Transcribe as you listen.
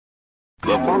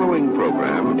The following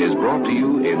program is brought to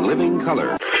you in living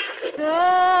color.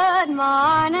 Good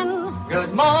morning.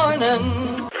 Good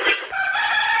morning.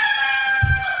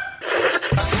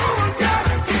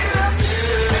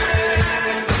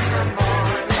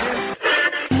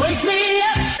 Wake me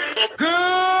up.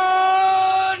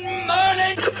 Good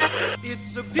morning.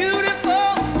 It's a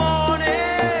beautiful morning.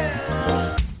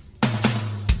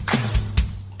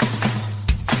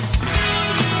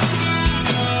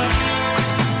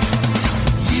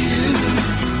 You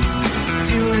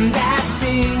doing that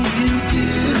thing you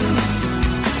do,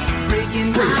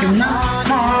 breaking my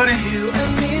heart into a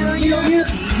million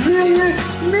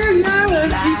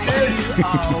pieces.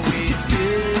 Always do.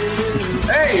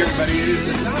 Hey everybody, it is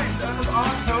the 9th of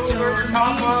October,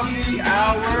 top of the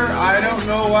hour. I don't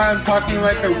know why I'm talking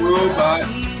like a robot.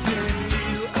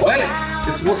 What?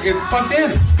 It's plugged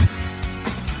in.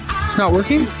 It's not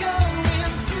working?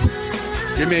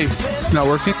 Jimmy, It's not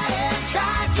working?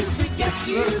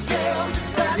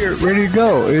 Here, ready to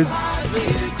go. It's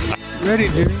ready,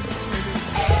 Jimmy.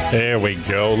 There we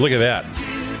go. Look at that.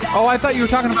 Oh, I thought you were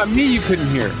talking about me. You couldn't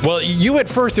hear. Well, you at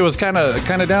first it was kind of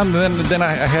down, and then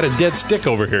I had a dead stick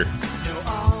over here.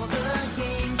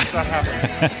 What's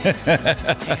happening?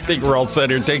 I think we're all set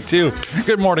here. Take two.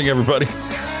 Good morning, everybody.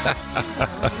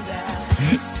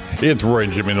 It's Roy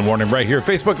and Jimmy in the morning right here.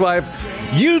 Facebook Live,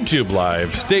 YouTube Live,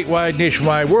 statewide,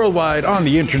 nationwide, worldwide, on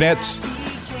the internets.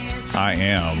 I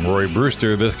am Roy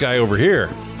Brewster, this guy over here.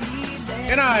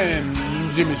 and I am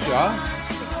Jimmy Shaw.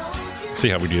 See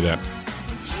how we do that.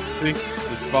 See?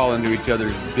 Just fall into each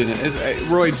other's business.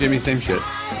 Roy, Jimmy, same shit.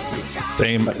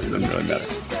 Same, Doesn't really matter.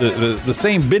 the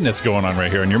same business going on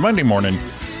right here on your Monday morning,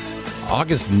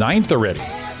 August 9th already.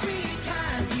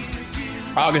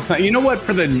 August 9th. You know what?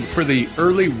 For the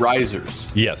early risers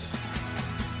Yes.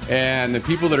 and the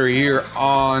people that are here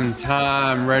on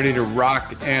time, ready to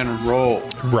rock and roll.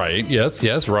 Right. Yes.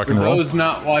 Rock For and roll. those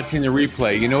not watching the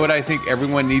replay, you know what I think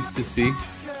everyone needs to see?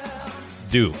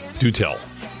 Do tell.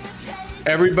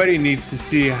 Everybody needs to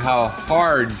see how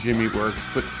hard Jimmy works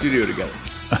to put the studio together.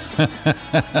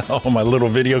 Oh, my little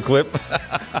video clip.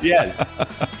 Yes.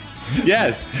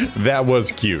 Yes. That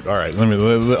was cute. All right. Let me.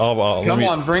 Come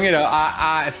on, bring it up.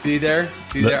 I see there.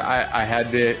 See there. I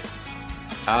had to.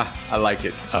 I like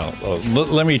it.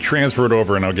 Let me transfer it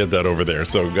over, and I'll get that over there.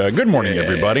 So, good morning,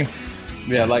 everybody.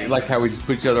 Yeah, like how we just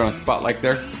put each other on the spot like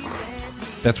there.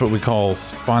 That's what we call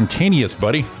spontaneous,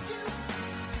 buddy.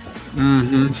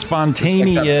 Mm-hmm.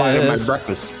 Spontaneous. Like that bite of my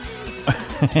breakfast.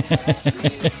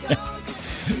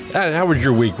 How was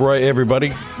your week, Roy?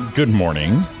 Everybody, good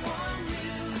morning.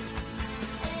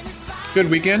 Good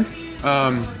weekend.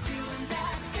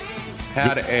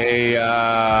 Had a.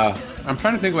 I'm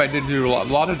trying to think what I did. Do a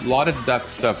lot of duck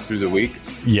stuff through the week.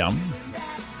 Yum.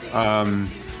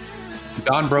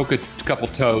 Don broke a couple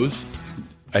toes.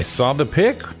 I saw the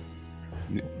pic.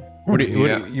 What do you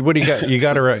got? You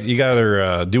got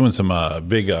her doing some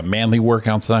big manly work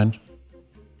outside.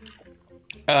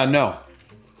 No.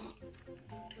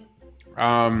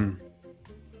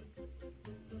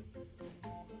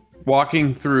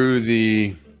 Walking through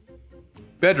the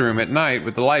bedroom at night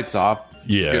with the lights off.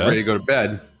 Yes. Get ready to go to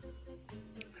bed.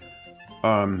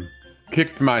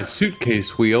 Kicked my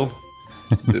suitcase wheel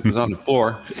that was on the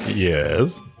floor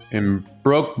Yes. and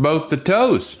broke both the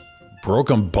toes. Broke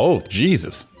them both.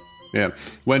 Jesus. Yeah.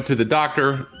 Went to the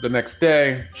doctor the next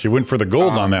day. She went for the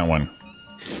gold on that one.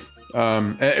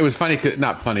 It was funny,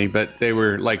 not funny, but they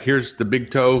were like, here's the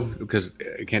big toe, because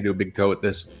I can't do a big toe with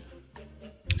this.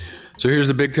 So here's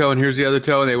the big toe and here's the other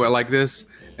toe, and they went like this,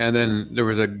 and then there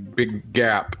was a big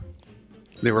gap.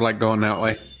 They were like going that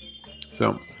way.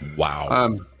 So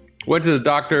Wow. went to the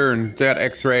doctor and got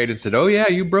x-rayed and said, oh yeah,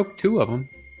 you broke two of them.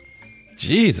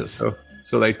 Jesus.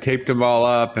 So they taped them all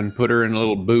up and put her in a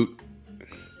little boot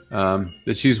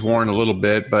that she's worn a little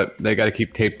bit, but they got to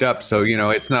keep taped up. So,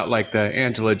 it's not like the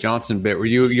Angela Johnson bit where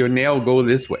your nail go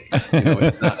this way.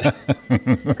 It's not.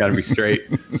 Got to be straight.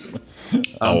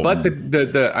 But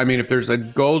if there's a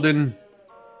golden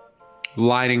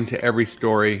lining to every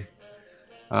story,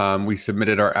 we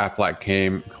submitted our Aflac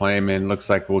claim, and looks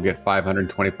like we'll get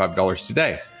 $525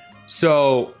 today.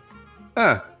 So,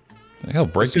 Hell,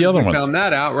 break as soon the as other we ones. found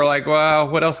that out, we're like, well,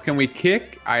 what else can we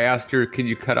kick? I asked her, can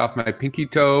you cut off my pinky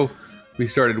toe? We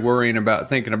started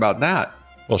thinking about that.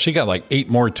 Well, she got like 8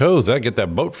 more toes. That'd get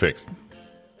that boat fixed.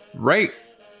 Right.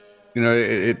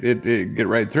 It get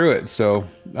right through it. So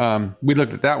we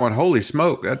looked at that one. Holy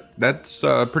smoke. That's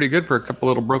pretty good for a couple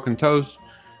little broken toes.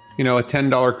 A $10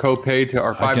 copay to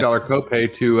our $5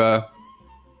 copay to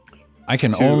I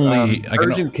can only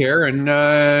urgent care and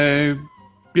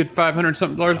get $500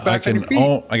 something back on your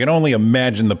feet. I can only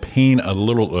imagine the pain a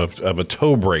little of a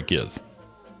toe break is.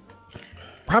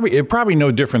 Probably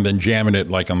no different than jamming it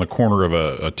like on the corner of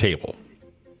a table.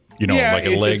 Like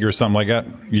a leg or something like that.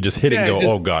 You just hit it and go,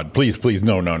 oh God, please,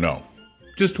 no.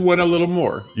 Just went a little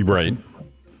more. You're right.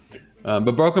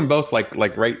 But broke them both like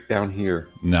right down here.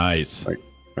 Nice.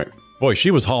 Right. Boy,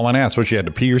 she was hauling ass. What, she had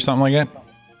to pee or something like that?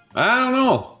 I don't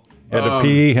know. Had to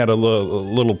pee, had a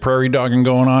little prairie dogging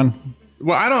going on?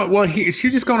 Well, I don't. Well, she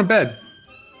just going to bed.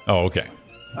 Oh, okay.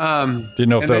 Didn't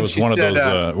know if that was one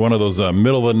of those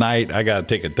middle of the night. I got to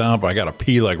take a dump. I got to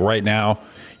pee like right now.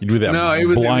 You do that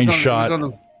blind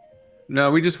shot. No,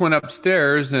 we just went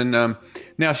upstairs and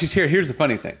now she's here. Here's the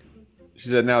funny thing. She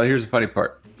said, "Now here's the funny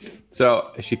part."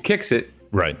 So she kicks it,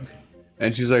 right,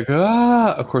 and she's like,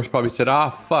 "Ah!" Of course, probably said, "Ah,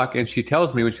 fuck!" And she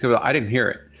tells me when she goes, "I didn't hear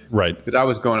it." Right. Because I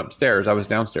was going upstairs. I was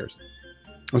downstairs.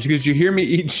 And she goes, "You hear me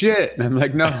eat shit?" And I'm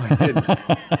like, "No, I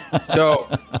didn't." So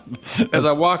as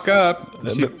I walk up,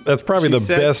 that's probably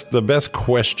the best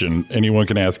question anyone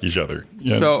can ask each other.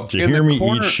 So did you hear me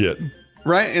eat shit?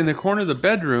 Right in the corner of the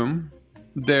bedroom,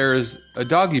 there's a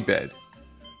doggy bed.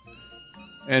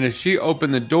 And as she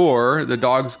opened the door, the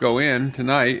dogs go in at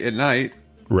night.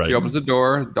 Right. She opens the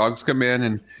door, dogs come in,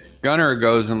 and Gunner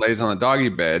goes and lays on the doggy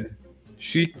bed.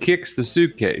 She kicks the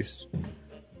suitcase,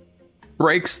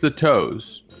 breaks the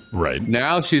toes. Right.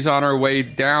 Now she's on her way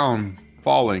down,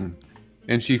 falling,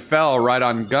 and she fell right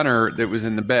on Gunner that was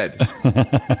in the bed.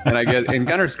 And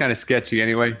Gunner's kind of sketchy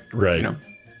anyway. Right.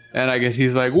 And I guess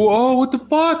he's like, "Whoa, what the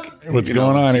fuck? What's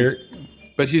going on here?"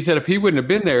 But she said if he wouldn't have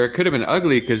been there, it could have been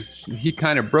ugly because he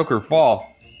kind of broke her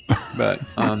fall. But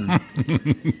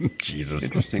Jesus,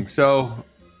 interesting. So,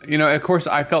 of course,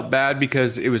 I felt bad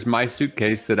because it was my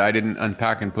suitcase that I didn't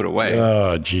unpack and put away.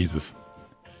 Oh, Jesus.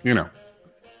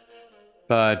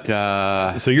 But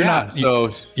so you're not.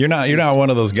 So you're not one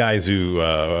of those guys who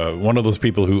one of those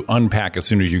people who unpack as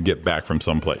soon as you get back from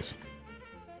someplace.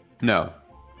 No.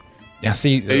 Yeah,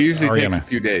 see, it usually takes a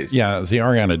few days. Yeah, see,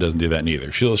 Ariana doesn't do that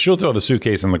neither. She'll throw the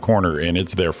suitcase in the corner and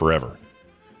it's there forever.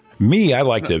 Me, I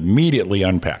like to immediately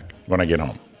unpack when I get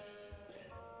home.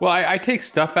 Well, I take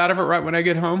stuff out of it right when I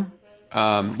get home.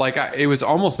 It was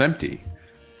almost empty.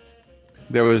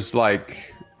 There was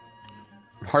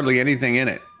hardly anything in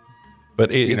it.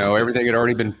 But everything had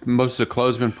already been. Most of the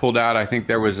clothes had been pulled out. I think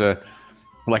there was a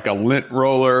lint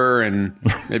roller and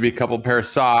maybe a couple pair of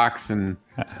socks and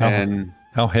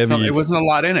how heavy? It wasn't a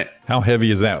lot in it. How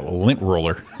heavy is that lint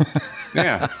roller?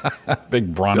 Yeah,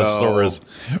 big brontosaurus,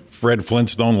 Fred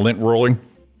Flintstone lint roller.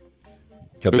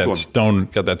 Got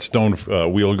that stone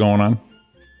wheel going on.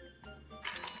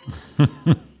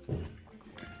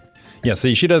 Yeah,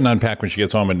 see, she doesn't unpack when she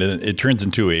gets home, and it turns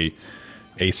into a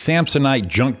Samsonite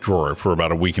junk drawer for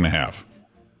about a week and a half.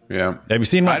 Yeah. Have you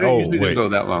seen my? I didn't usually go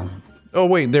that long. Oh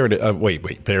wait, there it is.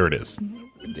 Wait, there it is.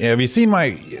 Have you seen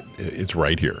my? It's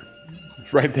right here.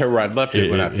 It's right there where I left it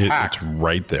when I packed. It's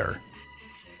right there.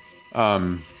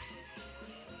 And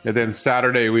then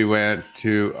Saturday we went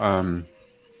to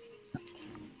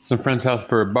some friend's house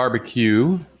for a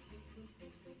barbecue,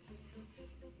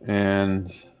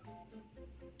 and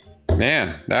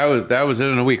man, that was it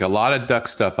in a week. A lot of duck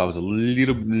stuff. I was a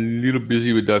little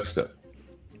busy with duck stuff.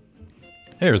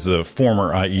 There's the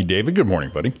former IE David. Good morning,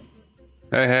 buddy.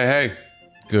 Hey.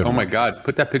 Good. Oh my God,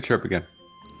 put that picture up again.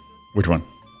 Which one?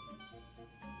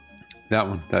 That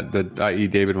one, the IE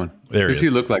David one. There Who does he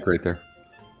look like right there?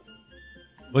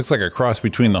 Looks like a cross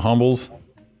between the Humbles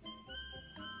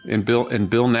and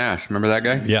Bill Nash. Remember that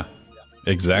guy? Yeah,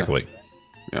 exactly.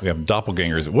 Yeah. We have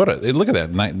doppelgangers. Look at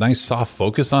that nice soft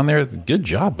focus on there. Good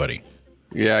job, buddy.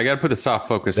 Yeah, I got to put the soft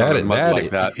focus on a mug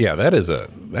like that. Yeah, that is a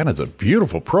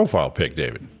beautiful profile pic,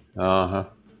 David. Uh huh.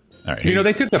 All right.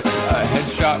 They took the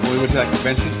headshot when we went to that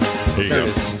convention. Here you go.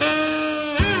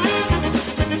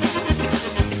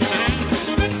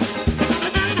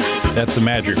 That's the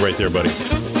magic right there, buddy.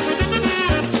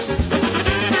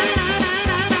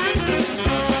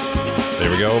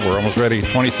 There we go. We're almost ready.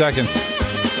 20 seconds.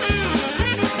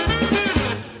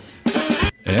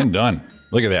 And done.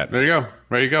 Look at that. There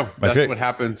you go. That's what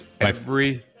happens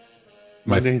every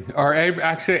Monday, or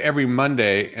actually every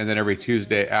Monday, and then every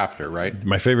Tuesday after, right?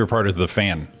 My favorite part is the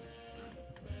fan.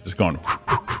 Just going.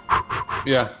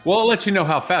 Yeah. Well, it lets you know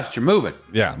how fast you're moving.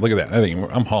 Yeah. Look at that. I think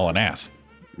I'm hauling ass.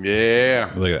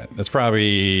 Yeah. Look at that. That's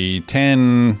probably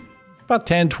about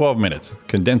 10, 12 minutes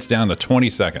condensed down to 20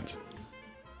 seconds.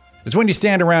 It's when you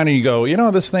stand around and you go,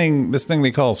 this thing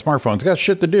they call smartphones got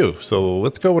shit to do. So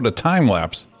let's go with a time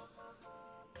lapse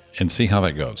and see how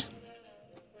that goes.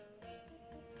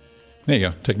 There you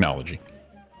go. Technology.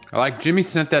 Jimmy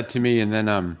sent that to me, and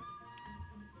then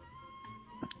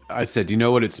I said, you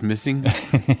know what it's missing?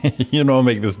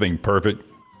 Make this thing perfect.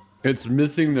 It's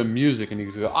missing the music. And he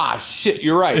goes, shit,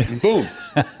 you're right. And boom.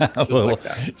 Like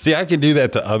that. See, I can do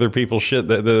that to other people's shit.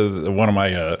 One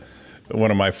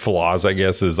of my flaws, I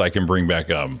guess, is I can bring back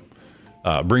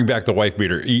the wife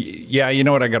beater. Yeah, you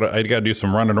know what? I gotta do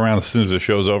some running around as soon as the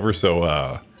show's over.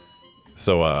 So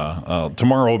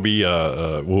tomorrow will be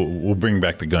we'll bring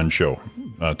back the gun show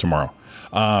tomorrow.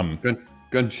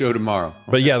 Gun show tomorrow. Okay.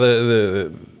 But yeah,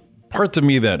 the parts of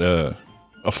me that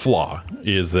a flaw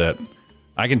is that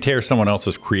I can tear someone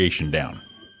else's creation down.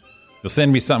 They'll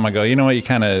send me something. I go, you know what?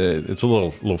 It's a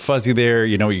little fuzzy there.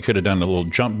 You could have done a little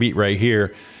jump beat right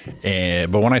here.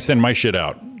 But when I send my shit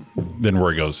out, then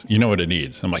Roy goes, you know what it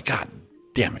needs? I'm like, God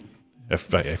damn it. I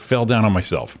fell down on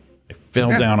myself.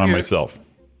 Myself.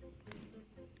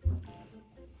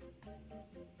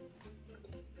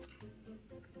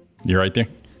 You right there?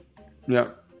 Yeah.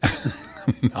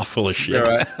 Mouthful of shit.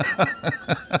 Right.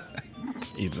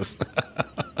 Jesus.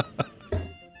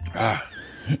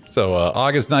 So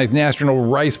August 9th, National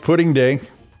Rice Pudding Day.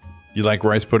 You like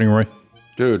rice pudding, Roy?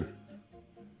 Dude.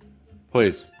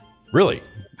 Please. Really?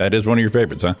 That is one of your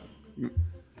favorites, huh?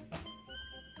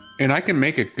 And I can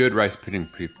make a good rice pudding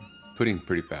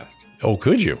pretty fast. Oh,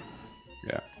 could you?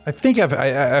 Yeah. I think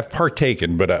I've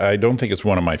partaken, but I don't think it's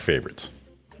one of my favorites.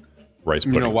 Rice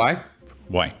pudding. You know why?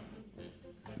 Why?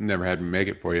 Never had me make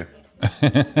it for you.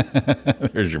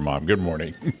 There's your mom. Good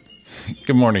morning.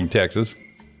 Good morning, Texas.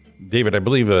 David, I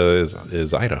believe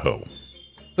is Idaho.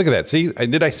 Look at that. See,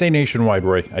 did I say nationwide,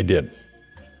 Roy? I did.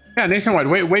 Yeah, nationwide.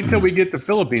 Wait till we get the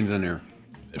Philippines in there.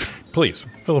 Please,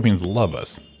 Philippines love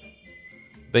us.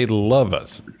 They love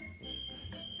us.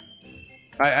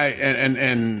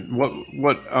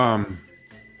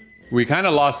 We kind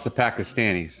of lost the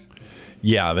Pakistanis.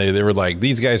 Yeah, they were like,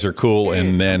 these guys are cool,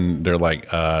 and then they're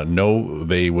like, no,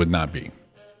 they would not be.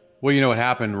 Well, you know what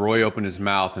happened? Roy opened his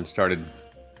mouth and started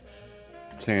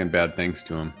saying bad things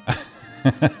to him.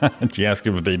 Did you ask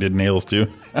him if they did nails too?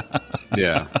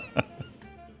 Yeah.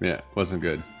 Yeah, wasn't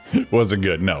good. Wasn't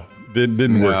good. No,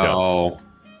 didn't work out.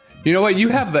 You know what?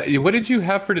 What did you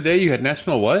have for today? You had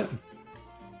National what?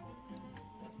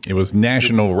 It was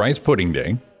National Rice Pudding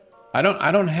Day. I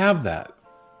don't have that.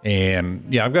 And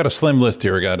yeah, I've got a slim list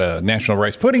here. I got a National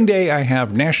Rice Pudding Day. I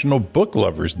have National Book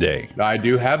Lovers Day. I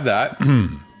do have that.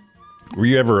 Were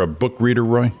you ever a book reader,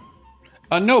 Roy?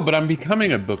 No, but I'm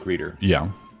becoming a book reader. Yeah.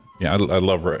 I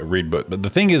love read books. But the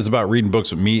thing is about reading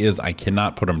books with me is I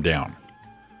cannot put them down.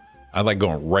 I like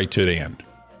going right to the end.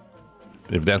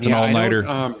 If that's an all-nighter,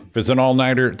 if it's an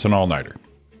all-nighter, it's an all-nighter.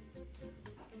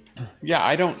 Yeah,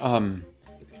 I didn't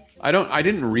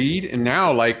read, and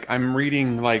now I'm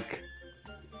reading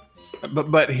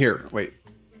but here, wait.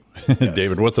 Yes.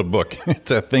 David, what's a book? It's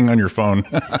a thing on your phone.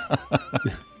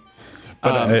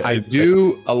 But I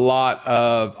do a lot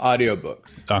of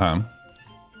audiobooks. Uh-huh.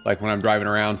 Like when I'm driving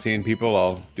around seeing people,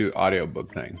 I'll do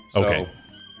audiobook thing. So, okay.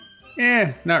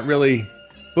 Not really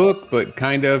book, but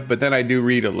kind of. But then I do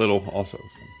read a little also. So.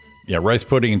 Yeah, rice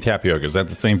pudding and tapioca. Is that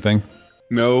the same thing?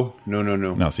 No.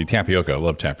 No, see, tapioca. I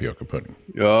love tapioca pudding.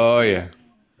 Oh, yeah.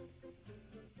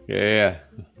 Yeah.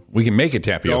 We can make a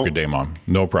tapioca day, Mom.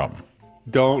 No problem.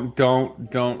 Don't.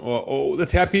 Oh, the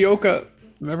tapioca.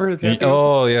 Remember the tapioca?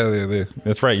 Oh, yeah.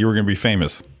 That's right. You were going to be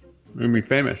famous. We're going to be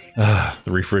famous.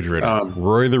 The refrigerator.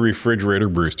 Roy the Refrigerator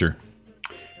Brewster.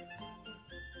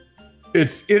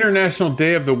 It's International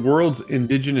Day of the World's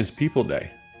Indigenous People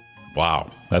Day.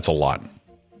 Wow. That's a lot.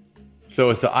 So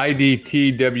it's the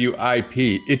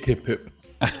IDTWIP. ITIPIP.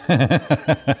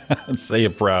 Say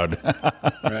it proud.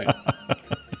 Right.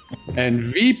 And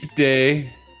Veep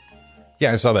Day.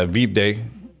 Yeah, I saw that Veep Day.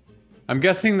 I'm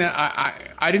guessing that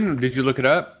I didn't. Did you look it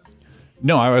up?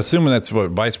 No, I'm assuming that's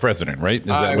what vice president, right? Is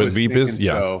that what Veep is?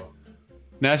 Yeah. So.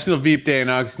 National Veep Day on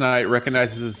August 9th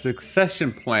recognizes the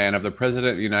succession plan of the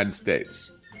President of the United States.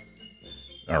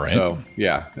 All right. So,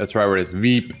 yeah, that's right where it is.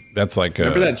 Veep. That's like...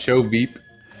 Remember that show, Veep?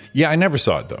 Yeah, I never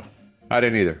saw it, though. I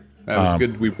didn't either. That was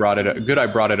good we brought it up. Good I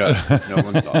brought it up. No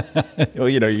one saw it. Well,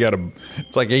 you got to...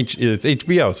 It's like it's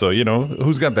HBO, so,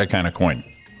 who's got that kind of coin?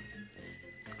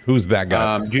 Who's that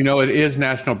guy? Do you know it is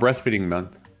National Breastfeeding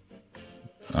Month?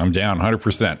 I'm down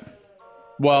 100%.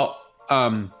 Well,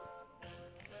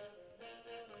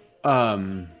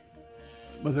 when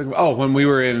we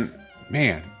were in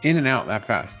and out that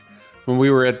fast. When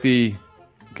we were at the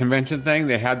convention thing,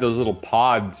 they had those little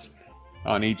pods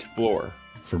on each floor.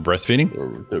 For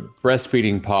breastfeeding? The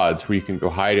breastfeeding pods where you can go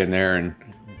hide in there and,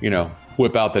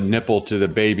 whip out the nipple to the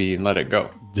baby and let it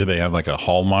go. Do they have like a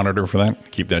hall monitor for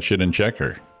that? Keep that shit in check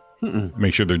or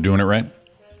make sure they're doing it right?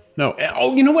 No.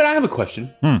 Oh, you know what? I have a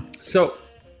question. So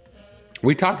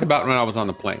We talked about when I was on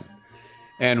the plane.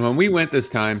 And when we went this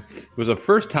time, it was the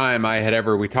first time I had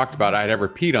ever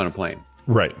peed on a plane.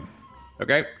 Right.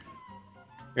 Okay.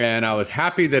 And I was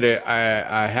happy that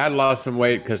I had lost some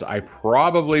weight because I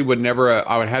probably would never,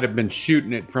 I would have been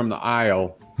shooting it from the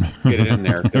aisle to get it in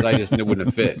there because I just wouldn't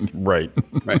have fit. Right.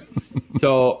 Right.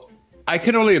 So I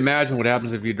can only imagine what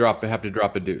happens if you have to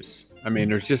drop a deuce. I mean,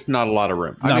 there's just not a lot of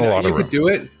room. You could do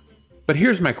it, but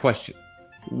here's my question.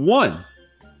 One,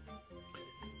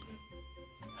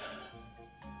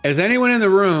 is anyone in the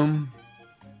room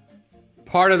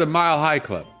part of the Mile High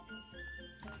Club?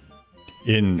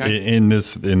 In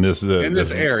this area,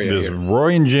 this here.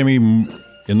 Roy and Jimmy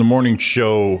in the morning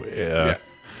show.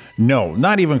 No,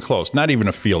 not even close. Not even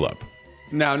a feel up.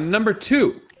 Now, number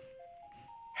two,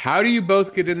 how do you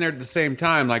both get in there at the same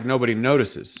time like nobody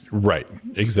notices? Right,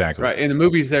 exactly. Right. In the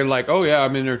movies, they're like, "Oh yeah,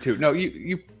 I'm in there too." No,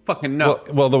 you fucking know.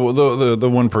 Well, the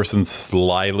one person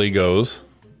slyly goes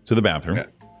to the bathroom. Yeah.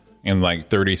 In like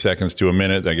 30 seconds to a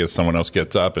minute, I guess someone else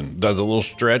gets up and does a little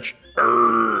stretch.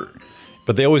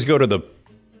 But they always go to the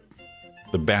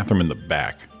bathroom in the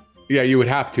back. Yeah, you would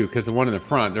have to because the one in the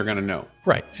front, they're gonna know.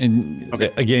 Right. And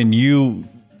again,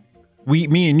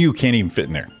 me and you can't even fit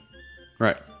in there.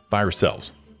 Right. By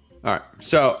ourselves. All right.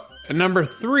 So number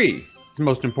three is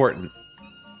most important.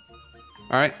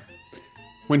 All right.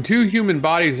 When two human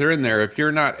bodies are in there, if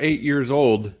you're not 8 years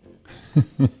old,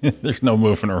 there's no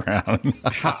moving around.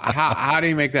 how do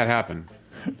you make that happen?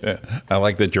 Yeah. I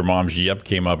like that your mom's yep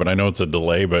came up, and I know it's a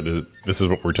delay, but this is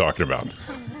what we're talking about.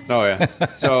 Oh, yeah.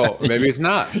 So maybe it's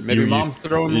not. Maybe mom's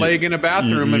throwing leg in a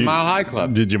bathroom in Mile High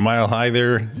Club. Did you Mile High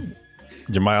there?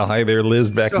 Did you Mile High there, Liz,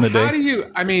 back in the day? How do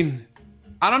you, I mean,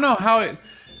 I don't know how it,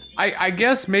 I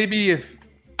guess maybe if,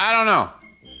 I don't know.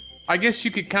 I guess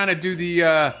you could kind of do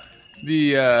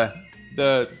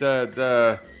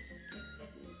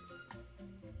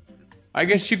I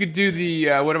guess you could do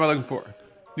what am I looking for?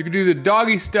 You could do the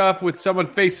doggy stuff with someone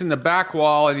facing the back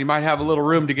wall, and you might have a little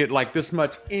room to get like this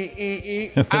much. I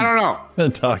don't know. The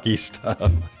doggy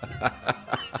stuff.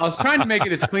 I was trying to make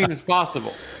it as clean as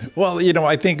possible. Well,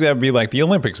 I think that'd be like the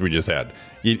Olympics we just had.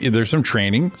 There's some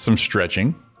training, some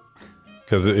stretching,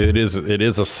 because it is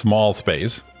a small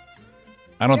space.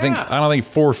 I don't think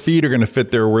 4 feet are going to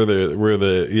fit there where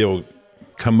the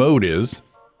commode is,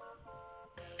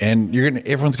 and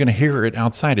everyone's going to hear it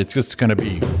outside. It's just going to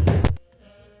be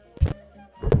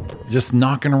just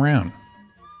knocking around.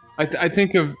 I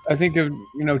think of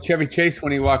Chevy Chase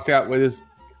when he walked out with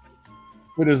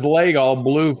his leg all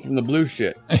blue from the blue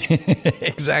shit.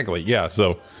 Exactly. Yeah.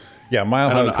 So, yeah, Mile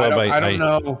High Club. I don't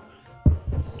know.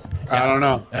 I don't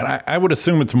know. And I would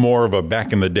assume it's more of a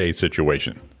back in the day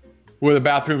situation. Were the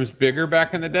bathrooms bigger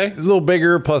back in the day? A little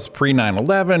bigger, plus pre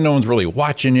 9/11. No one's really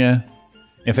watching you.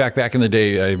 In fact, back in the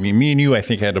day, I mean, me and you, I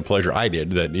think, had the pleasure. I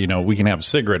did that. We can have a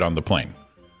cigarette on the plane.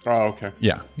 Oh, okay.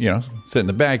 Yeah, sit in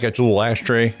the back, got your little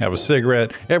ashtray, have a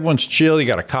cigarette. Everyone's chill. You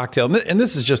got a cocktail, and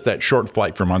this is just that short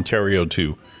flight from Ontario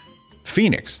to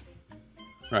Phoenix.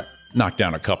 Right. Knock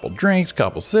down a couple drinks,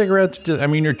 couple cigarettes. I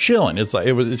mean, you're chilling. It's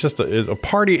just a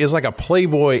party. It's like a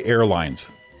Playboy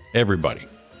Airlines.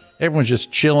 Everyone's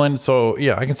just chilling. So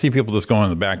yeah, I can see people just going in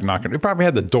the back knocking. They probably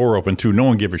had the door open too. No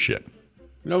one gave a shit.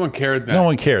 No one cared then. No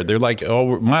one cared. They're like,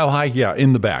 oh, Mile High, yeah,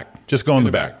 in the back. Just go in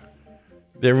the back.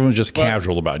 Everyone's just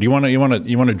casual about it. You want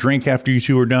to drink after you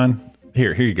two are done?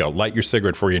 Here you go. Light your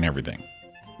cigarette for you and everything.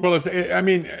 Well,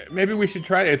 maybe we should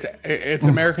try it. It's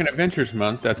American Adventures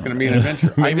Month. That's going to be an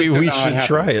adventure. Maybe we should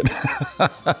try it. I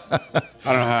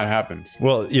don't know how it happens.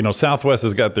 Well, Southwest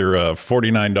has got their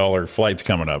 $49 flights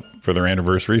coming up for their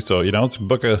anniversary. So, let's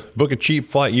book a cheap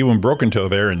flight, you and Broken Toe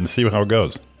there, and see how it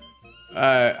goes.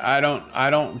 I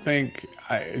don't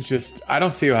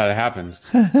see how it happens.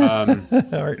 All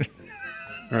right.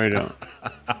 I don't.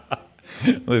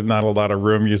 There's not a lot of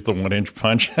room. Use the 1-inch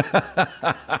punch.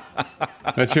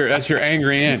 That's your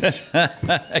angry inch.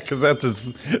 Because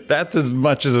that's as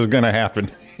much as is going to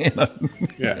happen in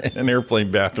an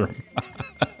airplane bathroom.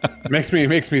 makes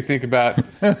me think about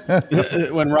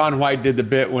when Ron White did the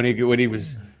bit when he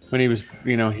was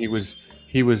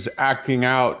acting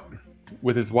out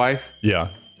with his wife. Yeah.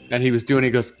 And he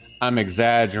goes, I'm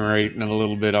exaggerating a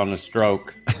little bit on the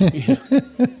stroke.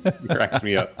 It cracks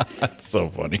me up. That's so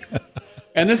funny.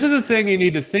 And this is the thing you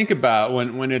need to think about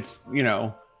when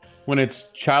it's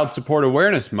Child Support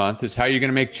Awareness Month is how you're going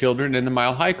to make children in the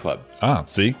Mile High Club. Ah,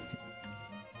 see?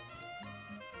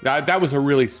 That was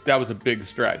a big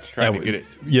stretch trying to get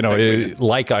it.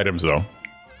 Like items though.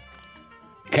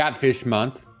 Catfish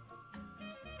Month.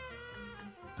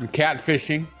 I'm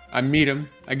catfishing. I meet him.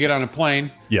 I get on a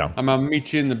plane. Yeah. I'm going to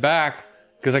meet you in the back.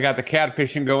 because I got the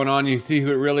catfishing going on. You see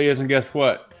who it really is, and guess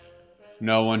what?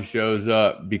 No one shows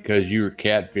up because you were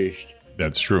catfished.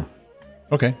 That's true.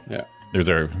 Okay. Yeah. There's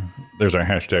our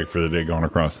hashtag for the day going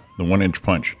across. The 1 inch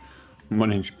punch.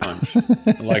 1 inch punch.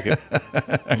 I like it.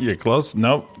 Are you close?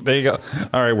 Nope. There you go.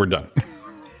 All right, we're done.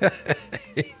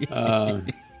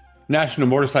 National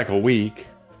Motorcycle Week.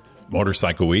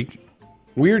 Motorcycle Week.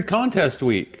 Weird Contest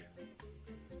Week.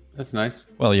 That's nice.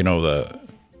 Well, the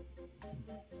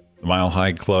Mile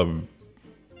High Club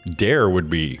Dare would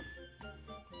be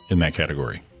in that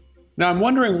category. Now, I'm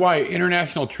wondering why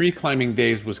International Tree Climbing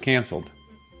Days was canceled.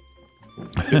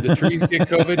 Did the trees get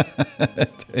COVID?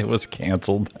 It was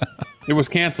canceled. It was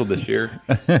canceled this year.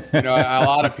 A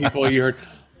lot of people you heard,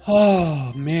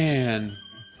 oh, man.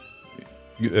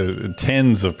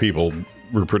 Tens of people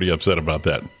were pretty upset about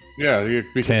that. Yeah,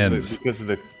 Tens. Because of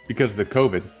the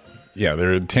COVID. Yeah,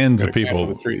 there are tens of people.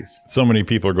 The trees. So many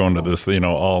people are going to this,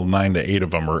 all 9 to 8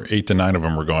 of them or 8 to 9 of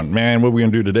them are going, man, what are we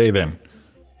going to do today then?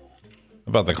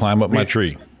 About to climb up my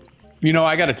tree.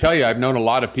 I got to tell you, I've known a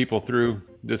lot of people through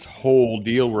this whole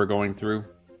deal we're going through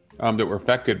that were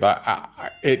affected by.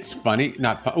 It's funny,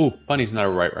 not fun. Oh, funny's not a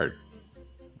right word.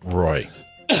 Roy.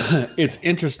 It's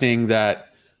interesting that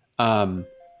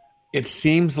it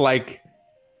seems like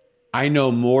I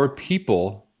know more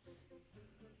people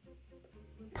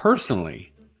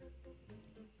personally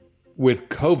with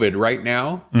COVID right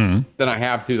now than I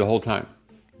have through the whole time.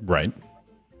 Right.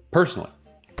 Personally.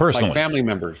 Like family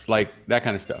members, like that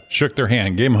kind of stuff. Shook their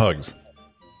hand, gave them hugs.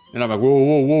 And I'm like,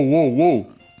 whoa.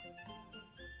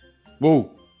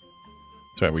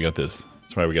 That's right. We got this.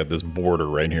 That's why we got this border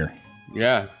right here.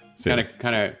 Yeah. Kind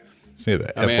of. Say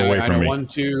that. Away from me. 1,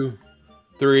 2,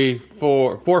 3,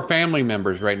 4 family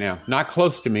members right now. Not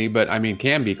close to me, but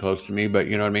can be close to me, but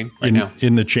you know what I mean? Right now.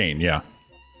 In the chain, yeah.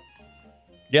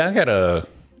 Yeah, I got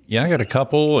a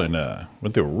couple and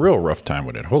went through a real rough time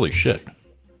with it. Holy shit.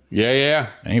 Yeah.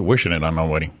 I ain't wishing it on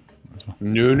nobody.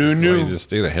 No. Just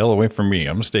stay the hell away from me.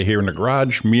 I'm gonna stay here in the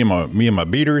garage. Me and my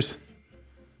beaters.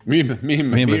 Me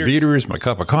and my beaters. My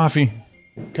cup of coffee.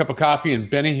 Cup of coffee and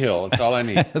Benny Hill. That's all I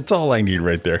need. That's all I need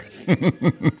right there.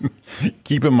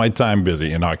 Keeping my time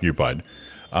busy and occupied.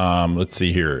 Let's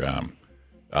see here.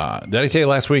 Did I tell you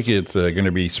last week it's going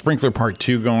to be Sprinkler Part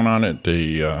 2 going on at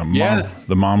the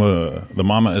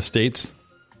Mama Estates?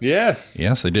 Yes,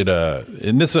 I did.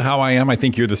 And this is how I am. I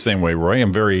think you're the same way, Roy.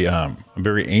 I'm very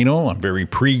anal. I'm very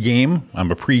pre-game.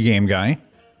 I'm a pre-game guy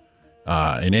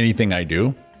in anything I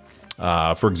do.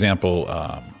 For example,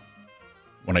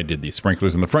 when I did these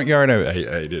sprinklers in the front yard,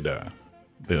 I did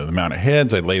the amount of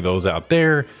heads. I lay those out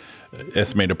there.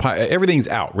 Estimated everything's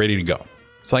out, ready to go.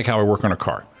 It's like how I work on a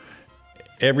car.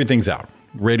 Everything's out,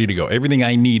 ready to go. Everything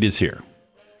I need is here.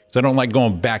 So I don't like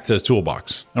going back to the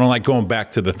toolbox. I don't like going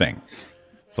back to the thing.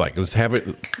 It's like, let's have it.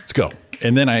 Let's go.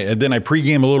 And then I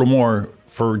pregame a little more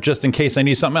for just in case I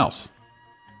need something else.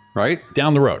 Right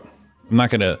down the road. I'm not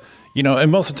gonna,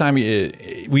 And most of the time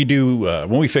we do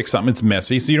when we fix something, it's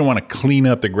messy, so you don't want to clean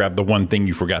up to grab the one thing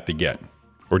you forgot to get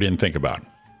or didn't think about.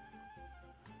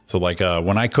 So like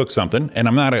when I cook something, and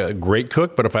I'm not a great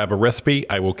cook, but if I have a recipe,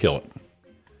 I will kill it.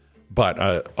 But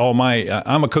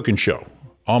I'm a cooking show.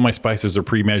 All my spices are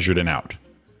pre-measured and out.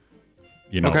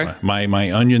 Okay.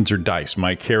 My onions are diced.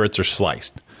 My carrots are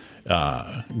sliced.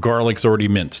 Garlic's already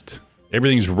minced.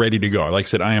 Everything's ready to go. Like I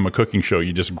said, I am a cooking show.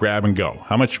 You just grab and go.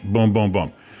 How much? Boom, boom,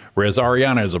 boom. Whereas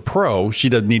Ariana is a pro. She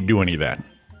doesn't need to do any of that.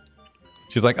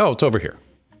 She's like, oh, it's over here.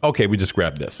 Okay, we just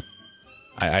grabbed this.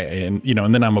 And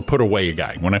then I'm a put away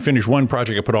guy. When I finish one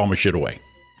project, I put all my shit away.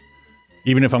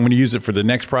 Even if I'm going to use it for the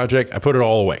next project, I put it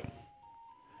all away.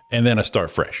 And then I start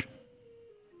fresh.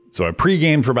 So I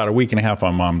pre-gamed for about a week and a half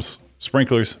on Mom's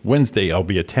sprinklers. Wednesday, I'll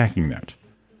be attacking that.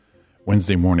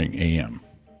 Wednesday morning, a.m.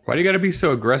 Why do you got to be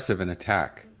so aggressive and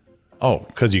attack? Oh,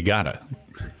 because you gotta.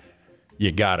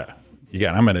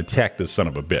 I'm going to attack this son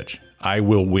of a bitch. I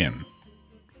will win.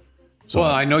 So,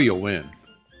 well, I know you'll win.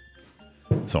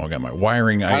 So I got my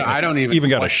wiring. I don't even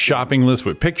got a shopping list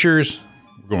with pictures.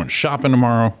 We're going shopping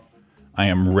tomorrow. I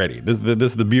am ready. This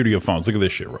is the beauty of phones. Look at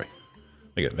this shit, Roy.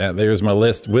 Look at that. There's my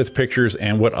list with pictures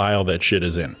and what aisle that shit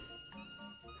is in.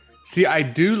 See, I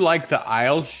do like the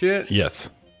aisle shit. Yes.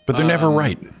 But they're never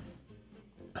right.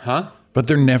 Huh? But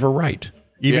they're never right.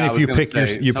 Even if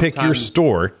you pick your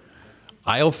store,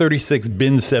 aisle 36,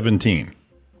 bin 17.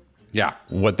 Yeah.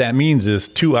 What that means is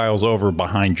 2 aisles over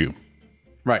behind you.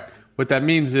 Right. What that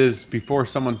means is before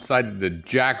someone decided to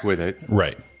jack with it.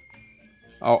 Right.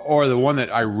 Or the one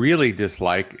that I really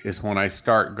dislike is when I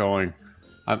start going,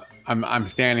 I'm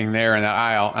standing there in that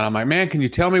aisle and I'm like, man, can you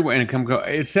tell me when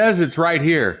it says it's right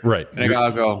here. Right. And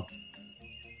I'll go,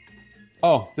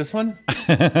 Oh, this one?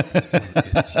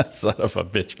 Son of a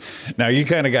bitch. Now, you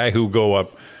kind of guy who go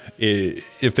up,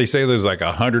 if they say there's like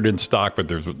 100 in stock, but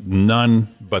there's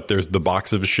none, but there's the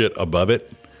box of shit above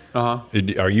it.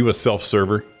 Are you a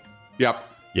self-server? Yep.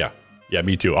 Yeah. Yeah,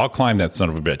 me too. I'll climb that son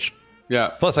of a bitch. Yeah.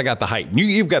 Plus, I got the height.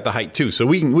 You've got the height too, so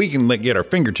we can like, get our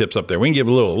fingertips up there. We can give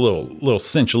a little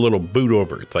cinch, a little boot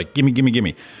over. It's like gimme,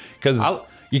 because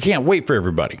you can't wait for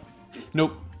everybody.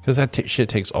 Nope. Because that shit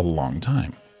takes a long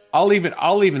time. I'll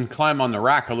even climb on the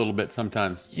rack a little bit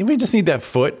sometimes. We just need that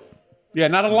foot. Yeah,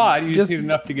 not a lot. You just need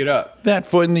enough to get up. That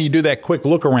foot, and then you do that quick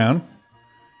look around.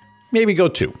 Maybe go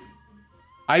 2.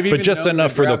 But just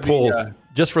enough for the pull.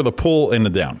 Just for the pull and the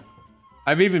down.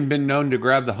 I've even been known to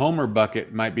grab the Homer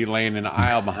bucket. Might be laying in an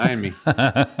aisle behind me.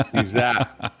 Use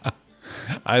that.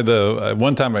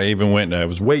 One time I even went. I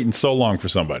was waiting so long for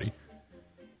somebody.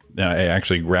 I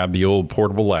actually grabbed the old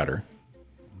portable ladder,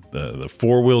 the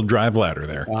 4-wheel drive ladder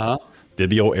there. Did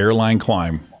the old airline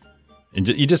climb, and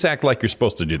you just act like you're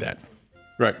supposed to do that.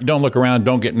 Right. You don't look around.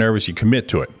 Don't get nervous. You commit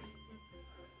to it,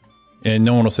 and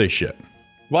no one will say shit.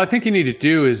 Well, I think you need to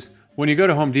do is when you go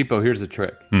to Home Depot. Here's the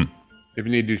trick. If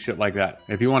you need to do shit like that,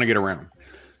 if you want to get around,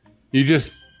 you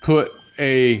just put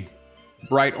a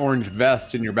bright orange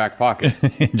vest in your back pocket.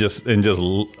 just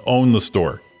own the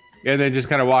store. And then just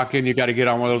kind of walk in. You got to get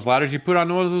on one of those ladders. You put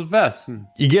on one of those vests.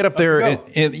 You get up there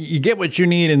and you get what you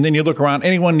need, and then you look around.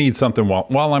 Anyone needs something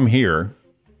while I'm here?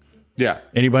 Yeah.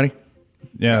 Anybody?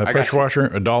 Yeah, a pressure washer,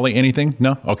 a dolly, anything?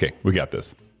 No? Okay, we got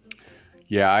this.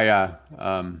 Yeah,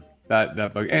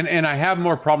 that bug. And I have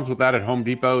more problems with that at Home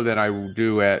Depot than I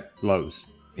do at Lowe's.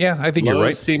 Yeah, I think you're right.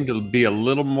 Lowe's seem to be a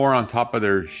little more on top of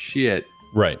their shit.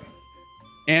 Right.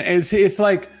 And it's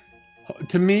like,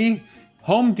 to me,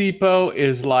 Home Depot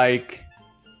is like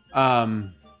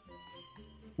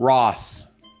Ross.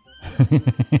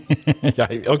 Yeah,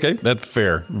 okay, that's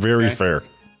fair. Very fair.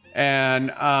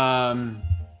 And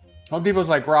Home Depot's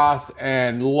like Ross,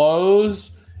 and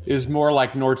Lowe's is more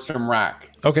like Nordstrom Rack.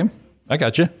 Okay, I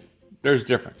got you. There's a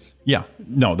difference. Yeah,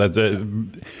 no, that's a,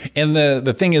 and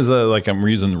the thing is, like I'm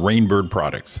using Rainbird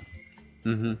products.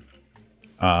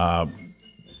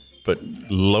 But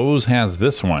Lowe's has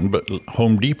this one, but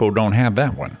Home Depot don't have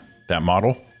that one, that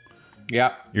model.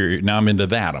 Yeah. Now I'm into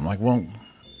that. I'm like, well,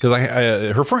 because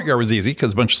her front yard was easy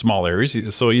because a bunch of small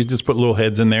areas. So you just put little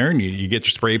heads in there and you get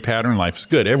your spray pattern. Life's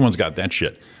good. Everyone's got that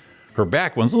shit. Her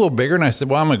back one's a little bigger. And I said,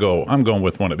 well, I'm going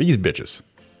with one of these bitches.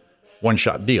 One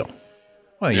shot deal.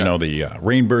 Well, you know, the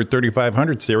Rainbird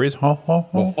 3500 series,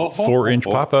 4-inch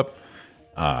pop up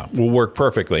will work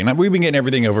perfectly. And we've been getting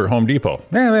everything over at Home Depot.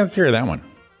 They don't carry that one.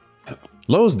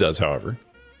 Lowe's does, however.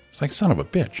 It's like, son of a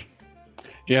bitch.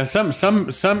 Yeah,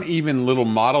 some even little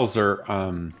models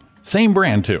are same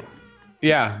brand too.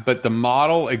 Yeah, but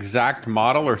the exact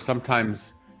model, or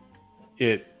sometimes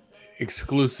it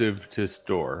exclusive to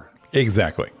store.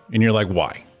 Exactly. And you're like,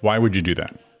 why? Why would you do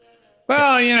that?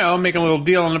 Well, you know, make a little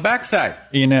deal on the backside.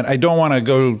 And I don't want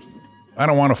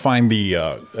to find the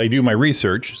I do my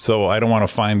research, so I don't want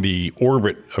to find the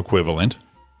Orbit equivalent.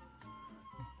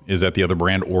 Is that the other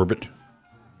brand, Orbit?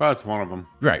 Well, it's one of them.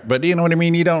 Right, but you know what I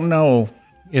mean? You don't know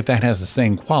if that has the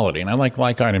same quality, and I like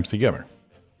items together.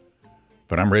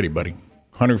 But I'm ready, buddy.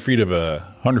 100 feet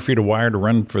of wire to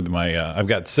run for my. I've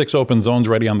got 6 open zones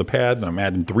ready on the pad. I'm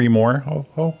adding 3 more.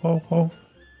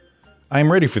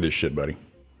 I'm ready for this shit, buddy.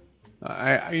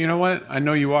 You know what? I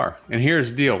know you are. And here's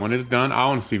the deal: when it's done, I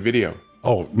want to see video.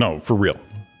 Oh no, for real.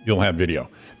 You'll have video.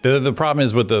 The problem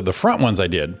is with the front ones I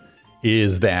did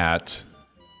is that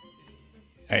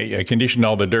I conditioned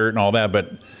all the dirt and all that, but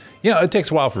you know, it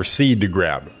takes a while for seed to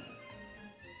grab,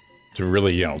 to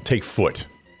really, you know, take foot.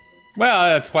 Well,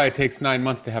 that's why it takes 9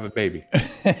 months to have a baby.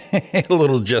 A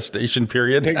little gestation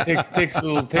period. Takes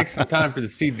some time for the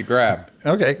seed to grab.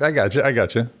 Okay, I got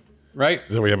you. Right.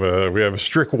 So we have a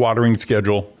strict watering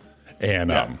schedule,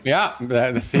 and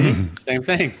same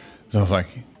thing. So it's like,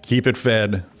 keep it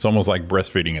fed. It's almost like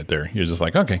breastfeeding it there. You're just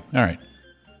like, okay, all right.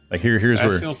 Like here's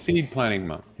National Seed Planting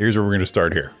Month. Here's where we're going to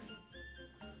start here.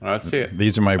 Well, let's see it.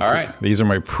 These are my This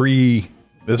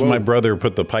is my brother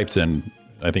put the pipes in.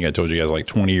 I think I told you guys like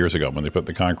 20 years ago when they put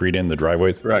the concrete in the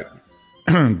driveways. Right.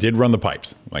 Did run the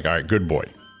pipes. Like, all right, good boy.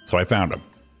 So I found them.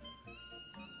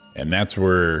 And that's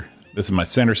where, this is my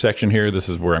center section here. This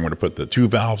is where I'm going to put the 2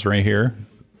 valves right here.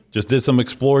 Just did some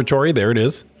exploratory. There it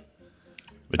is.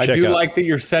 But I do like that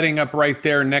you're setting up right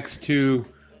there next to,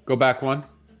 go back one.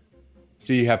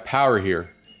 So you have power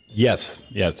here. Yes,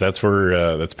 that's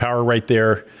where that's power right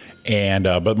there, and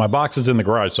but my box is in the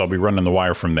garage, so I'll be running the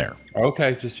wire from there.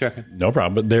 Okay, just checking. No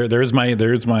problem. But there's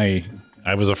my.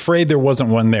 I was afraid there wasn't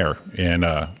one there, and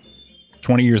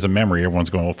 20 years of memory, everyone's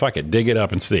going, well, fuck it, dig it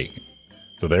up and see.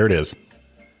 So there it is.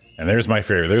 And there's my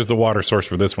favorite. There's the water source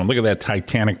for this one. Look at that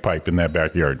Titanic pipe in that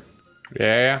backyard.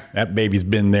 Yeah. That baby's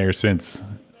been there since,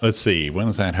 let's see, when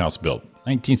was that house built?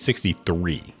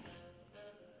 1963.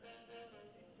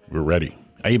 We're ready.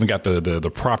 I even got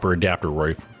the proper adapter,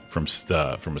 Roy, from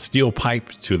a steel pipe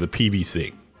to the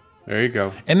PVC. There you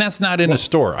go. And that's not in a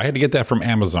store. I had to get that from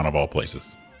Amazon of all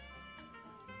places.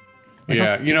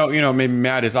 Yeah. You know, what made me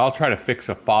mad is I'll try to fix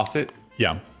a faucet.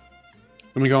 Yeah.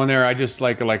 When we go in there, I just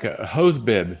like a hose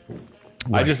bib.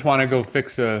 Right. I just want to go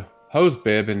fix a hose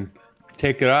bib and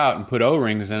take it out and put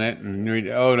O-rings in it. And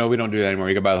oh, no, we don't do that anymore.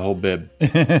 You can buy the whole bib.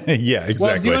 Yeah, exactly.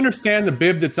 Well, do you understand the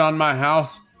bib that's on my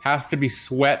house has to be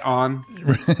sweat on?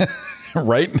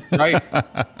 Right? Right.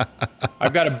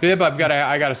 I've got a bib. I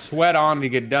got to sweat on to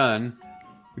get done,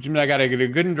 which means I got to get it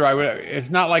good and dry. It's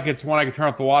not like it's one I can turn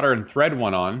off the water and thread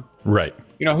one on. Right.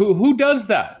 You know, who does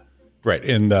that? Right.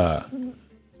 And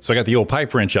so I got the old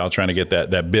pipe wrench out trying to get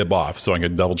that bib off so I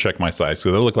could double check my size.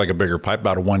 So they look like a bigger pipe,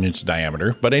 about a 1-inch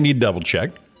diameter, but I need double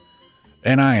check.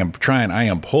 And I am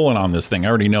pulling on this thing. I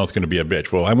already know it's going to be a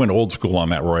bitch. Well, I went old school on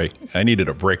that, Roy. I needed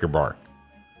a breaker bar.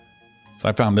 So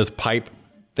I found this pipe.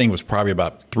 Thing was probably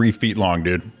about 3 feet long,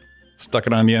 dude. Stuck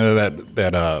it on the end of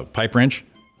that pipe wrench.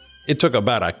 It took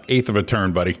about 1/8 of a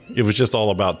turn, buddy. It was just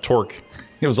all about torque.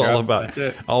 It was all about, that's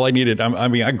it. all I needed.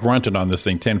 I grunted on this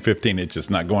thing 10, 15. It's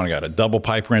just not going. I got a double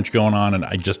pipe wrench going on, and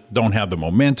I just don't have the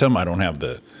momentum. I don't have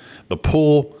the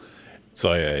pull.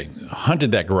 So I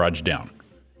hunted that garage down.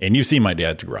 And you see my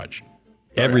dad's garage.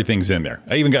 Everything's in there.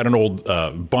 I even got an old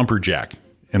bumper jack,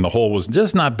 and the hole was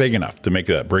just not big enough to make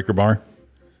that breaker bar.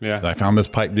 Yeah. I found this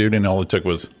pipe, dude, and all it took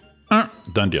was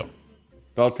done deal.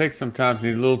 All it takes sometimes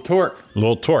need a little torque. A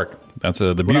little torque. That's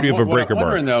the beauty of a breaker bar.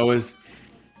 What I'm wondering, though, is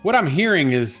what I'm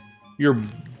hearing is your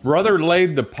brother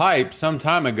laid the pipe some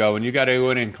time ago, and you got to go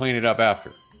in and clean it up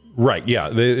after. Right, yeah.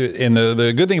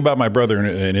 The good thing about my brother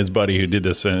and his buddy who did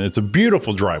this, and it's a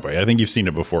beautiful driveway. I think you've seen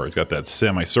it before. It's got that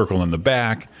semicircle in the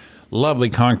back, lovely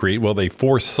concrete. Well, they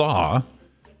foresaw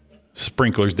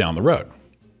sprinklers down the road.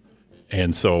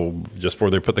 And so just before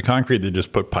they put the concrete, they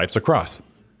just put pipes across.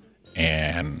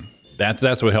 And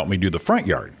that's what helped me do the front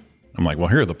yard. I'm like, well,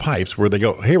 here are the pipes. Where they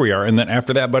go, here we are. And then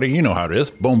after that, buddy, you know how it is.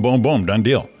 Boom, boom, boom, done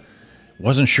deal.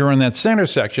 Wasn't sure in that center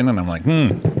section. And I'm like,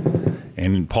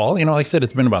 And Paul, like I said,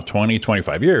 it's been about 20,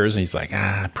 25 years. And he's like,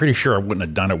 pretty sure I wouldn't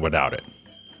have done it without it.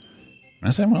 And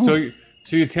I said, well.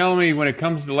 So you're telling me when it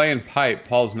comes to laying pipe,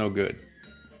 Paul's no good?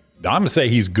 I'm going to say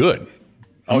he's good.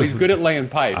 Oh, he's good at laying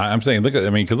pipe. I'm saying, look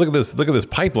at this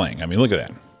pipe laying. I mean, look at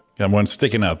that. Got one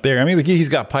sticking out there. I mean, he's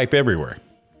got pipe everywhere.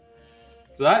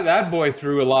 So that boy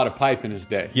threw a lot of pipe in his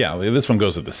day. Yeah, this one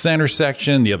goes to the center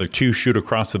section. The other two shoot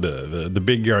across to the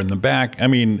big yard in the back. I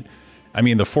mean,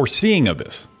 the foreseeing of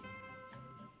this,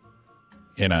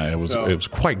 and it was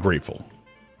quite grateful.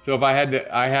 So if I had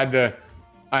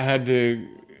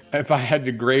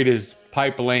to grade his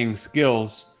pipe laying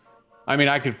skills, I mean,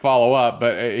 I could follow up,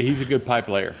 but he's a good pipe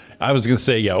layer. I was going to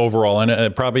say, yeah, overall,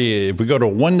 and probably if we go to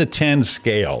 1 to 10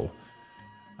 scale,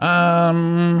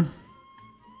 I'm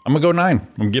going to go 9.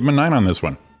 I'm giving him a 9 on this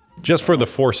one, just for the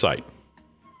foresight.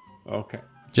 Okay.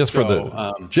 Just for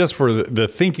the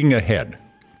thinking ahead.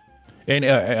 And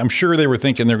I'm sure they were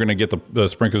thinking they're going to get the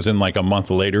sprinklers in like a month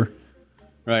later.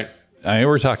 Right.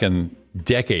 We're talking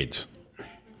decades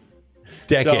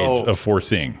of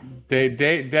foreseeing.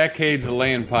 Decades of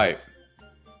laying pipe.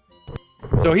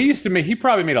 So he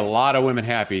probably made a lot of women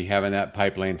happy having that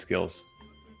pipe laying skills.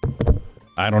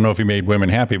 I don't know if he made women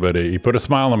happy, but he put a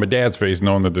smile on my dad's face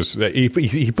knowing that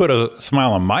he put a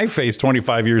smile on my face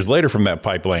 25 years later from that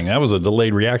pipe laying. That was a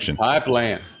delayed reaction. Pipe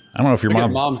laying. I don't know if your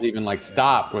mom's even like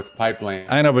stopped with pipe laying.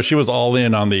 I know, but she was all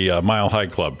in on the Mile High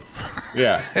Club.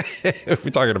 Yeah. If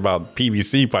we're talking about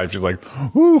PVC pipe, she's like,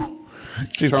 whoo.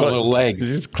 She's little legs.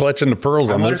 She's clutching the pearls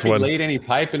on this one. If he laid any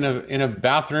pipe in a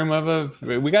bathroom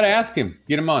we got to ask him.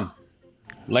 Get him on.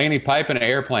 Lay any pipe in an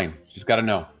airplane. Just got to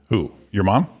know. Who? Your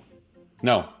mom?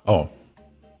 No. Oh.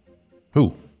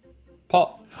 Who?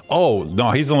 Paul. Oh,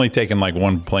 no, he's only taken like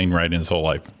one plane ride in his whole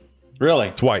life.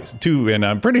 Really? Twice. 2, and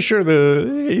I'm pretty sure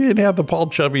he didn't have the Paul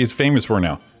Chubby he's famous for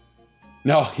now.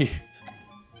 No,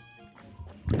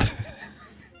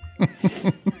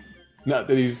 not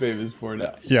that he's famous for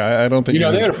now. Yeah, I don't think they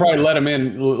would have probably let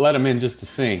him in just to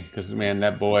sing, because man,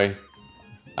 that boy,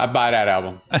 I'd buy that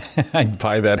album. I'd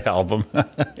buy that album.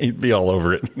 He'd be all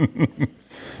over it.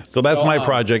 So that's my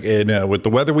project, and with the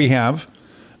weather we have,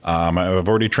 I've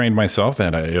already trained myself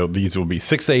that these will be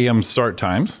 6 a.m. start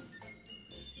times.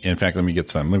 In fact, let me get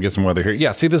some weather here.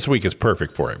 Yeah, see, this week is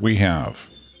perfect for it. We have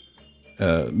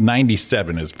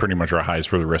 97 is pretty much our highs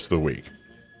for the rest of the week.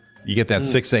 You get that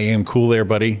 6 a.m. cool air,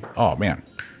 buddy. Oh, man.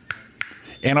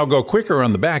 And I'll go quicker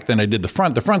on the back than I did the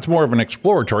front. The front's more of an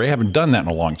exploratory. I haven't done that in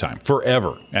a long time.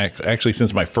 Forever. Actually,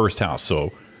 since my first house.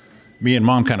 So me and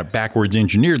Mom kind of backwards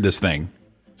engineered this thing.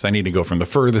 So I need to go from the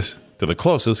furthest to the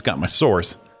closest. Got my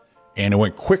source. And it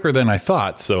went quicker than I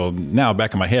thought. So now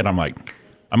back in my head, I'm like,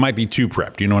 I might be too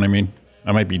prepped. You know what I mean?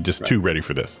 I might be just too ready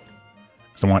for this.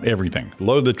 So I want everything.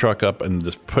 Load the truck up and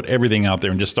just put everything out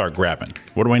there and just start grabbing.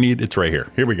 What do I need? It's right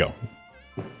here. Here we go.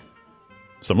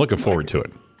 So I'm looking forward to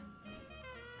it.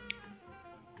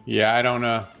 Yeah, I don't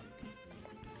know.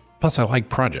 Plus, I like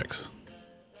projects.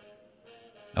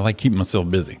 I like keeping myself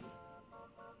busy.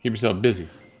 Keep yourself busy.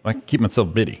 I like keep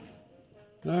myself bitty.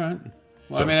 All right.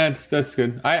 Well, I mean, that's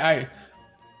good. I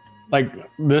like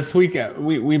this weekend.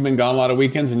 We've been gone a lot of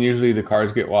weekends, and usually the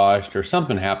cars get washed or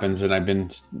something happens, and I've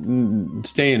been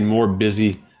staying more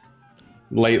busy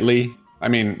lately. I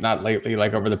mean, not lately,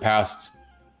 like over the past,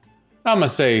 I'm gonna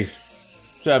say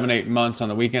 7-8 months on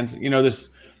the weekends. You know, this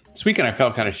weekend I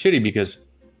felt kind of shitty because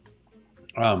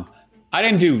I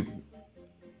didn't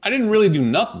really do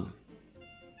nothing.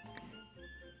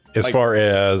 As far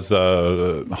as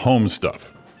home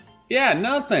stuff. Yeah,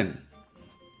 nothing.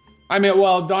 I mean,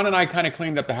 well, Dawn and I kind of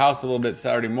cleaned up the house a little bit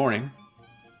Saturday morning.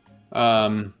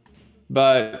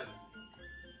 But,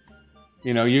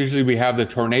 you know, usually we have the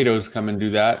tornadoes come and do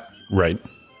that. Right.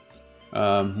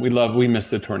 We miss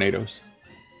the tornadoes.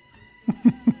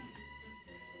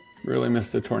 Really miss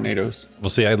the tornadoes. Well,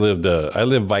 see, I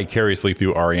live vicariously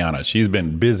through Ariana. She's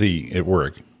been busy at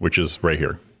work, which is right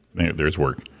here. There's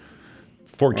work.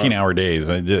 14-hour days.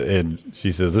 And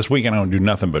she says, this weekend I don't do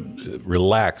nothing but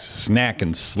relax, snack,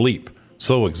 and sleep.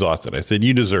 So exhausted. I said,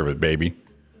 you deserve it, baby.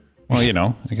 Well, you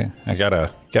know, you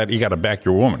gotta back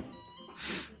your woman.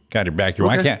 Got to back your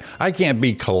woman. Okay. I can't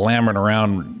be clamoring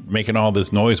around making all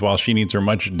this noise while she needs her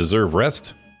much deserved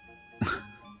rest.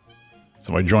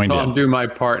 So I joined in. I'll do my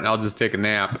part and I'll just take a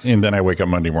nap. And then I wake up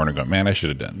Monday morning and go, man, I should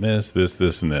have done this,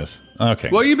 and this. Okay.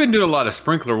 Well, you've been doing a lot of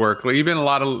sprinkler work. You've been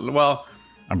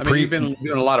you've been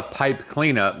doing a lot of pipe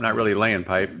cleanup, not really laying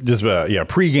pipe. Just,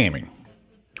 pre-gaming.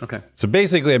 Okay. So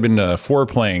basically I've been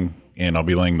foreplaying and I'll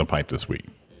be laying the pipe this week.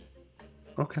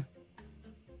 Okay.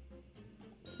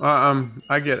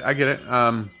 I get it.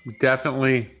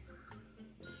 Definitely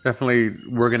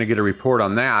we're going to get a report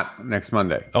on that next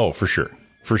Monday. Oh, for sure.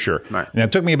 For sure. Right. And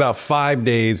it took me about 5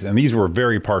 days, and these were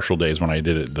very partial days when I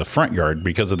did it, the front yard,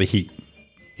 because of the heat.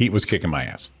 Heat was kicking my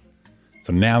ass.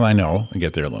 So now I know I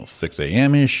get there a little 6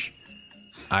 a.m.-ish.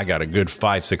 I got a good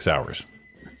 5-6 hours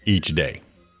each day.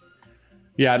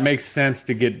 Yeah, it makes sense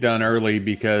to get done early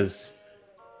because,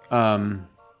 man,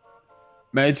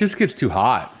 it just gets too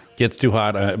hot. Gets too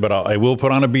hot, but I will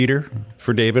put on a beater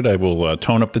for David. I will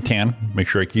tone up the tan, make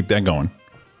sure I keep that going.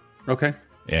 Okay.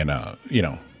 And,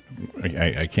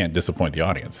 I can't disappoint the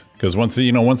audience because once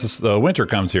the winter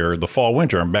comes here, the fall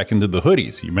winter, I'm back into the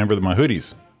hoodies. You remember my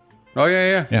hoodies? Oh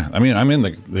yeah. Yeah. I mean, I'm in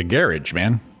the garage,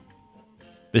 man.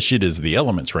 This shit is the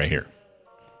elements right here.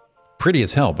 Pretty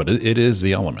as hell, but it is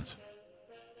the elements.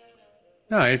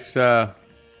 No, it's it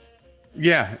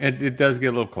does get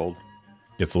a little cold.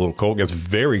 Gets a little cold, gets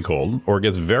very cold, or it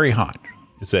gets very hot.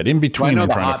 It's that in between. Well, I know I'm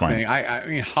the trying hot to find. thing. I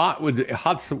mean,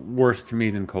 hot's worse to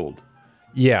me than cold.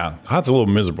 Yeah, hot's a little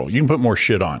miserable. You can put more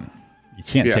shit on. You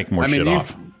can't take more shit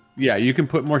off. Yeah, you can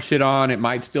put more shit on. It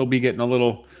might still be getting a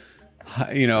little,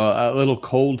 a little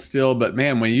cold still. But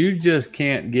man, when you just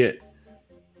can't get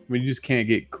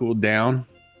cooled down,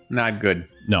 not good.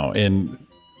 No, and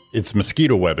it's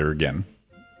mosquito weather again,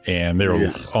 and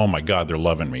oh my god, they're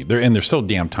loving me. They're so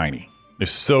damn tiny. They're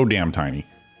so damn tiny.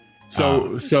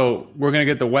 So we're gonna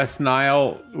get the West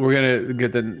Nile. We're gonna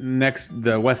get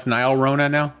the West Nile Rona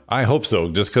now. I hope so.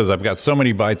 Just because I've got so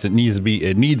many bites, it needs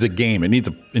a game. It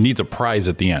needs a prize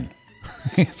at the end.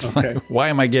 It's okay. Like, why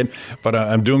am I getting? But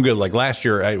I'm doing good. Like last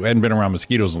year, I hadn't been around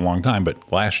mosquitoes in a long time,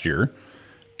 but last year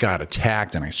got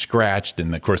attacked and I scratched,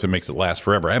 and of course it makes it last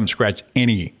forever. I haven't scratched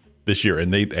any this year,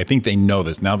 and I think they know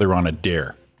this. Now they're on a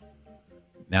dare.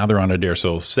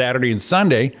 So Saturday and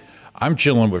Sunday, I'm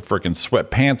chilling with freaking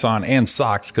sweatpants on and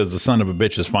socks because the son of a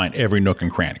bitch is fine every nook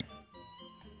and cranny.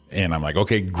 And I'm like,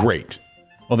 okay, great.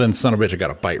 Well, then son of a bitch, I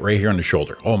got a bite right here on the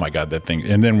shoulder. Oh my God, that thing.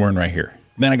 And then one right here.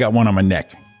 Then I got one on my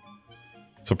neck.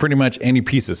 So pretty much any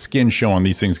piece of skin showing,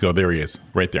 these things go, there he is,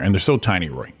 right there. And they're so tiny,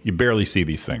 Roy. You barely see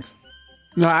these things.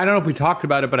 No, I don't know if we talked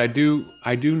about it, but I do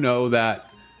know that,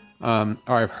 or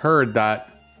I've heard that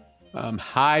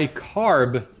high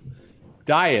carb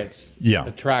diets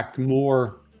attract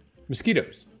more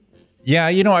mosquitoes. Yeah,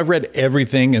 I've read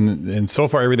everything, and so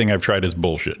far everything I've tried is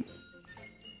bullshit.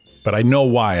 But I know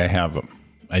why I have them.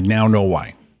 I now know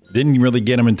why. Didn't really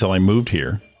get them until I moved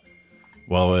here.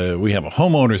 Well, we have a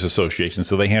homeowners association,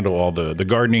 so they handle all the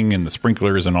gardening and the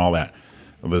sprinklers and all that.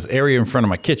 Well, this area in front of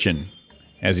my kitchen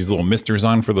has these little misters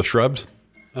on for the shrubs.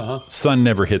 Sun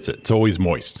never hits it. It's always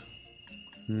moist.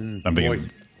 I'm thinking,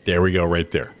 moist. There we go, right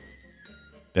there.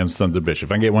 Them sons of bitch.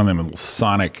 If I get one of them little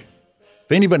sonic,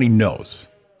 if anybody knows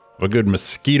of a good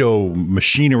mosquito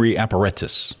machinery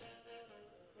apparatus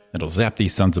that'll zap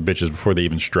these sons of bitches before they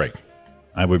even strike,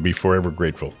 I would be forever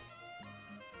grateful.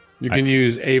 You can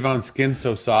use Avon Skin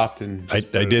So Soft, and I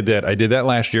did that. I did that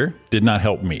last year. Did not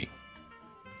help me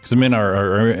because I'm in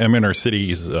our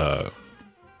city's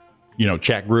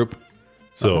chat group.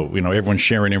 So everyone's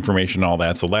sharing information and all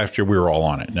that. So last year we were all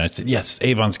on it, and I said yes,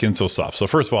 Avon Skin So Soft. So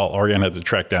first of all, Ariana had to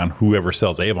track down whoever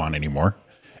sells Avon anymore,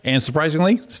 and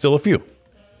surprisingly, still a few.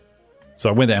 So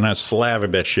I went there and I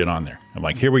slathered that shit on there. I'm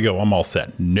like, here we go. I'm all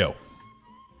set. No.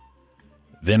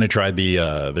 Then I tried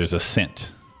there's a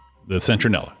scent, the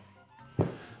Centronella.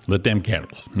 Lit them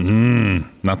candles.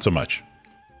 Not so much.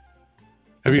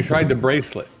 have you tried the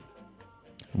bracelet?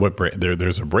 What?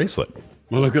 There's a bracelet.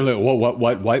 Well, look at it.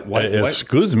 What?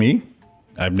 Excuse me.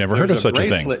 I've never heard of such a thing.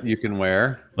 Bracelet you can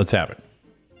wear. Let's have it.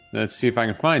 Let's see if I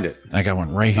can find it. I got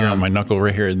one right here on my knuckle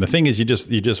right here. And the thing is, you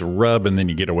just rub and then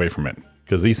you get away from it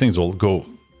because these things will go.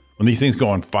 When these things go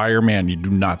on fire, man, you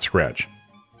do not scratch.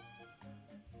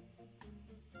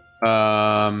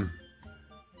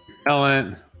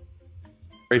 Repellent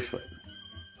bracelet.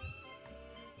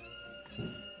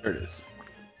 There it is.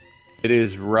 It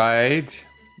is right.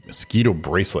 Mosquito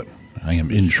bracelet. I am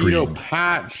Mosquito intrigued.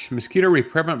 patch, mosquito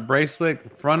repellent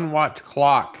bracelet, front watch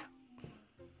clock.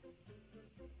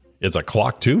 It's a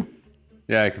clock too?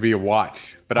 Yeah, it could be a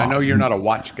watch, but I know you're not a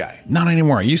watch guy. Not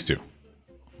anymore. I used to.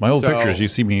 My old So- pictures, you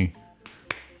see me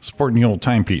sporting the old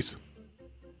timepiece.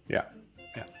 Yeah.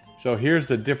 So here's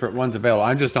the different ones available.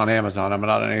 I'm just on Amazon. I'm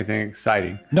not on anything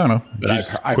exciting, No. but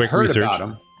Just I've quick heard research.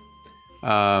 about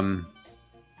them.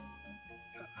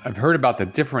 I've heard about the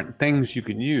different things you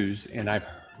can use, and I've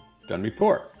done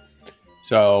before.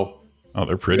 So Oh,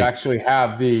 they're you pretty. actually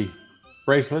have the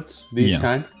bracelets, these Yeah.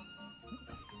 kind.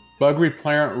 Bug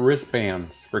repellent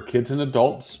wristbands for kids and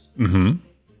adults. Mm-hmm.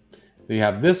 You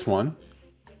have this one,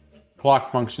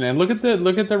 clock function, and look at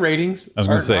the ratings. I was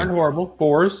gonna say. aren't horrible.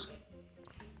 4s.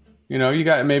 You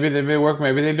got maybe they may work,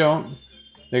 maybe they don't.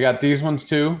 They got these ones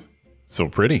too. So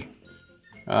pretty.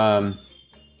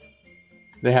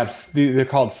 They have they're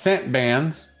called scent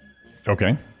bands.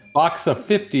 Okay. Box of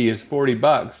 50 is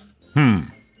 $40.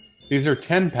 These are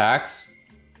 10 packs.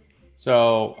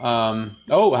 So, how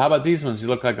about these ones? You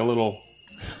look like a little,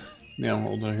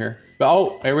 hold on here.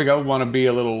 But, here we go. Want to be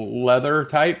a little leather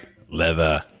type?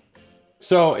 Leather.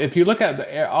 So if you look at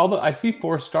I see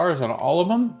 4 stars on all of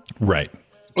them. Right.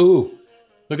 Ooh,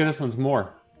 look at this one's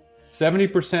more.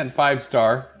 70%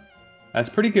 5-star. That's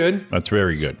pretty good. That's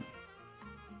very good.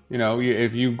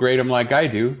 If you grade them like I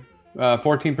do,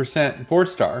 14%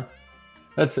 4-star.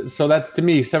 That's to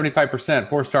me 75%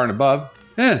 4-star and above.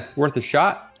 Worth a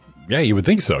shot. Yeah, you would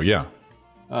think so. Yeah.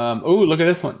 Look at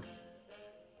this one.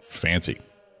 Fancy.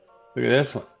 Look at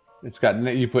this one. It's got,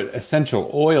 you put essential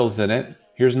oils in it.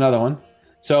 Here's another one.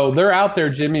 So they're out there,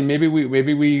 Jimmy. Maybe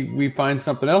we find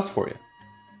something else for you.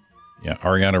 Yeah.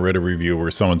 Ariana read a review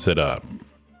where someone said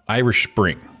Irish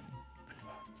Spring.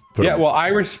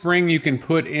 Irish Spring you can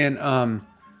put in a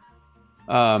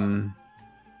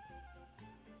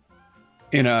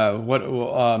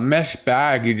mesh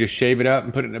bag. You just shave it up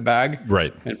and put it in a bag,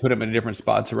 Right. and put them in different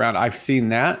spots around. I've seen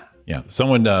that. Yeah.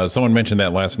 Someone mentioned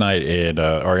that last night, and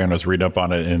Ariana's read up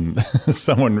on it, and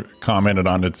someone commented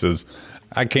on it. Says,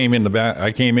 I came in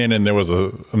and there was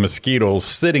a mosquito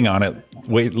sitting on it.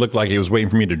 Looked like he was waiting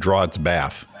for me to draw its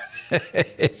bath.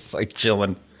 It's like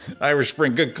chilling. Irish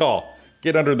Spring, good call.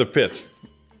 Get under the pits.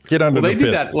 Get under the They pits.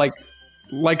 do that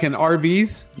like in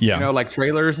RVs. Yeah. Like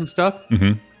trailers and stuff.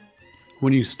 Mm-hmm.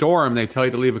 When you store them, they tell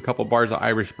you to leave a couple bars of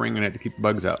Irish Spring in it to keep the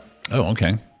bugs out. Oh,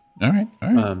 okay. All right.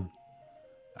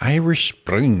 Irish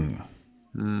Spring.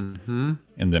 Mm-hmm.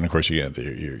 And then, of course, you got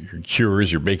your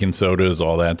cures, your baking sodas,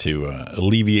 all that to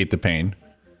alleviate the pain.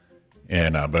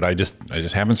 And but I just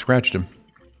haven't scratched them.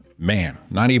 Man,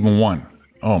 not even one.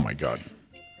 Oh my God.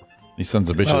 These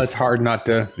sons of bitches. Well, it's hard not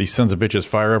to. These sons of bitches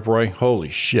fire up, Roy. Holy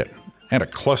shit. I had a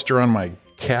cluster on my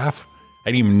calf.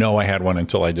 I didn't even know I had one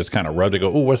until I just kind of rubbed it.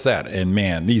 Go, oh, what's that? And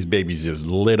man, these babies just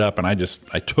lit up, and I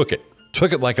took it.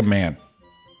 Took it like a man.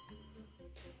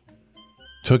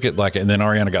 And then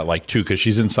Ariana got like 2 because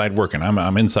she's inside working.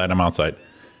 I'm inside, I'm outside.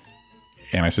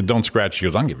 And I said, don't scratch. She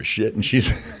goes, I don't give a shit. And she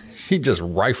just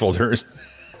rifled hers.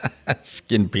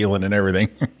 Skin peeling and everything.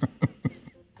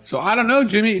 So I don't know,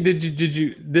 Jimmy. Did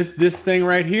you this thing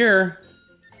right here?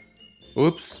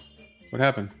 Oops. What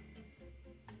happened?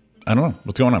 I don't know.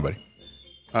 What's going on, buddy?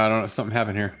 I don't know. Something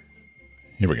happened here.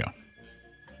 Here we go.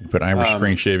 You put Irish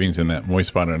Spring shavings in that moist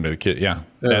spot under the kitchen. Yeah.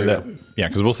 Yeah,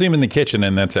 because we'll see them in the kitchen,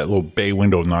 and that's that little bay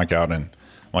window knockout. And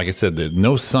like I said,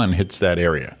 no sun hits that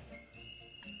area.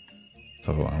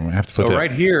 So I'm going to have to put that. So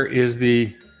right here is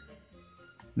the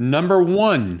number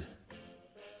one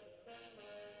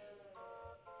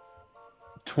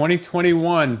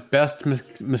 2021 best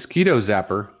mosquito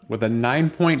zapper with a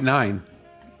 9.9.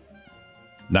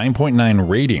 9.9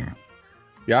 rating.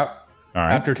 Yep. All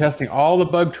right. After testing all the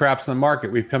bug traps in the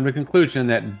market, we've come to the conclusion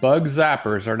that bug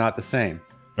zappers are not the same.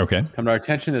 Okay. Come to our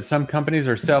attention that some companies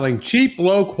are selling cheap,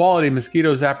 low-quality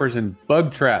mosquito zappers and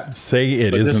bug traps. Say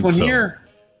it but isn't this one so. here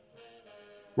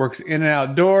works in and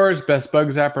outdoors, best bug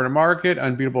zapper in the market,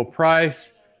 unbeatable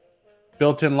price,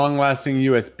 built-in long-lasting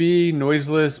USB,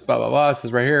 noiseless, blah, blah, blah. It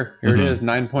says right here. Here it is,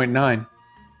 9.9.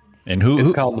 And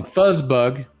It's called the Fuzz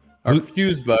Bug or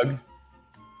Fuse Bug.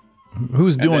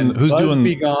 Who's doing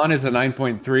Be Gone is a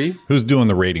 9.3. Who's doing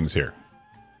the ratings here?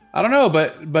 I don't know,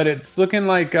 but it's looking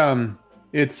like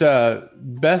it's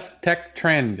best tech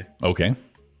trend. Okay.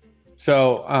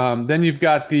 So then you've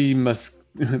got the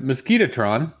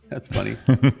Mosquitotron. That's funny.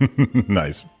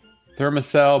 Nice.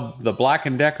 Thermacell, the Black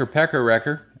 & Decker Pecker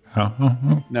Wrecker.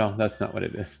 Oh. No, that's not what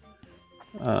it is.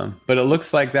 But it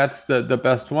looks like that's the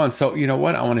best one. So you know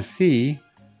what? I want to see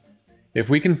if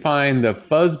we can find the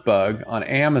Fuzz Bug on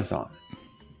Amazon.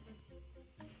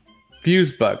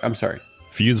 Fuse Bug. I'm sorry.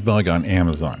 Fuse Bug on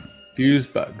Amazon. Fuse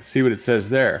Bug. See what it says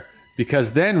there.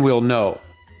 Because then we'll know.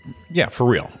 Yeah, for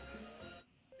real.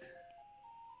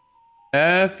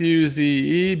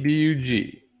 Fuzeebug.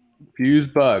 Fuse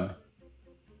Bug.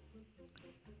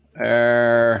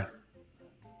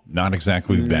 Not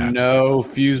exactly that. No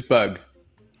Fuse Bug.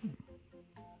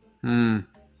 It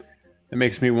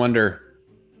makes me wonder.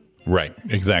 Right,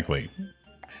 exactly.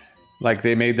 Like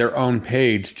they made their own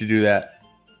page to do that.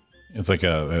 It's like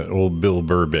a old Bill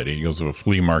Burr bit. He goes to a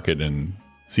flea market and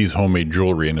sees homemade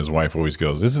jewelry, and his wife always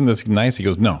goes, "Isn't this nice?" He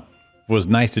goes, "No. If it was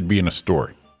nice, it'd be in a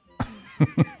store."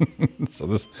 So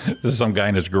this is some guy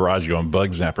in his garage going,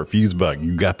 "Bug zapper, Fuse Bug.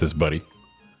 You got this, buddy.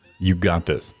 You got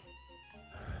this."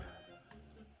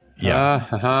 Yeah.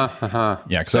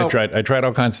 Yeah, because I tried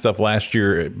all kinds of stuff last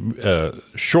year,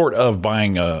 short of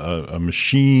buying a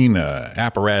machine,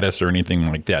 apparatus, or anything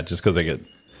like that, just because I get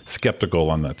skeptical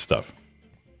on that stuff.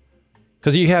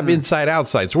 Because you have inside,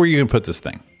 outside. So where are you going to put this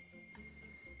thing?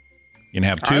 You can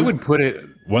have two. I would put it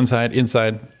one side,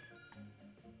 inside.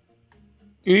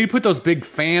 You need to put those big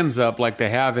fans up like they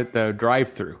have at the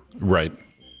drive-through. Right.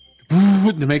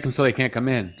 To make them so they can't come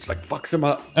in. Just like fucks them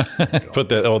up. Put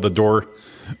the door,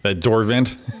 that door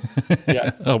vent.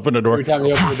 Yeah. Open the door. Every time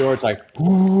you open the door, it's like,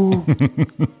 ooh.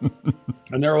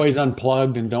 And they're always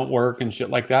unplugged and don't work and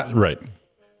shit like that. Right.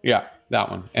 Yeah,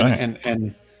 that one.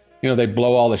 And you know, they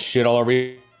blow all the shit all over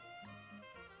you.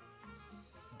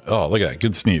 Oh, look at that.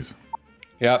 Good sneeze.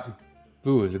 Yep.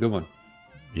 Ooh, it's a good one.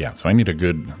 Yeah, so I need a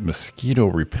good mosquito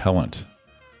repellent.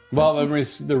 Well,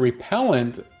 the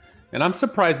repellent, and I'm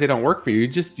surprised they don't work for you. You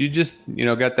just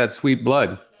got that sweet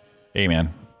blood. Hey,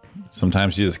 man.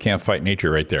 Sometimes you just can't fight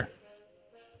nature right there.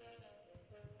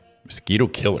 Mosquito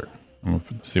killer.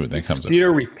 Let's see what that comes up.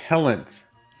 Mosquito repellent.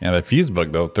 Yeah, that Fuse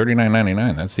Bug, though,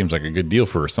 $39.99. That seems like a good deal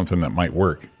for something that might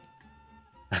work.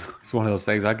 It's one of those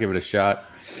things. I'll give it a shot.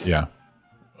 Yeah.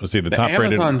 Let's see. The top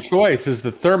Amazon choice is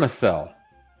the Thermacell.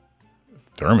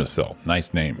 Thermacell.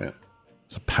 Nice name. Yeah.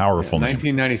 It's a powerful name.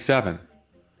 1997.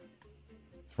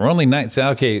 For only nights.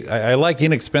 Okay, I like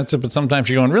inexpensive, but sometimes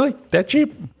you're going, really? That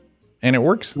cheap? And it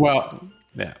works? Well,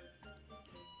 yeah.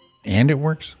 And it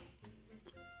works?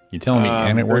 You telling me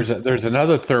and it works? There's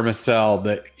another Thermacell,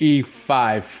 the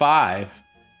E55.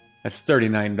 That's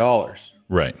 $39.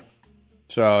 Right.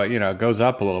 So, it goes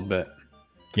up a little bit.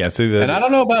 Yeah, see and I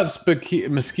don't know about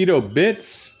mosquito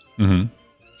bits. Mm-hmm.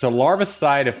 It's a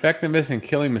larvicide effectiveness in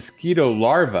killing mosquito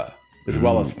larvae, as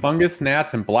well as fungus,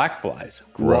 gnats, and black flies.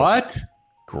 Gross. What?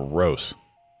 Gross.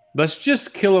 Let's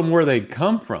just kill them where they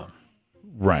come from.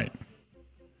 Right.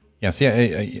 Yeah, see,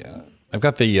 I've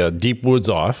got the Deep Woods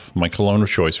Off, my cologne of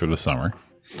choice for the summer.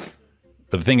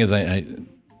 But the thing is, I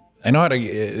know how to.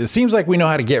 It seems like we know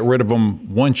how to get rid of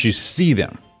them once you see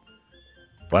them.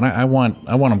 But I want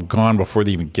them gone before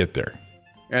they even get there.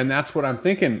 And that's what I'm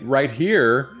thinking. Right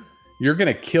here, you're going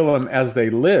to kill them as they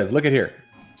live. Look at here.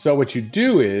 So what you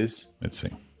do is, let's see.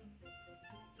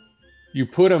 You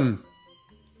put them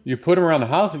around the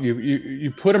house.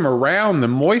 You put them around the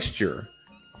moisture.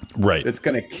 Right. It's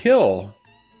going to kill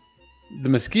the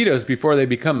mosquitoes before they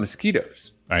become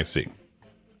mosquitoes. I see.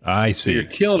 So you're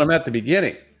killing them at the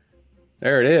beginning.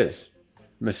 There it is.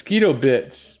 Mosquito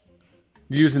bits.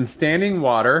 Using standing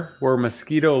water where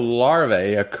mosquito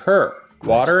larvae occur.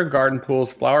 Water in garden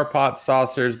pools, flower pots,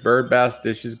 saucers, bird baths,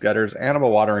 dishes, gutters,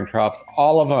 animal watering troughs,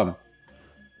 all of them.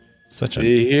 Do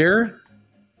you hear?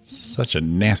 Such a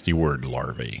nasty word,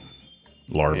 larvae.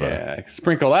 Larva. Yeah,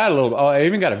 sprinkle that a little. Oh, I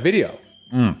even got a video.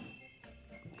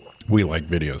 We like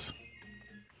videos.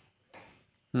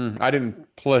 I didn't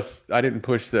push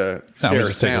the No, share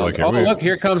just take a sound. look here. Look,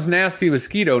 here comes nasty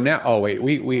mosquito now. Oh wait,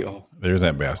 There's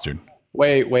that bastard.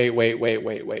 Wait.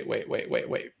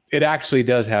 It actually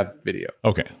does have video.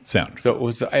 Okay, sound. So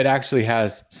it actually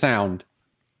has sound.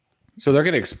 So they're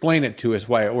going to explain it to us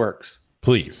why it works.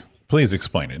 Please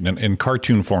explain it in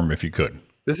cartoon form if you could.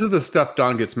 This is the stuff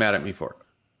Don gets mad at me for.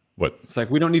 What? It's like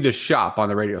we don't need to shop on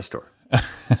the radio store.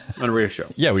 On a radio show.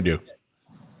 Yeah, we do.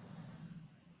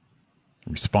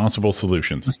 Responsible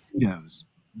solutions. Mosquitoes.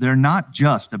 They're not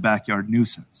just a backyard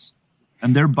nuisance,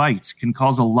 and their bites can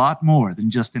cause a lot more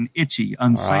than just an itchy,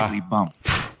 unsightly bump.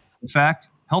 In fact,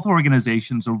 health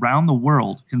organizations around the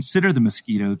world consider the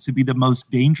mosquito to be the most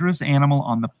dangerous animal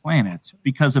on the planet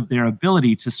because of their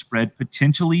ability to spread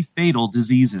potentially fatal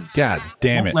diseases. God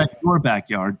damn it. Don't let your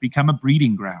backyard become a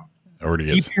breeding ground. Already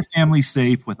is. Keep your family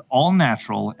safe with all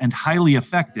natural and highly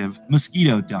effective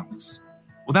mosquito dunks.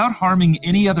 Without harming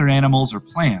any other animals or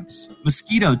plants,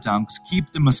 mosquito dunks keep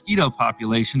the mosquito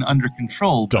population under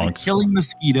control by killing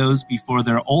mosquitoes before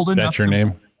they're old enough. That's your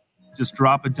name? Just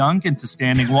drop a dunk into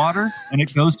standing water and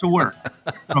it goes to work.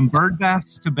 From bird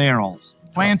baths to barrels,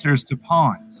 planters to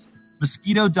ponds,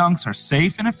 mosquito dunks are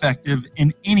safe and effective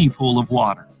in any pool of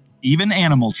water, even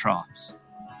animal troughs.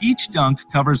 Each dunk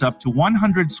covers up to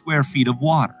 100 square feet of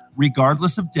water,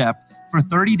 regardless of depth, for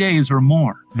 30 days or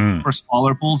more. For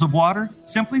smaller pools of water,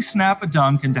 simply snap a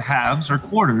dunk into halves or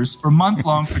quarters for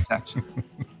month-long protection.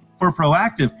 For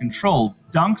proactive control,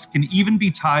 dunks can even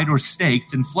be tied or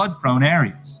staked in flood-prone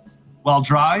areas. While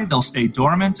dry, they'll stay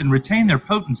dormant and retain their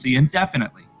potency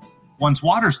indefinitely. Once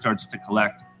water starts to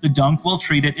collect, the dunk will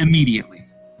treat it immediately.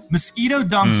 Mosquito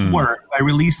dunks work by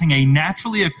releasing a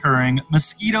naturally occurring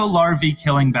mosquito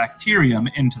larvae-killing bacterium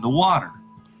into the water.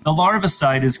 The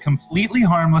larvicide is completely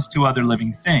harmless to other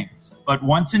living things, but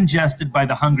once ingested by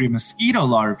the hungry mosquito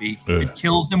larvae, it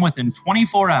kills them within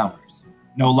 24 hours.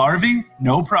 No larvae,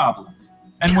 no problem.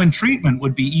 And when treatment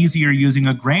would be easier using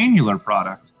a granular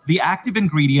product, the active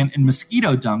ingredient in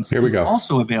mosquito dunks is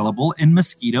also available in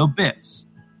mosquito bits.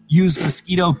 Use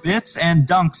mosquito bits and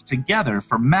dunks together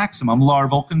for maximum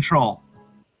larval control.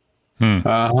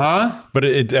 But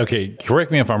okay,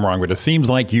 correct me if I'm wrong, but it seems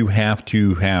like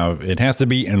it has to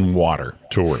be in water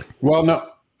to work. Well, no,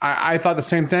 I thought the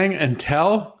same thing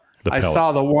until I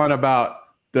saw the one about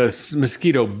the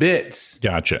mosquito bits.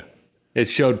 Gotcha. It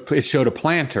showed a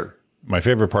planter. My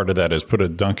favorite part of that is put a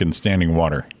dunk in standing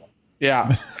water.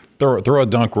 Yeah. throw a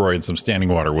dunk, Roy, in some standing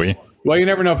water, will you? Well, you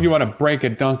never know if you want to break a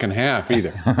dunk in half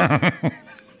either.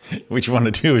 What you want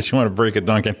to do is you want to break a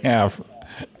dunk in half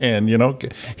and,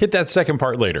 hit that second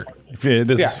part later.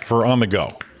 This is for on the go,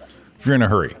 if you're in a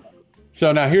hurry.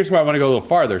 So now here's where I want to go a little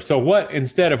farther. So what,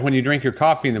 instead of when you drink your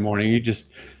coffee in the morning, you just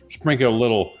sprinkle a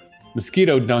little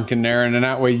mosquito dunk in there, and then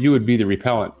that way you would be the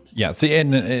repellent. Yeah, see,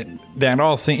 and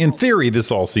in theory,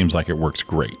 this all seems like it works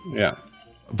great. Yeah.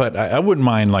 But I wouldn't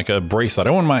mind like a bracelet. I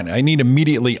wouldn't mind. I need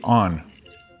immediately on.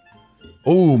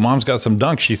 Oh, Mom's got some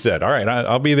dunks, she said. All right,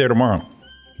 I'll be there tomorrow.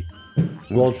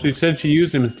 Well, she said she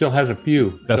used them and still has a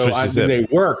few. That's what she said. Do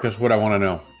they work is what I want to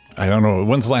know. I don't know.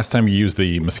 When's the last time you used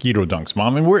the mosquito dunks,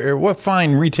 Mom? And what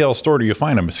fine retail store do you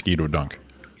find a mosquito dunk?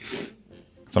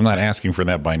 So I'm not asking for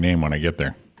that by name when I get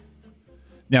there.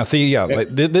 Now, see,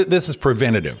 this is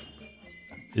preventative.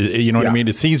 You know what I mean?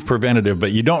 It seems preventative,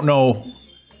 but you don't know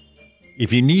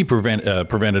if you need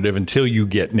preventative until you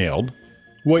get nailed.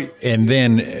 Wait. And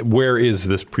then where is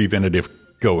this preventative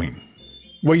going?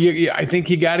 Well, I think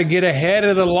you got to get ahead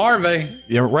of the larvae.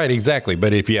 Yeah, right, exactly.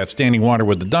 But if you have standing water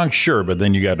with the dunk, sure. But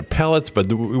then you got the pellets.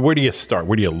 But where do you start?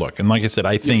 Where do you look? And like I said,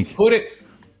 I think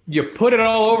you put it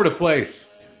all over the place.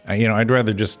 I'd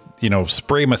rather just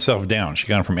spray myself down. She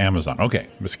got them from Amazon. Okay,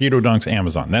 mosquito dunks,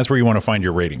 Amazon. That's where you want to find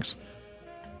your ratings.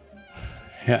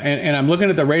 Yeah, and I'm looking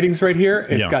at the ratings right here.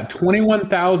 It's got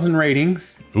 21,000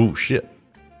 ratings. Ooh, shit.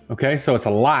 Okay, so it's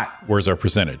a lot. Where's our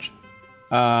percentage?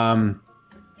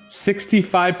 65%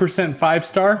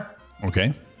 5-star.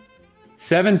 Okay.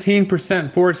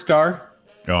 17% 4-star.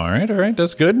 All right.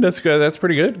 That's good. That's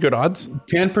pretty good. Good odds.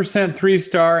 10%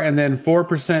 3-star, and then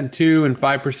 4% 2 and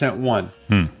 5% 1.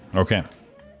 Okay.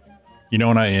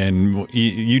 And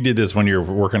you did this when you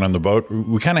were working on the boat.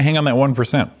 We kind of hang on that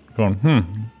 1%, going,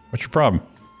 what's your problem?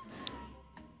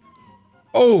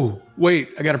 Oh, wait,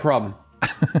 I got a problem.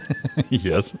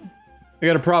 Yes. I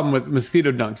got a problem with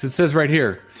mosquito dunks. It says right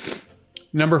here,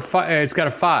 number 5. It's got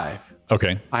a 5.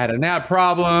 Okay. I had a gnat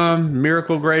problem,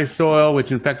 miracle gray soil,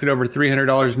 which infected over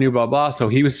 $300 new blah blah. So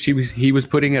he was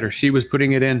putting it, or she was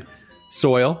putting it in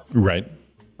soil. Right.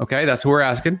 Okay, that's what we're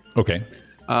asking. Okay.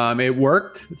 It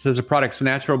worked. It says the product's a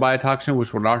natural biotoxin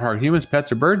which will not harm humans,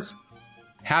 pets, or birds.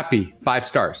 Happy, 5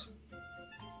 stars.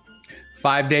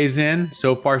 5 days in,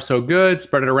 so far so good.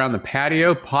 Spread it around the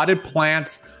patio. Potted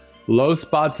plants, low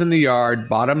spots in the yard,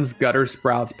 bottoms, gutter,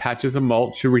 sprouts, patches of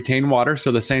mulch should retain water.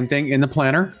 So the same thing in the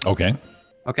planter. Okay.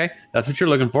 Okay, that's what you're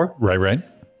looking for. Right.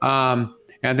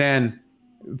 And then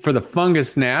for the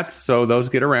fungus gnats, so those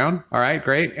get around. All right,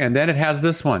 great. And then it has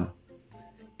this one.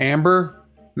 Amber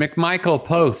McMichael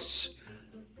posts.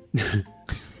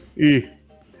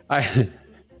 I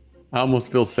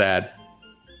almost feel sad.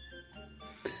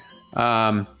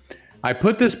 I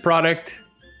put this product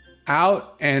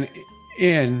out and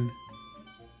in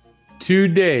 2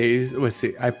 days. Let's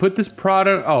see. I put this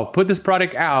product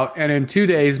out, and in 2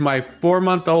 days, my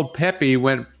 4-month-old puppy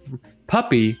went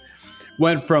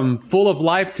from full of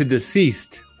life to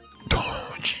deceased.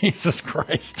 Oh, Jesus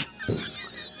Christ.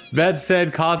 Vet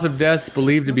said cause of death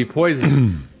believed to be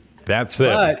poison. That's it.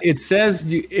 But it says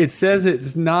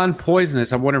it's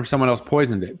non-poisonous. I wonder if someone else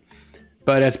poisoned it.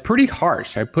 But it's pretty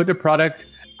harsh. I put the product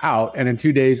out, and in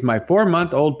 2 days, my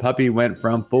 4-month-old puppy went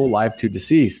from full life to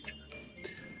deceased.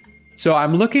 So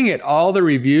I'm looking at all the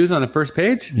reviews on the first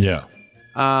page. Yeah.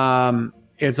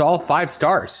 It's all 5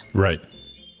 stars. Right.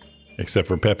 Except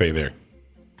for Pepe there.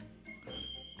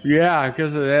 Yeah,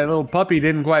 because that little puppy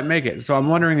didn't quite make it. So I'm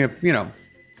wondering if,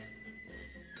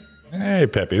 Hey,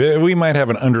 Pepe. We might have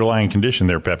an underlying condition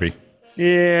there, Pepe.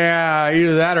 yeah,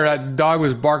 either that or that dog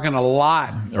was barking a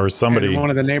lot. Or somebody. And one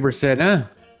of the neighbors said,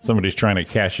 Somebody's trying to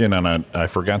cash in on I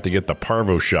forgot to get the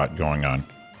parvo shot going on.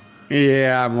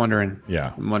 Yeah, I'm wondering.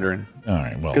 Yeah. I'm wondering. All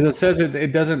right, well. Because it says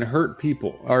it doesn't hurt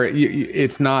people, or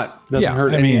it's not doesn't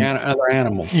hurt any other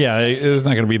animals. Yeah, it's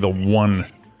not going to be the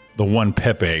one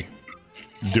Pepe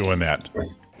doing that.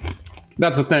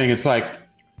 That's the thing. It's like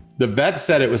the vet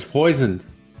said it was poisoned.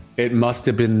 It must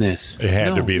have been this. It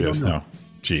had to be this. No,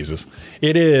 Jesus.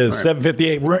 It is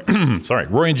 7:58. Sorry,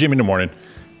 Roy and Jimmy in the morning.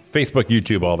 Facebook,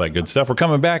 YouTube, all that good stuff. We're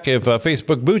coming back. If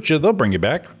Facebook boots you, they'll bring you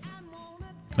back.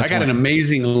 I got an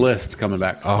amazing list coming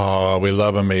back. Oh, we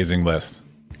love amazing lists.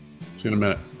 See you in a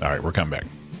minute. All right, we're coming back.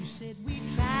 You said we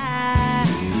try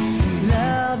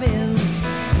loving,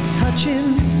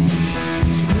 touching,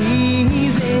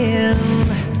 squeezing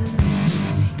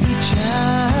each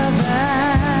other.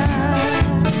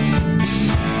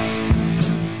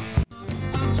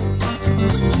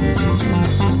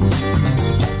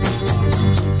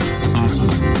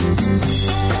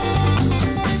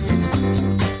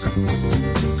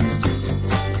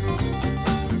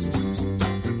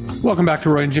 Welcome back to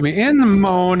Roy and Jimmy in the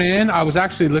morning. I was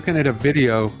actually looking at a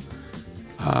video.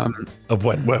 Of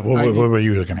what? What were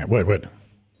you looking at? What?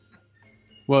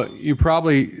 Well, you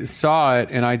probably saw it,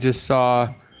 and I just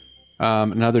saw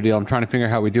another deal. I'm trying to figure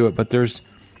out how we do it, but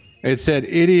it said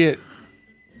idiot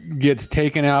gets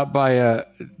taken out by a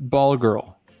ball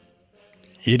girl.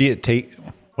 Idiot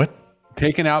what?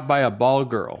 Taken out by a ball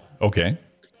girl. Okay.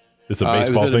 This is a It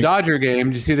baseball was at thing? a Dodger game.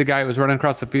 Did you see the guy who was running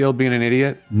across the field being an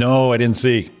idiot? No, I didn't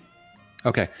see.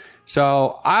 Okay.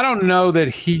 So I don't know that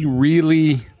he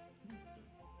really,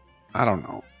 I don't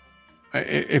know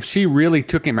if she really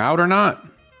took him out or not,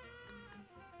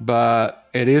 but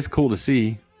it is cool to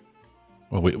see.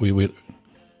 Well, we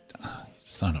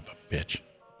son of a bitch.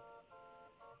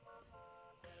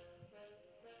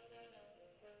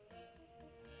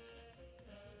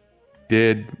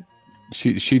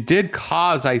 She did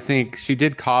cause, I think she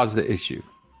did cause the issue.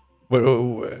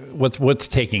 What's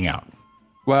taking out?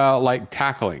 Well, like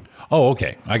tackling. Oh,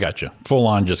 okay. I got you. Full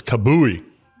on just kabooey.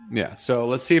 Yeah. So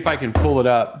let's see if I can pull it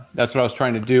up. That's what I was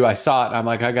trying to do. I saw it. And I'm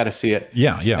like, I got to see it.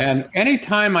 Yeah. And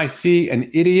anytime I see an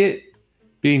idiot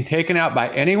being taken out by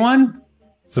anyone,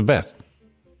 It's the best.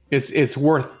 it's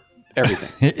worth everything.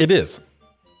 It is.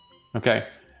 Okay.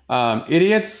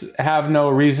 Idiots have no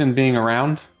reason being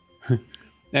around.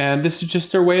 And this is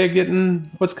just their way of getting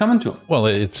what's coming to them. Well,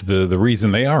 it's the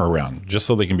reason they are around, just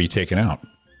so they can be taken out.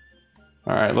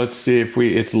 All right, let's see if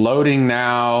it's loading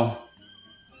now.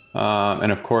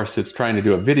 And of course, it's trying to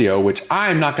do a video, which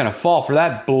I'm not going to fall for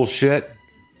that bullshit.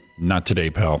 Not today,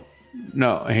 pal.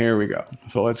 No, here we go.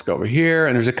 So let's go over here.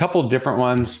 And there's a couple different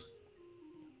ones.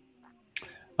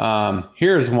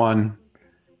 Here's one.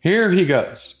 Here he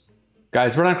goes.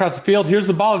 Guys, running across the field. Here's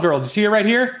the ball girl. Do you see her right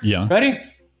here? Yeah. Ready?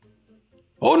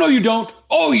 Oh, no, you don't.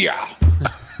 Oh, yeah.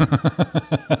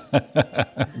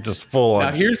 Just full Now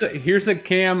on. here's a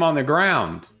cam on the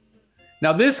ground.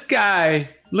 Now this guy,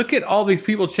 look at all these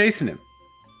people chasing him.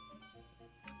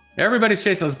 Everybody's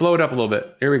chasing. Let's blow it up a little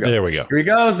bit. Here we go. There we go. Here he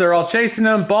goes. They're all chasing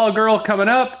him. Ball girl coming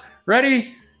up.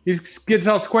 Ready? He gets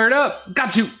all squared up.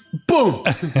 Got you. Boom.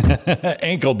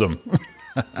 Ankled him.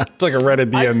 Took a red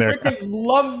at the end there. I freaking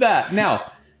love that.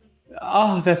 Now,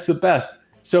 oh, that's the best.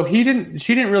 So she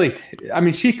didn't really, I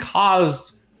mean, she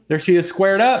caused, there she is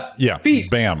squared up. Yeah. Feet.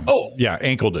 Bam. Oh. Yeah.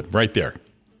 Ankled him right there.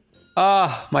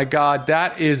 Oh my God.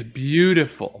 That is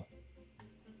beautiful.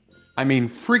 I mean,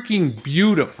 freaking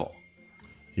beautiful.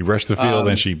 He rushed the field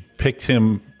and she picked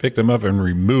him up and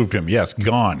removed him. Yes.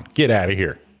 Gone. Get out of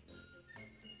here.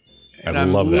 I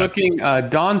love that. Looking,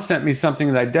 Dawn sent me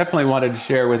something that I definitely wanted to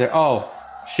share with her. Oh,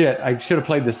 shit. I should have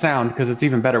played the sound because it's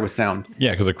even better with sound.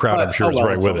 Yeah, because the crowd, I'm sure, is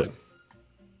right with it.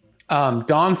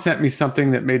 Dawn sent me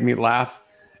something that made me laugh,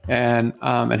 and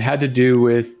it had to do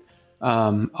with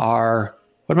our,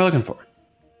 what am I looking for?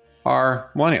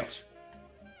 Our millennials.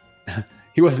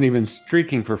 He wasn't even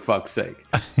streaking, for fuck's sake.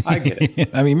 I get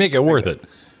it. I mean, make it worth it.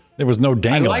 There was no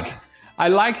dangling. I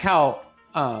like how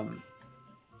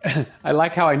I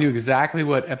like how I knew exactly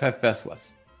what FFS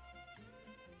was.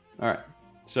 All right.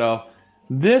 So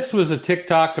this was a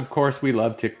TikTok. Of course, we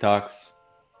love TikToks.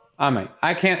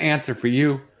 I can't answer for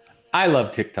you. I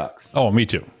love TikToks. Oh, me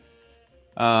too.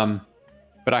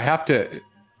 But I have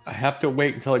to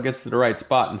wait until it gets to the right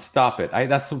spot and stop it.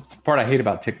 That's the part I hate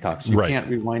about TikToks. You can't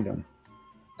rewind them.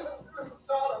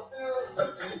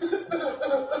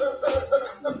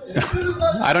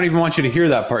 I don't even want you to hear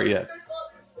that part yet.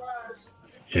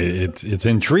 It's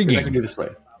intriguing. I can do this way.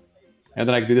 And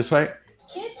then I can do this way.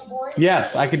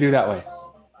 Yes, I can do that way.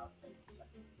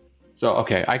 So,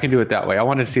 okay, I can do it that way. I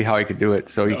wanted to see how I could do it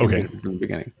so you can do it from the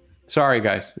beginning. Sorry,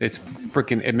 guys. It's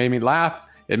freaking, it made me laugh.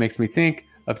 It makes me think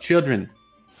of children.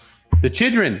 The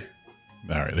children.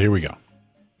 All right, here we go.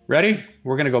 Ready?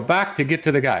 We're going to go back to get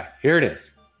to the guy. Here it is.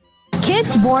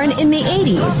 Kids born in the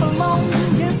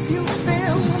 80s.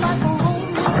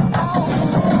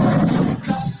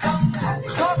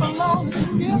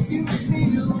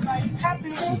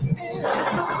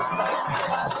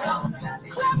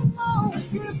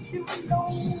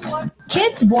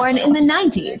 Kids born in the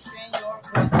 90s.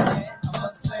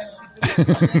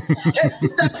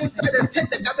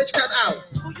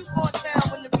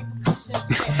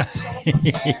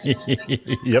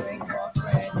 Yep.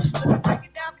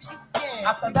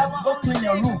 After that, go clean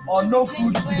your room or no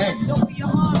food today.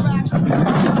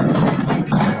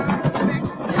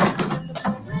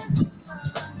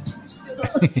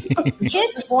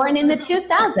 Kids born in the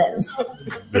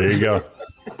 2000s. There you go.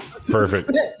 Perfect.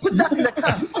 Put that in the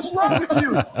can. What's wrong with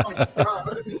you? Oh my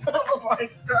God.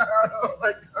 Oh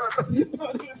my God.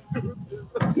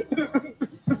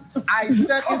 I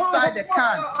said inside the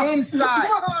can. Inside.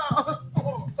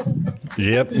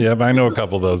 Yep. I know a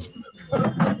couple of those.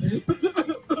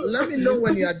 Let me know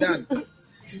when you are done.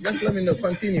 Just let me know.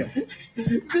 Continue.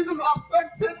 This is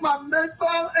affecting my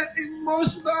mental and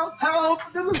emotional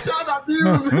health. This is child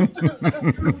abuse.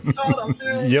 This is child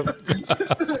abuse. Yep.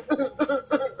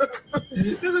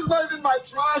 This is not even my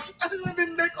trash. I didn't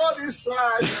even make all this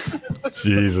trash.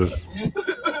 Jesus.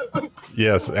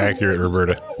 Yes, accurate,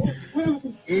 Roberta.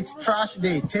 It's trash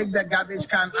day. Take the garbage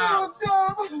can out.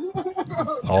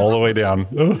 All the way down.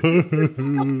 No.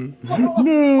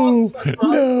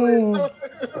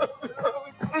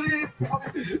 Please.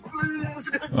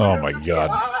 Please. Oh my God.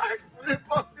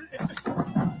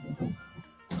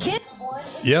 Kids born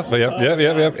in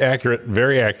Yep. Accurate.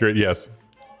 Very accurate. Yes.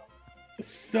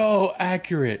 So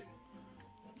accurate.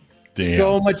 Damn.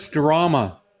 So much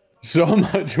drama. So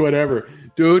much whatever.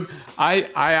 Dude, I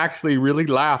actually really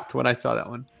laughed when I saw that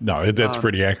one. No, that's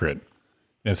pretty accurate.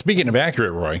 And speaking of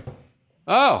accurate, Roy.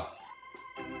 Oh.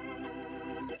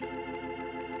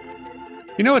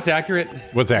 You know what's accurate?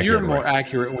 What's accurate, You're more Roy?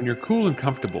 accurate when you're cool and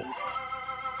comfortable.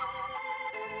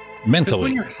 'Cause Mentally.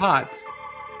 when you're hot,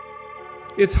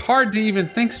 it's hard to even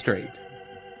think straight.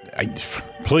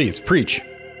 Please, preach.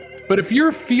 But if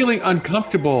you're feeling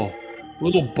uncomfortable, a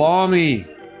little balmy,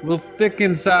 a little thick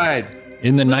inside,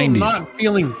 In the a little 90s. not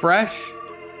feeling fresh,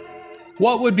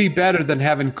 what would be better than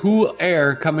having cool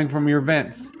air coming from your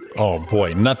vents? Oh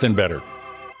boy, nothing better.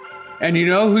 And you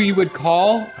know who you would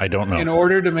call I don't know. in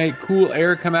order to make cool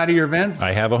air come out of your vents?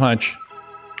 I have a hunch.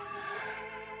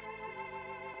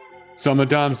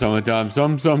 Summertime, summertime,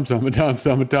 summertime, summertime,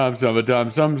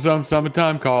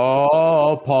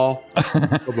 call Paul.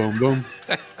 Boom, boom.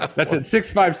 That's at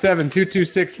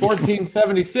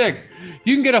 657-226-1476.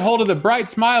 You can get a hold of the bright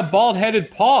smile, bald-headed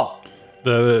Paul.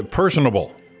 The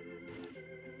personable,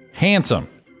 handsome,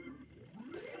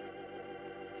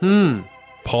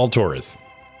 Paul Torres.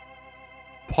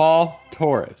 Paul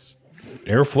Torres.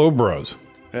 Airflow Bros.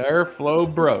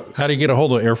 Airflow Bros. How do you get a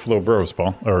hold of Airflow Bros,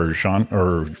 Paul? Or Sean?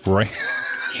 Or Roy?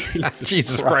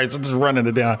 Jesus Christ. I'm just running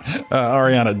it down.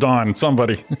 Ariana, Dawn,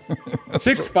 somebody.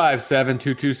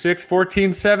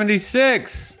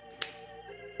 657-226-1476.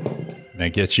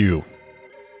 That gets you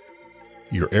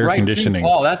your air Right conditioning.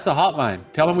 Oh, that's the hotline.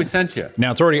 Tell them we sent you.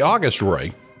 Now, it's already August,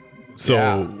 Roy. So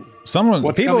Yeah.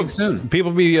 What's coming soon?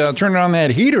 People be turning on that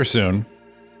heater soon.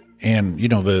 And, you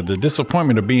know, the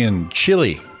disappointment of being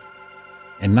chilly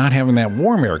and not having that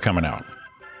warm air coming out.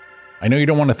 I know you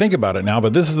don't want to think about it now,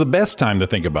 but this is the best time to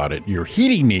think about it. Your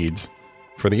heating needs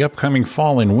for the upcoming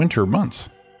fall and winter months.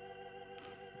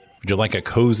 Would you like a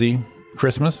cozy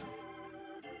Christmas?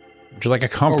 Would you like a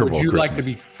comfortable Or would you Christmas? like to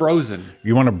be frozen?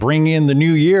 You want to bring in the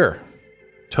new year.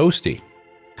 Toasty,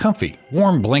 comfy,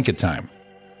 warm blanket time.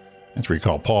 That's where you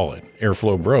call Paul at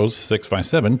Airflow Bros,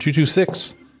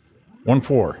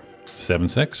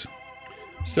 657-226-1476.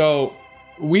 So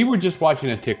we were just watching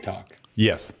a TikTok.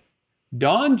 Yes.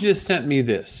 Dawn just sent me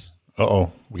this Uh-oh.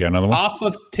 We got another one? off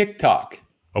of TikTok.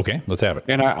 Okay, let's have it.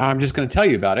 And I'm just going to tell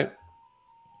you about it.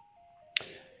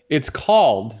 It's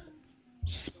called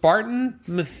Spartan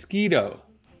Mosquito.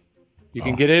 You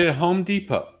can get it at Home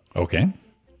Depot. Okay.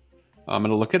 I'm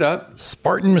going to look it up.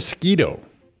 Spartan Mosquito.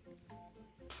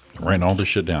 I'm writing all this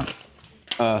shit down.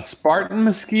 Spartan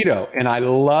Mosquito. And I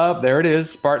love, there it is,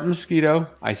 Spartan Mosquito.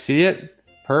 I see it.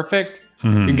 Perfect.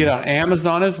 You can get it on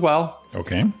Amazon as well.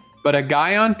 Okay. But a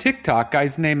guy on TikTok,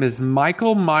 guy's name is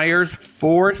Michael Myers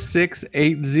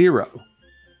 4680.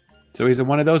 So he's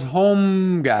one of those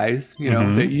home guys, you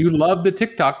know, that you love the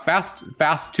TikTok,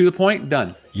 fast to the point,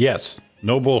 done. Yes.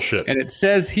 No bullshit. And it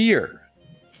says here,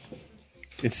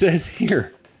 it says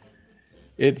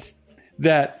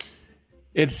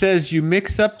you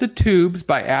mix up the tubes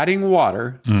by adding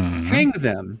water, hang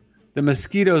them, the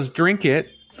mosquitoes drink it,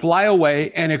 fly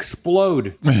away, and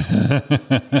explode.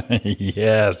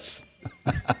 Yes.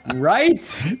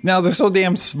 Right? Now, they're so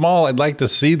damn small, I'd like to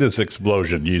see this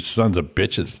explosion, you sons of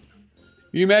bitches.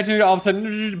 You imagine all of a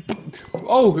sudden,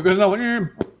 oh, there's no one.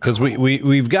 Because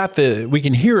we've got we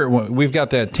can hear it. We've got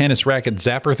that tennis racket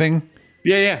zapper thing.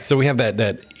 Yeah. So we have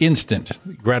that instant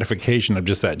gratification of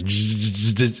just that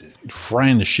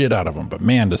frying the shit out of them. But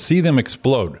man, to see them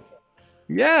explode.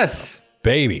 Yes.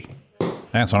 Baby.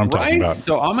 That's what I'm talking about.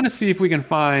 So I'm going to see if we can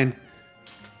find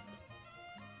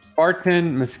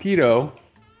Spartan Mosquito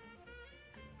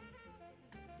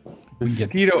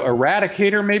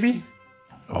Eradicator, maybe?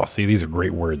 Oh, see, these are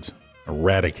great words.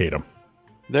 Eradicate them.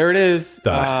 There it is.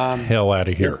 The hell out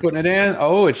of here. Putting it in.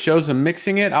 Oh, it shows them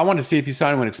mixing it. I want to see if you saw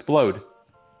anyone explode.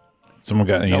 Someone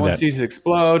got No one sees it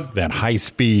explode. That high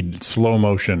speed, slow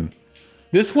motion.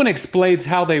 This one explains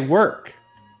how they work.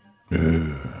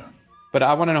 But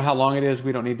I want to know how long it is.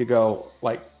 We don't need to go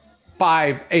like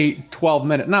 5, 8, 12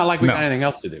 minutes. Not like we got anything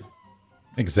else to do.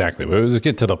 Exactly. But let's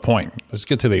get to the point. Let's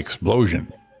get to the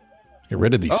explosion. Get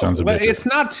rid of these sons of bitches. But it's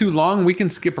not too long. We can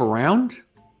skip around.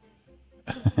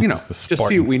 You know, just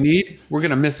see what we need. We're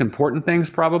going to miss important things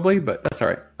probably, but that's all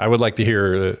right. I would like to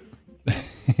hear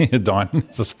Dawn.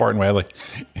 It's a Spartan way.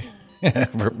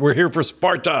 We're here for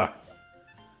Sparta.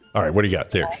 All right, what do you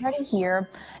got there? Already here.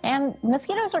 And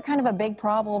mosquitoes are kind of a big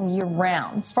problem year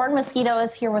round. Spartan Mosquito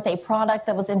is here with a product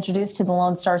that was introduced to the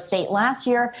Lone Star State last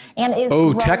year and is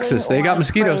Texas. They got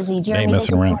mosquitoes. Crazy. Jeremy, ain't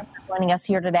messing around. Thank you so much for joining us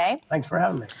here today. Thanks for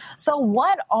having me. So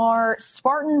what are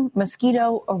Spartan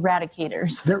Mosquito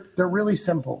Eradicators? They're really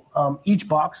simple. Each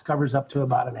box covers up to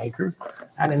about an acre.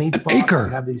 And in each box, you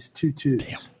have these 2 tubes.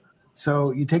 Damn.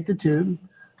 So you take the tube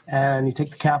and you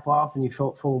take the cap off and you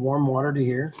fill it full of warm water to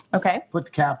here. Okay. Put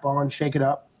the cap on, shake it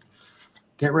up,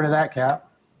 get rid of that cap,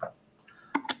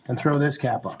 and throw this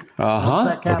cap on. Once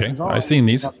that cap is on, I've seen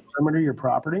these. You perimeter your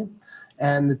property.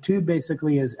 And the tube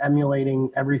basically is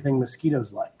emulating everything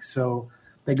mosquitoes like. So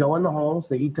they go in the holes,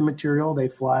 they eat the material, they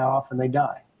fly off, and they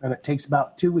die. And it takes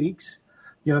about 2 weeks.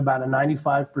 You have about a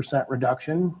 95%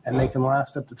 reduction, and they can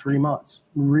last up to 3 months.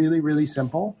 Really, really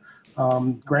simple.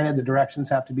 Granted, the directions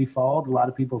have to be followed. A lot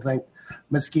of people think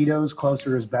mosquitoes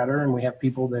closer is better, and we have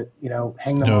people that,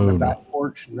 hang them on their back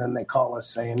porch, and then they call us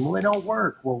saying, well, they don't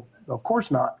work. Well, of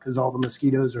course not, because all the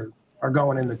mosquitoes are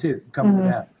going in the tube, coming to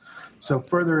them. So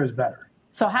further is better.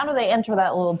 So how do they enter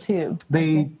that little tube?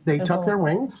 They tuck their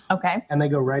wings. Okay. And they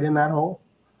go right in that hole.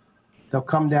 They'll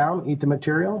come down, eat the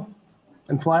material,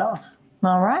 and fly off.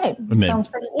 All right. Sounds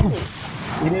pretty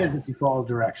easy. It is if you follow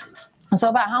directions. So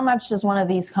about how much does one of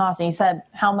these cost? And you said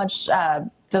how much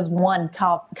does one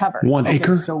cover? 1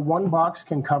 acre? So one box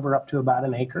can cover up to about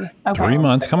an acre. Okay. 3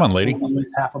 months. Come on, lady.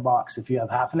 Half a box if you have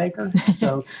half an acre.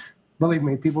 So Believe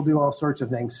me, people do all sorts of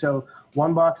things. So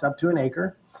 1 box up to an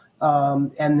acre.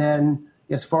 And then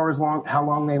as far as how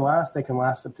long they last, they can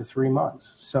last up to 3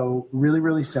 months. So really,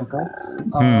 really simple.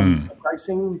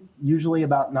 Pricing usually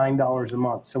about $9 a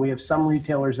month. So we have some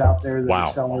retailers out there that are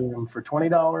selling them for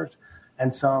 $20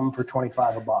 and some for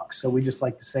 $25 a box. So we just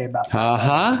like to say about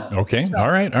Okay. So, all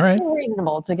right.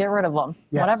 Reasonable to get rid of them.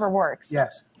 Yes. Whatever works.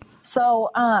 Yes. So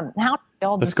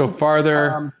Let's go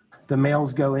farther. The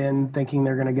males go in thinking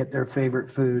they're going to get their favorite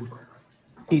food,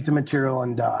 eat the material,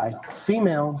 and die.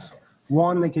 Females,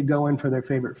 one, they could go in for their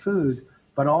favorite food,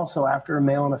 but also after a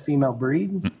male and a female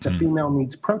breed, the female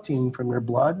needs protein from their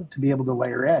blood to be able to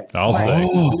lay her eggs. I'll say.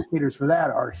 Indicators for that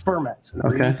are ferments.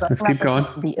 Okay, let's keep going.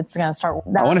 It's going to start.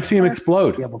 I want to see them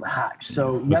explode. Be able to hatch.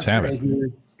 So Let's have it.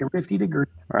 You're 50 degrees.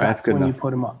 All right, that's good when enough. you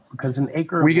put them up, because an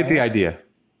acre. We get the idea.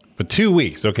 But 2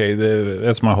 weeks. Okay,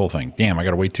 that's my whole thing. Damn, I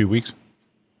got to wait 2 weeks.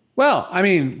 Well, I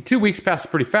mean, 2 weeks passes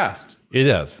pretty fast. It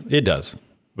does.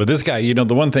 But this guy,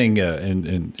 the one thing,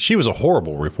 and she was a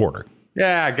horrible reporter.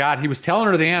 Yeah, God, he was telling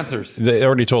her the answers. They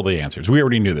already told the answers. We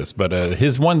already knew this. But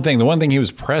the one thing he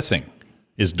was pressing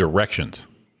is directions.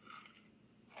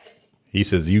 He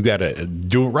says, you got to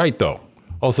do it right, though.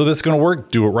 Oh, so this is going to work?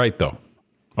 Do it right, though.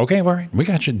 Okay, all right. We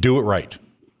got you. Do it right.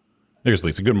 There's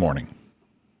Lisa. Good morning.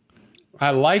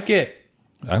 I like it.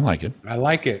 I like it.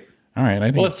 All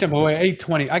right. Well, let's jump away.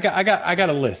 8:20. I got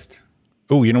a list.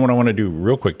 Oh, you know what I want to do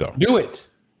real quick, though? Do it.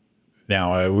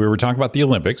 Now, we were talking about the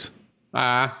Olympics.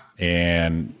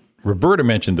 And Roberta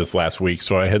mentioned this last week,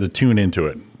 so I had to tune into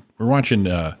it. We're watching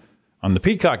on the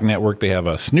Peacock Network. They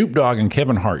have Snoop Dogg and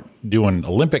Kevin Hart doing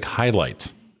Olympic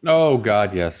highlights. Oh,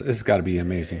 God, yes. This has got to be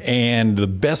amazing. And the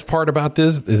best part about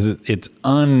this is it's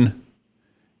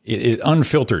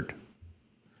unfiltered.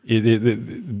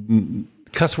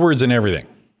 Cuss words and everything.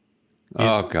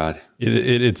 Oh, God.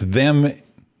 It's them.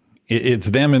 It's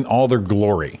them in all their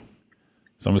glory.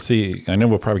 So I'm gonna see. I know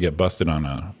we'll probably get busted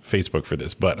on Facebook for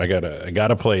this, but I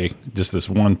gotta play just this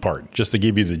one part just to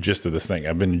give you the gist of this thing.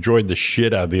 I've been enjoyed the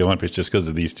shit out of the Olympics just because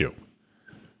of these two.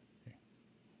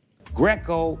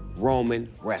 Greco-Roman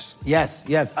wrestling. Yes.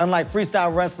 Unlike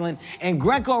freestyle wrestling, in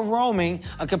Greco-Roman,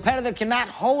 a competitor cannot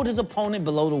hold his opponent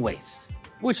below the waist.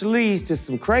 Which leads to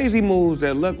some crazy moves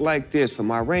that look like this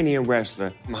from Iranian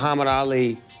wrestler Muhammad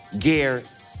Ali, Gear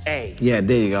A. Yeah,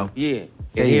 there you go. Yeah.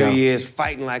 There And you here go. he is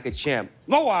fighting like a champ.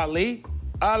 Go, Ali.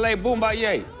 Ali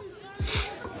Boombaye.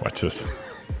 Watch this.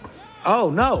 Oh,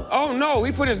 no. Oh, no.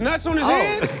 He put his nuts on his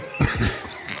head?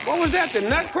 What was that, the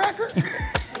nutcracker?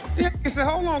 Yeah, he said,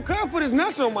 hold on, cuz. Put his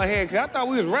nuts on my head, cuz. I thought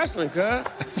we was wrestling, cuz.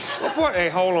 What part? Hey,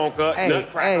 hold on, cuz.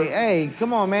 Nutcracker. Hey,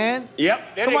 come on, man.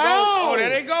 Yep, there Come they go. on. Oh, there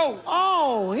they go.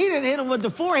 Oh, he didn't hit him with the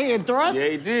forehead thrust. Yeah,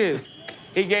 he did.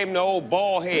 He gave him the old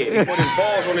ball head. He put his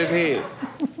balls on his head.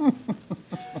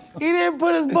 He didn't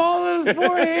put his ball on his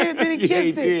forehead, then he kissed Yeah, he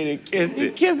it. did. He kissed He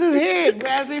it. kissed his head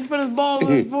after he put his ball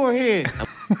on his forehead.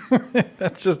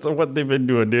 That's just what they've been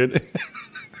doing, dude.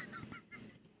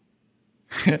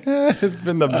 It's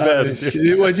been the best. Did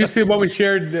you see what we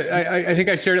shared? I think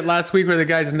I shared it last week where the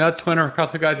guy's nuts went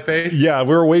across the guy's face. Yeah,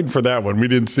 we were waiting for that one. We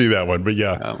didn't see that one, but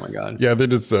yeah. Oh my God. Yeah, they're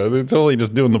totally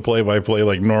just doing the play-by-play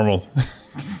like normal.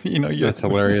 That's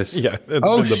hilarious. Yeah.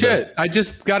 Oh shit! Best. I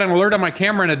just got an alert on my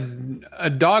camera, and a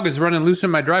dog is running loose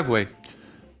in my driveway.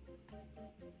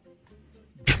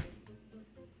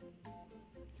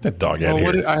 That dog out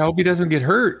here. I hope he doesn't get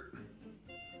hurt.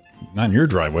 Not in your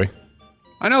driveway.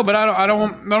 I know, but I don't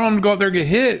want him to go out there and get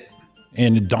hit.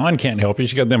 And Dawn can't help you.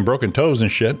 She got them broken toes and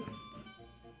shit.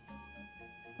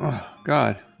 Oh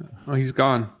God! Oh, he's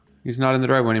gone. He's not in the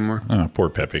driveway anymore. Oh, poor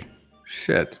Peppy.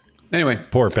 Shit. Anyway,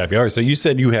 poor Peppy. All right, so you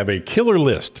said you have a killer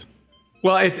list.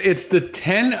 Well, it's the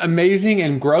 10 amazing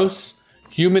and gross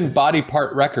human body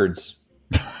part records.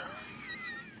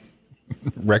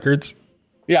 Records?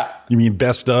 Yeah. You mean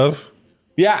best of?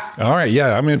 Yeah. All right,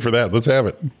 yeah, I'm in for that. Let's have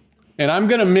it. And I'm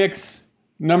going to mix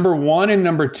number 1 and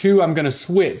number 2. I'm going to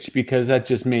switch because that's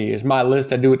just me. It's my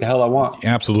list. I do what the hell I want.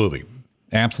 Absolutely.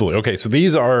 Okay, so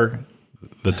these are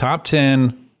the top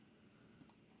 10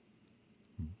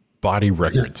 body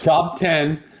records. Top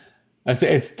 10. I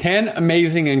say it's 10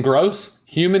 amazing and gross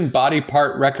human body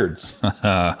part records.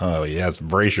 Oh, yes.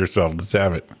 Brace yourself. Let's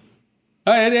have it.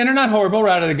 And they're not horrible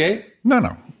right out of the gate.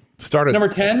 No. Start at number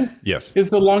 10. Yes.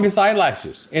 Is the longest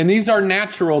eyelashes. And these are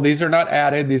natural. These are not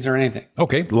added. These are anything.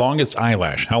 Okay. Longest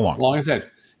eyelash. How long? Longest eyelash.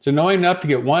 It's annoying enough to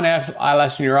get one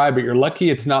eyelash in your eye, but you're lucky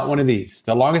it's not one of these.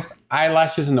 The longest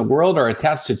eyelashes in the world are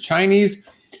attached to Chinese.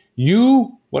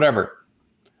 Whatever.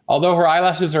 Although her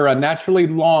eyelashes are unnaturally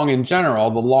long in general,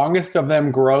 the longest of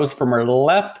them grows from her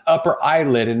left upper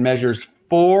eyelid and measures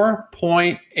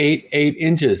 4.88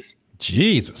 inches.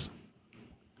 Jesus.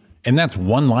 And that's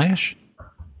one lash?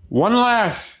 One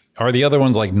lash. Are the other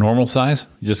ones like normal size?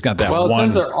 You just got that Well, it one.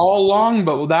 says they're all long,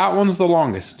 but that one's the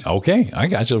longest. Okay, I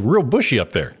got you. Real bushy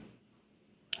up there.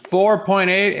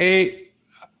 4.88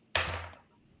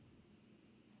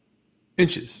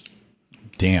 inches.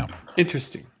 Damn.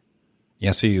 Interesting.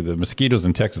 Yeah, see, the mosquitoes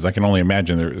in Texas, I can only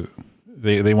imagine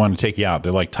they want to take you out.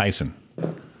 They're like Tyson.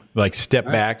 Like step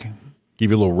back,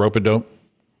 give you a little rope-a-dope,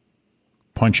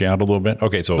 punch you out a little bit.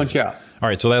 Okay, so punch out. All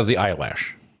right, so that was the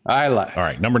eyelash. Eyelash. All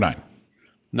right, number 9.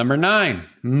 Number 9,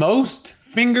 most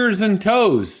fingers and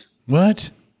toes.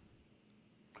 What?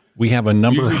 We have a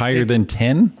number higher than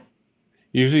 10?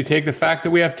 Usually take the fact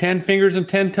that we have 10 fingers and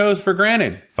 10 toes for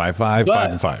granted. 5, 5,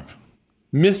 5, and 5.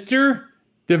 Mr.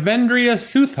 Devendriya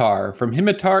Suthar from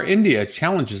Himmatar, India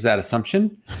challenges that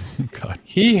assumption. God.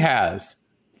 He has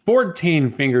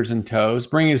 14 fingers and toes,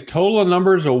 bringing his total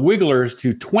numbers of wigglers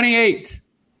to 28.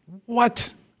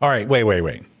 What? All right,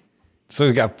 wait. So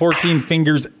he's got 14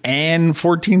 fingers and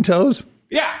 14 toes?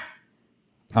 Yeah.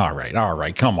 All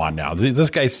right. Come on now. This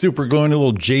guy's super gluing a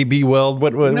little JB Weld.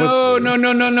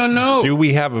 No. Do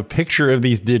we have a picture of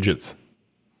these digits?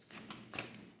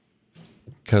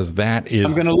 Because that is...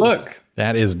 I'm going to look.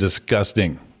 That is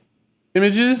disgusting.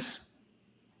 Images?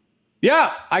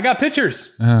 Yeah, I got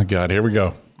pictures. Oh, God. Here we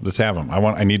go. Let's have them.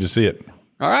 I need to see it.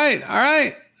 All right.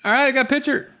 I got a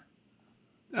picture.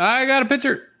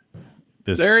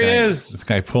 There he is. This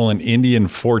guy pulling Indian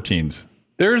 14s.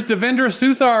 There's Devendra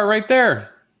Suthar right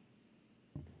there.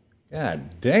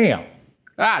 God damn.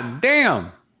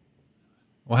 Damn.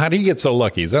 Well, how do you get so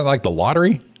lucky? Is that like the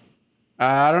lottery?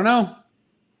 I don't know.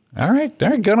 All right.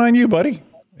 Good on you, buddy.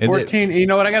 14. You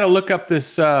know what? I got to look up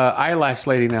this eyelash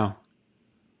lady now.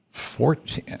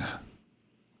 14.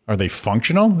 Are they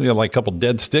functional? They got like a couple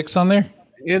dead sticks on there?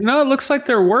 It looks like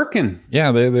they're working.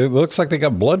 Yeah, they looks like they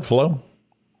got blood flow.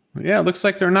 Yeah, it looks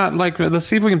like they're not. Like, let's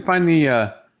see if we can find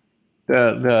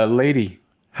the lady.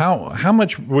 How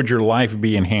much would your life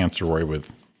be enhanced, Roy,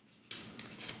 with?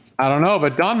 I don't know,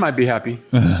 but Dawn might be happy.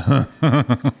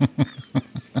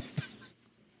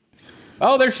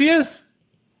 Oh, there she is.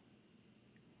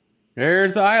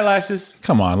 There's the eyelashes.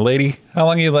 Come on, lady. How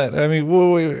long you let? I mean,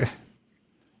 wait.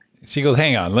 She goes,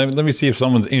 hang on. Let me see if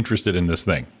someone's interested in this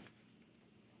thing.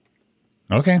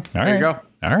 Okay. All right. There you go.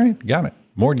 All right. Got it.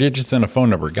 More digits than a phone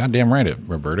number. Goddamn right,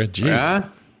 Roberta. Jeez. Yeah.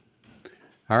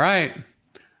 All right.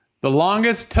 The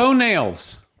longest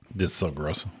toenails. This is so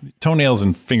gross. Toenails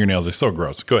and fingernails are so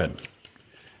gross. Go ahead.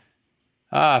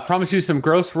 I promise you some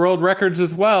gross world records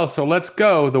as well. So let's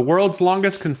go. The world's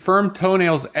longest confirmed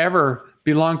toenails ever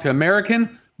belong to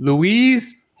American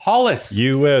Louise Hollis.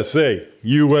 USA.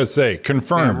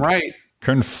 Confirmed. Damn right.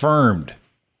 Confirmed.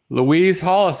 Louise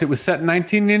Hollis. It was set in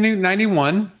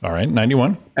 1991. All right,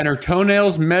 91. And her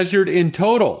toenails measured in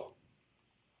total.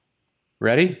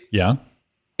 Ready? Yeah.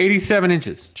 87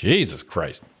 inches. Jesus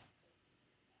Christ.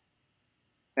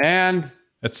 And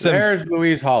there's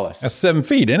Louise Hollis. That's 7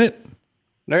 feet, isn't it?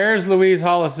 There's Louise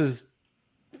Hollis's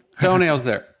toenails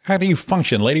there. How do you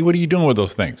function, lady? What are you doing with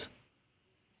those things?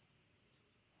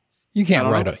 You can't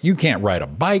ride a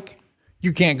bike.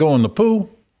 You can't go in the pool.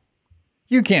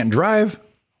 You can't drive.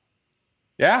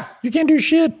 Yeah. You can't do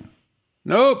shit.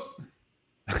 Nope.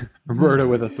 Roberta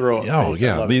with a throw up. Oh,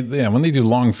 yeah. When they do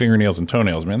long fingernails and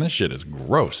toenails, man, this shit is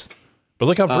gross. But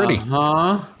look how pretty.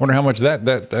 Wonder how much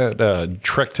that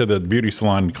trek to the beauty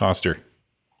salon cost her.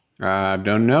 I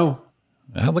don't know.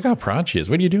 Look how proud she is.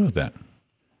 What do you do with that?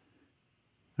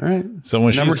 All right. So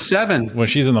when Number 7. When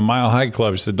she's in the Mile High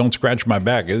Club, she said, don't scratch my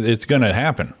back. It's going to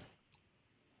happen.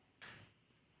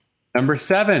 Number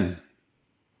 7.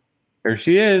 There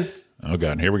she is. Oh,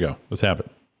 God. Here we go. What's happened?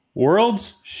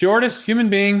 World's shortest human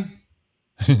being.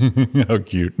 How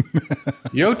cute.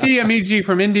 Yoti Amiji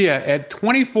from India at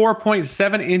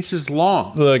 24.7 inches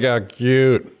long. Look how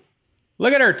cute.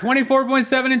 Look at her.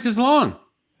 24.7 inches long.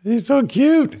 He's so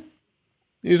cute.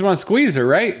 You just want to squeeze her,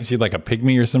 right? Is she like a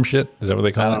pygmy or some shit? Is that what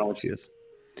they call it? I don't know what she is.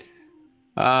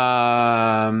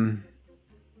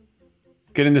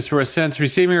 Getting this for a sense,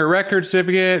 receiving her record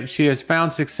certificate, she has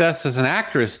found success as an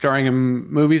actress starring in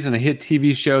movies and a hit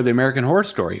TV show, The American Horror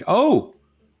Story. Oh,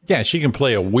 yeah, she can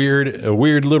play a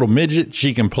weird little midget.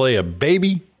 She can play a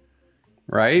baby.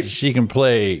 Right. She can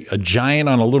play a giant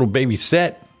on a little baby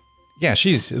set. Yeah,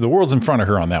 the world's in front of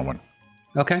her on that one.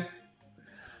 Okay.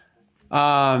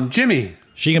 Jimmy.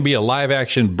 She can be a live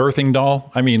action birthing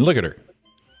doll. I mean, look at her.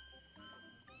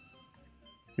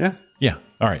 Yeah. Yeah.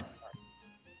 All right.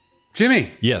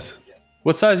 Jimmy. Yes.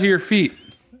 What size are your feet?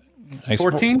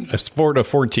 14? I sport a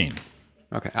 14.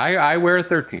 Okay. I wear a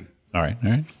 13. All right. All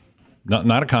right.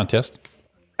 Not a contest.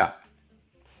 Yeah.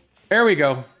 There we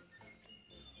go.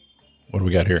 What do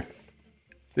we got here?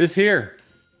 This here.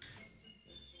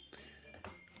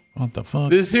 What the fuck?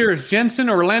 This here is Jensen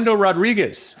Orlando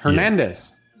Rodriguez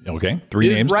Hernandez. Yeah. Okay, three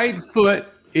His names. right foot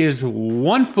is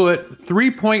 1 foot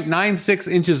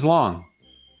 3.96 inches long.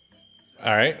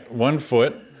 All right, 1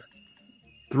 foot.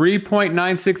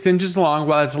 3.96 inches long,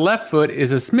 while his left foot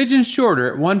is a smidgen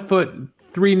shorter at 1 foot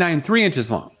 393 inches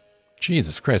long.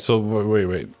 Jesus Christ. So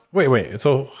wait.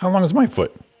 So how long is my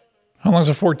foot? How long is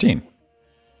a 14?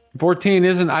 14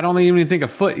 isn't, I don't even think a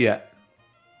foot yet.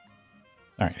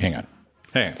 All right, hang on.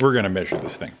 Hey, we're going to measure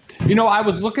this thing. You know, I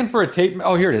was looking for a tape.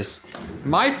 Oh, here it is.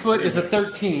 My foot is a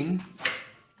 13.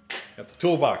 Got the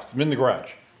toolbox. I'm in the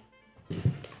garage. All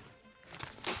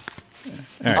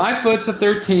right. My foot's a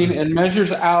 13 and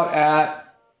measures out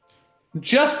at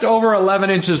just over 11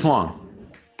 inches long.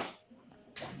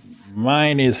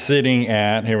 Mine is sitting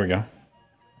at, here we go.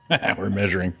 We're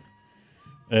measuring.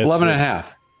 It's 11 and a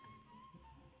half.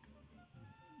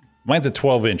 Mine's at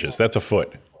 12 inches. That's a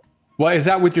foot. Well, is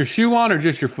that with your shoe on or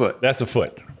just your foot? That's a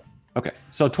foot. Okay,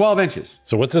 so 12 inches.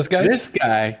 So what's this guy? This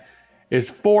guy is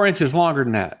 4 inches longer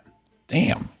than that.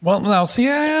 Damn. Well, now see,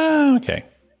 okay.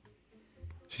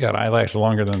 She got eyelash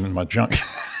longer than my junk.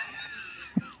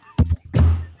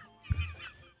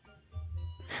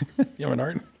 You have an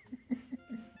art?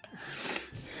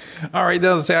 All right,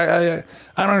 I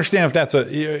don't understand if that's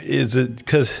is it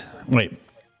because wait,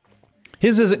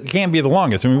 his can't be the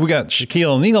longest. I mean, we got Shaquille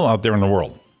O'Neal out there in the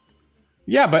world.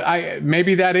 Yeah, but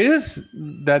maybe that is. So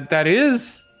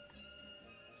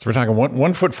we're talking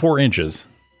 1 foot 4 inches.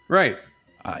 Right.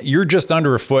 You're just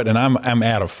under a foot, and I'm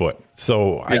at a foot.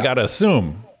 So yeah. I gotta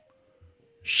assume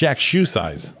Shaq's shoe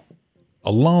size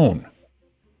alone.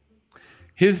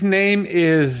 His name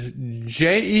is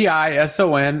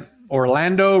Jeison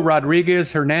Orlando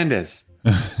Rodriguez Hernandez.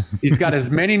 He's got as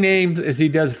many names as he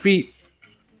does feet.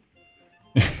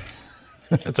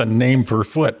 That's a name per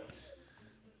foot.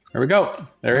 There we go.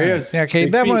 There he is. Yeah, okay,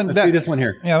 Big that feet. one. Let's see this one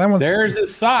here. Yeah, that one. There's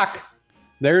his sock.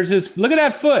 There's his. Look at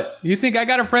that foot. You think I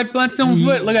got a Fred Flintstone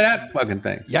foot? Look at that fucking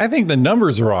thing. Yeah, I think the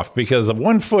numbers are off because of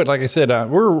 1 foot. Like I said,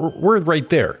 we're right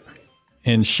there,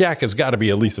 and Shaq has got to be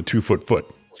at least a 2 foot foot.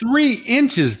 3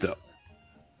 inches though.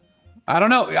 I don't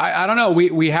know. I don't know.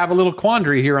 We have a little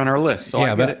quandary here on our list. So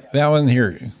yeah, that one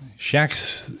here,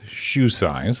 Shaq's shoe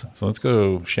size. So let's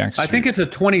go Shaq's. I think it's a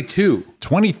 22.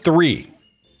 23.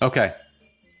 Okay.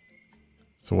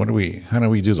 So how do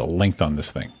we do the length on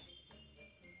this thing?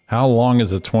 How long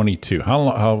is a 22?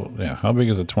 How big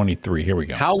is a 23? Here we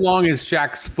go. How long is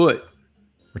Shaq's foot?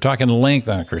 We're talking length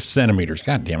or centimeters.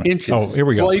 God damn it. Inches. Oh, here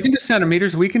we go. Well, you can do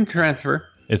centimeters. We can transfer.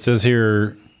 It says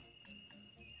here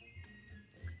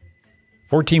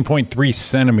 14.3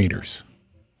 centimeters.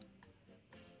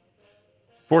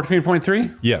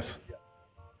 14.3? Yes.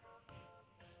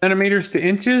 Centimeters to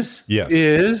inches? Yes.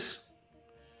 Is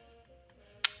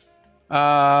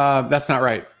that's not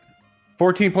right.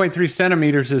 14.3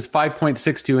 centimeters is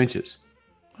 5.62 inches.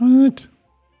 What?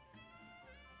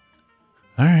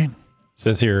 All right. It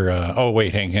says here, oh,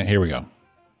 wait, hang on. Here we go.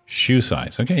 Shoe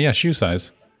size. Okay, yeah, shoe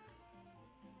size.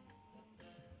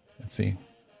 Let's see.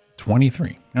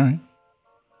 23. All right.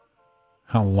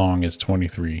 How long is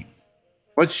 23?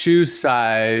 What shoe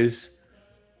size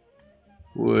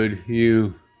would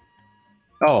you...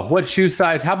 Oh, what shoe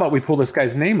size? How about we pull this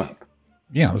guy's name up?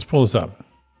 Yeah, let's pull this up.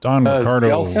 Don Ricardo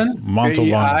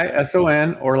Montalbano.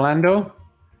 Jeison Orlando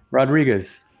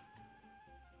Rodriguez.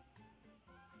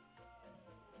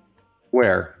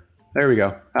 Where? There we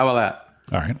go. How about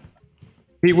that? All right.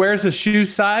 He wears a shoe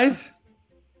size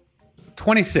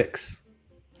 26.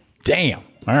 Damn.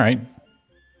 All right.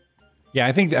 Yeah,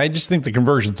 I just think the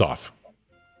conversion's off.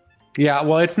 Yeah,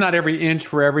 well, it's not every inch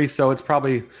for every, so it's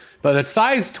probably, but a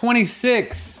size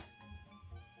 26,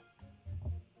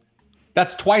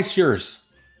 that's twice yours.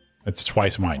 It's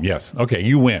twice mine. Yes. Okay,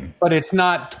 you win. But it's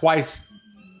not twice.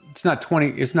 It's not 20.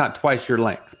 It's not twice your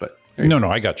length. But no,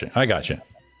 I got you. All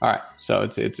right. So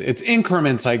it's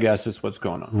increments, I guess, is what's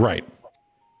going on. Right.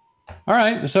 All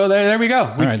right. So there we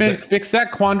go. We fixed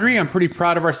that quandary. I'm pretty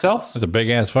proud of ourselves. That's a big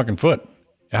ass fucking foot.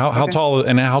 How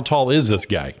tall is this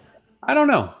guy? I don't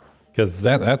know. Because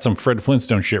that's some Fred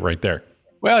Flintstone shit right there.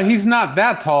 Well, he's not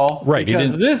that tall. Right.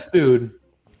 Because this dude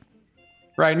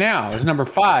right now is number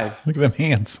 5. Look at them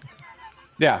hands.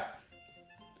 Yeah.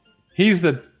 He's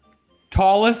the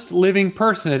tallest living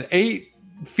person at 8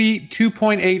 feet,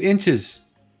 2.8 inches.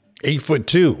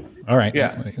 8'2". All right.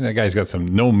 Yeah. That guy's got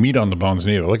no meat on the bones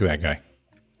neither. Look at that guy.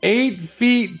 8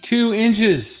 feet, 2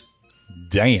 inches.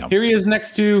 Damn. Here he is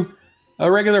next to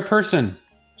a regular person.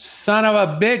 Son of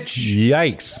a bitch.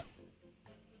 Yikes.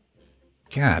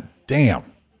 God damn.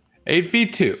 8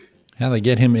 feet 2. How they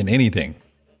get him in anything?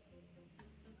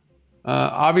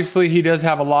 Obviously, he does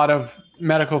have a lot of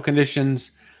medical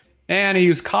conditions, and he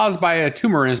was caused by a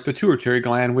tumor in his pituitary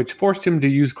gland, which forced him to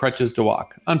use crutches to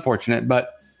walk. Unfortunate,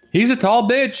 but he's a tall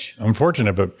bitch.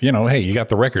 Unfortunate, but hey, you got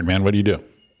the record, man. What do you do?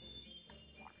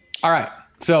 All right,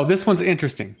 so this one's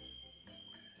interesting.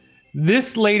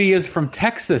 This lady is from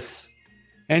Texas,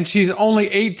 and she's only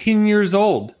 18 years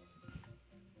old,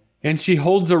 and she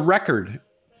holds a record,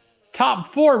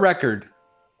 top 4 record.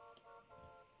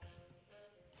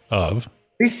 Of?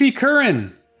 AC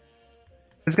Curran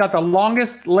has got the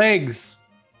longest legs.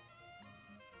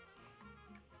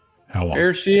 How long?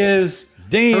 There she is.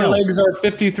 Damn. Her legs are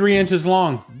 53 inches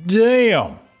long.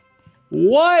 Damn.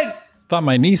 What? Thought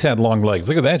my niece had long legs.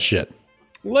 Look at that shit.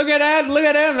 Look at that. Look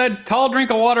at that. That tall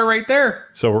drink of water right there.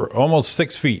 So we're almost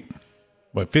 6 feet.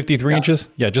 What, 53 inches?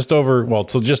 Yeah, just over,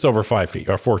 so just over 5 feet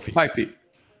or 4 feet. 5 feet.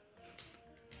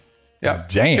 Yeah.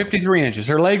 Damn. 53 inches.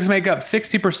 Her legs make up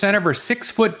 60% of her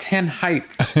 6'10" height.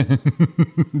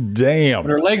 Damn.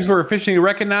 When her legs were officially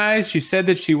recognized, she said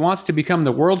that she wants to become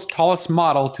the world's tallest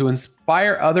model to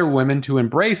inspire other women to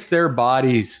embrace their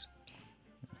bodies.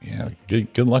 Yeah,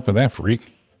 good luck with that,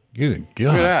 freak. Good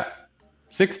God. Look at that.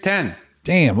 6'10".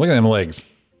 Damn, look at them legs.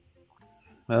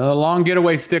 Long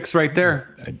getaway sticks right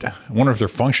there. I wonder if they're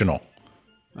functional.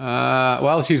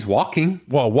 Well, she's walking.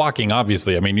 Well, walking,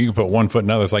 obviously. I mean, you can put one foot in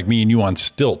another. It's like me and you on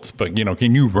stilts. But,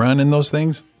 can you run in those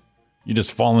things? You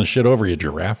just falling shit over, you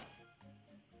giraffe.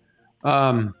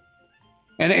 And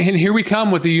here we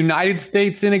come with the United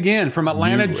States in again from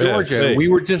Atlanta, Georgia. We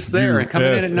were just there and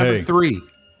coming in at number 3.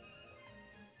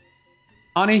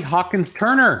 Annie Hawkins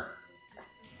Turner.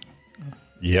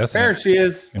 Yes. There she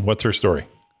is. And what's her story?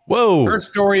 Whoa. Her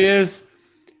story is,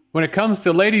 when it comes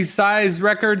to ladies' size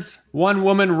records, one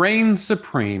woman reigns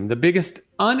supreme. The biggest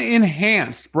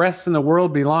unenhanced breasts in the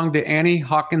world belong to Annie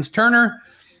Hawkins Turner.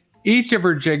 Each of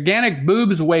her gigantic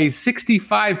boobs weighs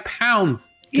 65 pounds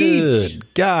each.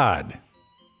 Good God.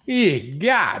 Good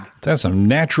God. That's some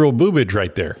natural boobage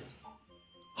right there.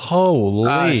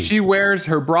 Holy. She wears,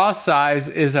 her bra size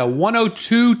is a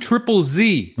 102 triple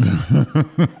Z.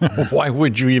 Why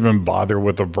would you even bother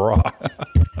with a bra?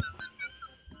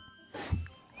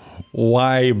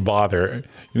 Why bother?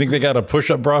 You think they got a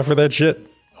push-up bra for that shit?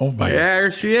 Oh my God. Yeah,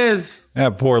 there she is.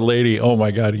 That poor lady. Oh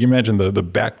my God. Can you imagine the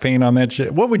back pain on that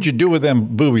shit? What would you do with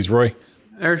them boobies, Roy?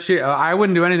 There she. I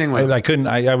wouldn't do anything with. I couldn't.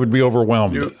 I would be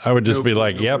overwhelmed. Nope, I would just be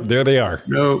like, "Yep, there they are."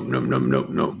 No.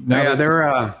 Now Yeah,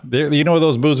 they're. You know what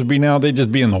those boobs would be now? They'd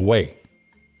just be in the way.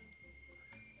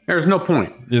 There's no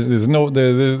point. There's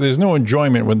no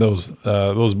enjoyment with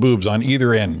those boobs on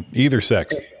either end, either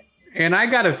sex. And I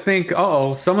got to think,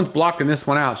 someone's blocking this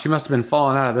one out. She must have been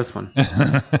falling out of this one.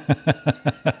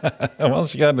 Well,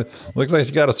 looks like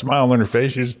she got a smile on her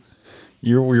face.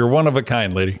 You're one of a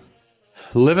kind, lady.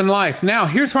 Living life. Now,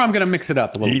 here's where I'm going to mix it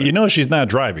up a little bit. You know she's not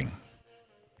driving.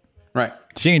 Right.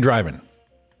 She ain't driving.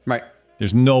 Right.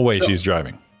 There's no way she's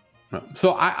driving.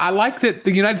 So I like that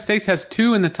the United States has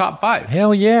 2 in the top 5.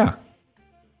 Hell yeah.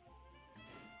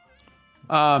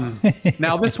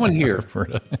 Now, this one here.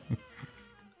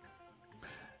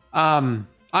 I'm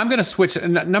going to switch.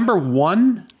 Number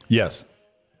 1. Yes.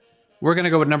 We're going to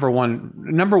go with number 1.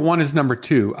 Number 1 is number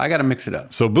 2. I got to mix it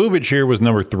up. So boobage here was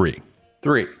number 3.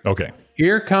 3. Okay.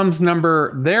 Here comes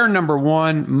their number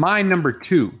 1, my number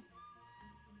 2.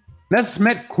 Let's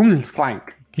met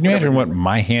Kunstplank. Can you imagine what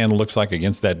my hand looks like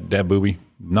against that boobie?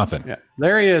 Nothing. Yeah,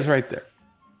 there he is right there.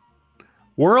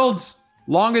 World's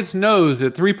longest nose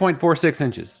at 3.46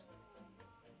 inches.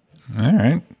 All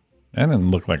right. That doesn't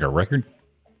look like a record.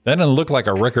 That doesn't look like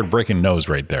a record-breaking nose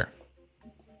right there.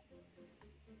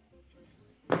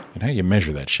 And how do you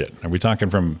measure that shit? Are we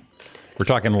talking we're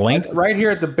talking length? Right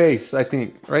here at the base, I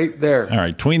think. Right there. All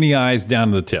right. Between the eyes down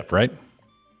to the tip, right?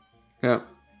 Yeah.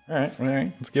 All right.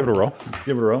 Let's give it a roll.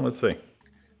 Let's see.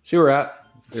 See where we're at.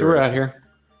 See where we're at here.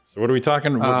 So what are we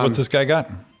talking? What's this guy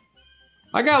got?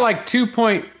 I got like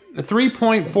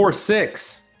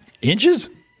 3.46 inches.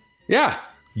 Yeah.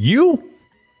 You?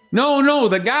 No,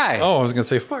 the guy. Oh, I was gonna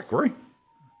say, fuck, Roy.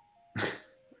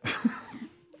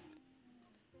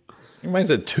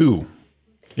 Mine's at 2.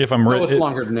 If I'm right, it's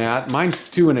longer than that. Mine's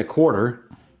 2 1/4.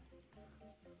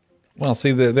 Well,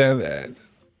 see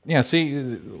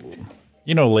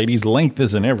ladies, length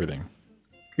isn't everything.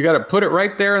 You got to put it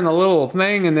right there in the little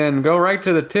thing, and then go right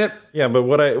to the tip. Yeah, but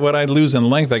what I lose in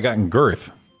length, I got in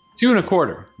girth. 2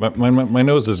 1/4. My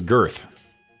nose is girth.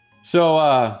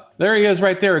 So there he is,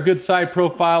 right there, a good side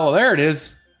profile. Oh, there it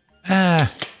is. I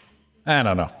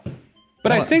don't know.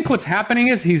 But I think what's happening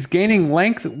is he's gaining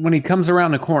length when he comes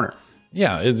around the corner.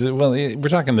 Yeah, we're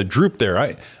talking the droop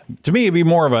there. To me, it'd be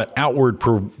more of an outward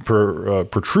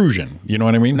protrusion. You know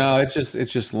what I mean? No, it's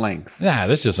just length. Yeah,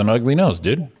 that's just an ugly nose,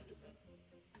 dude.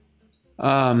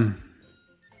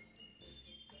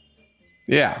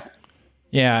 Yeah.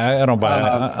 Yeah, I don't buy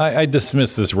it. I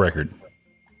dismiss this record.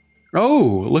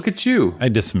 Oh, look at you. I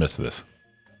dismiss this.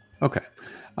 Okay.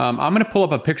 I'm going to pull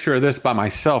up a picture of this by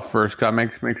myself first, because I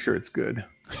make sure it's good.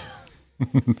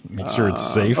 Make sure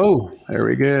it's safe. Oh, there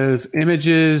we go.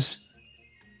 Images.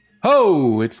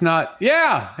 Oh, it's not.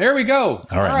 Yeah, there we go.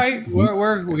 All right.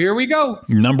 We're here we go.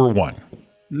 Number 1.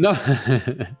 No.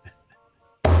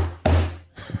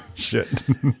 Shit.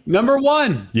 Number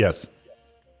 1. Yes.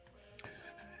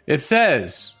 It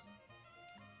says,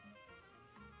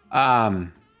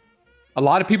 a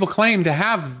lot of people claim to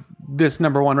have this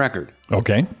number 1 record.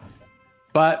 Okay.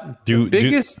 But do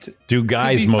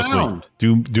guys mostly found.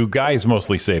 do guys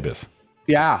mostly say this?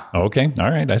 Yeah. Okay. All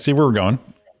right. I see where we're going.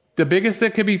 The biggest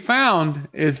that could be found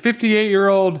is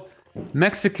 58-year-old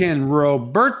Mexican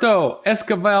Roberto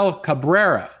Esquivel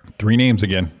Cabrera. 3 names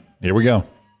again. Here we go.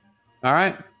 All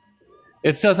right.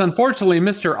 It says, unfortunately,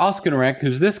 Mr. Oskenrek,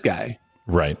 who's this guy,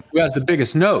 right, who has the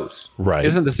biggest nose, right,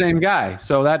 isn't the same guy.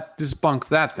 So that debunks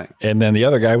that thing. And then the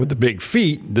other guy with the big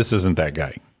feet, this isn't that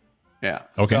guy. Yeah.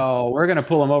 Okay. So we're going to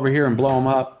pull him over here and blow him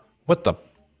up. What the? All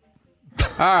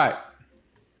right.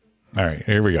 All right.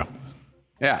 Here we go.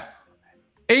 Yeah.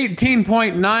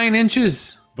 18.9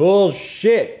 inches.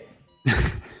 Bullshit.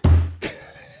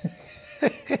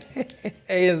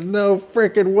 There's no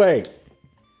freaking way.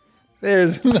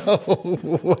 There's no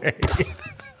way.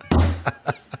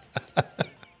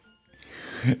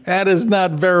 That is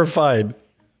not verified.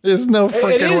 There's no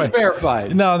freaking way. It is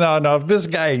verified. No. If this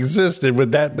guy existed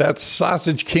with that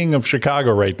sausage king of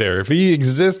Chicago right there, if he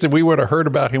existed, we would have heard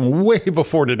about him way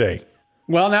before today.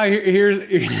 Well, now here's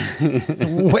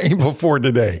way before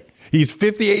today. He's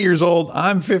 58 years old.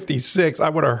 I'm 56. I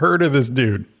would have heard of this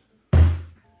dude. I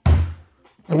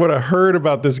would have heard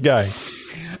about this guy.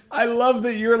 I love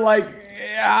that you're like,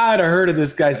 yeah, I'd have heard of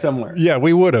this guy somewhere. Yeah,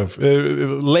 we would have.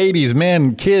 Ladies,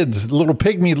 men, kids, little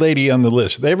pygmy lady on the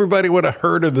list. Everybody would have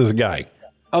heard of this guy.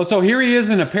 Oh, so here he is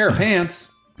in a pair of pants.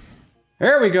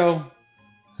 There we go.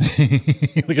 Look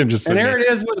at him just. And there it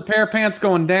is with a pair of pants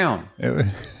going down.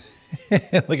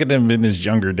 Look at him in his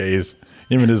younger days.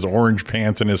 Him in his orange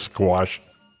pants and his squash.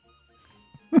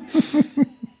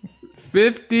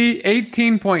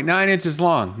 18.9 inches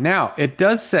long. Now, it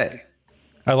does say.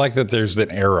 I like that there's an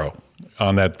arrow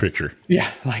on that picture. Yeah,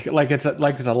 like it's a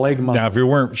leg muscle. Now, if you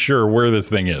weren't sure where this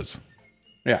thing is.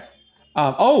 Yeah.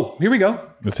 Oh, here we go.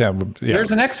 Let's have. Yeah.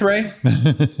 There's an X-ray.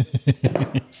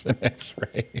 It's an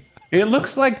X-ray. It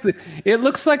looks like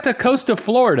the coast of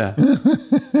Florida.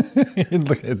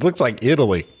 It looks like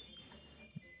Italy.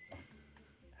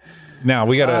 Now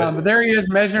we gotta. But there he is,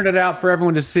 measured it out for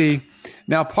everyone to see.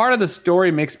 Now, part of the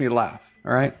story makes me laugh.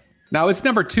 All right. Now it's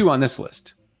number 2 on this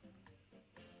list.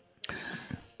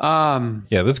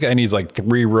 Yeah, this guy needs like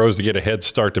 3 rows to get a head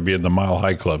start to be in the Mile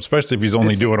High Club, especially if he's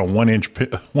only doing a 1 inch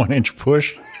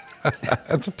push.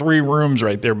 That's 3 rooms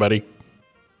right there, buddy.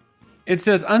 It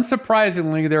says,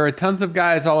 unsurprisingly, there are tons of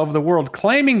guys all over the world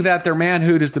claiming that their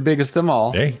manhood is the biggest of them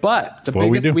all. Hey, but the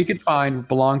biggest we could find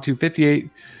belonged to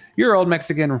 58-year-old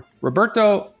Mexican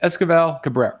Roberto Esquivel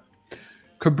Cabrera.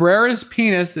 Cabrera's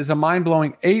penis is a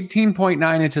mind-blowing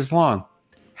 18.9 inches long.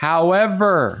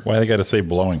 However... Why they got to say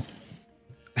blowing?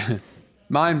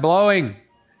 Mind-blowing.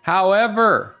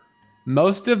 However,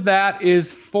 most of that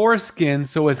is foreskin,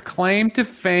 so his claim to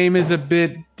fame is a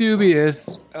bit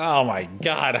dubious. Oh my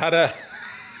God, how to...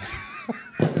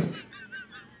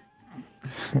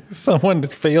 Someone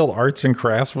failed arts and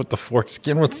crafts with the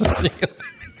foreskin? What's the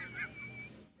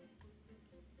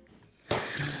deal?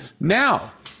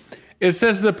 Now, it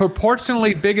says the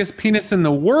proportionally biggest penis in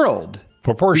the world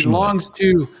belongs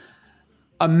to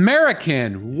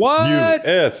American. What?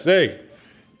 USA.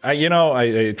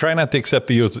 I try not to accept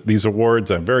these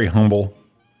awards. I'm very humble.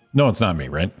 No, it's not me,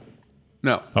 right?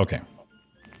 No. Okay.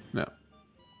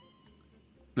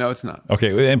 No, it's not.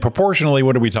 Okay, and proportionally,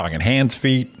 what are we talking? Hands,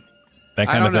 feet, that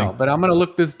kind of thing? I don't know, but I'm going to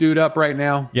look this dude up right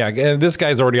now. Yeah, this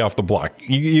guy's already off the block.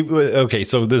 Okay,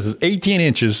 so this is 18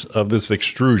 inches of this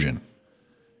extrusion.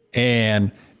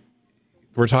 And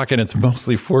we're talking it's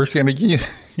mostly foreskin.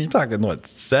 You're talking, what,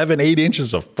 7-8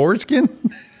 inches of foreskin?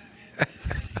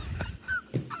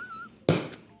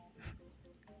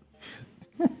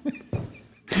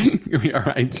 You'll be all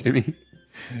right, Jimmy.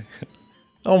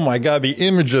 Oh, my God, the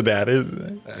image of that.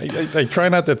 I try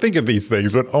not to think of these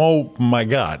things, but oh, my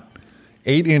God.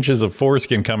 8 inches of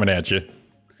foreskin coming at you.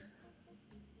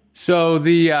 So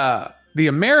the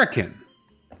American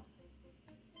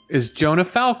is Jonah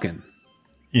Falcon.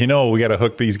 We got to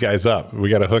hook these guys up. We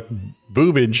got to hook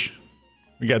Boobage.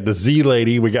 We got the Z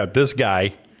lady. We got this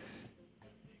guy.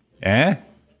 Well,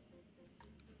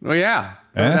 yeah.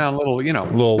 Throw down a little,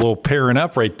 little pairing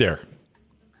up right there.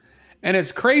 And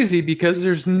it's crazy because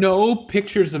there's no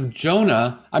pictures of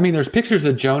Jonah. I mean, there's pictures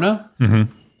of Jonah,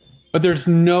 but there's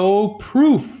no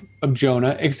proof of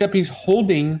Jonah except he's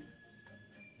holding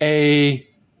a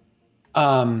what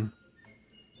am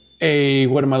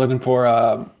I looking for?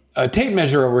 A tape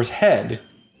measure over his head.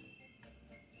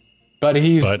 But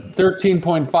he's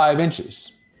 13.5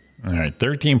 inches. All right,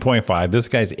 13.5. This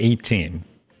guy's 18.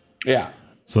 Yeah.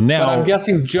 So now but I'm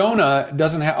guessing Jonah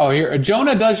doesn't have. Oh, here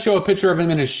Jonah does show a picture of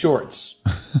him in his shorts.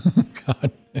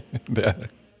 God,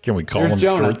 can we call There's him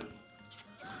Jonah. short?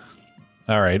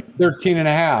 All right, 13 and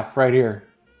a half right here.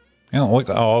 Look.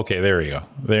 Oh, okay.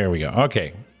 There we go.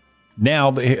 Okay.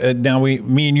 Now,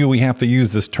 me and you, we have to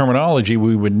use this terminology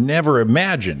we would never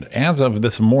imagine as of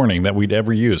this morning that we'd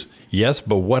ever use. Yes,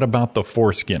 but what about the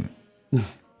foreskin?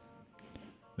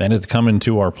 That is coming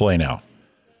to our play now.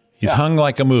 He's hung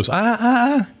like a moose.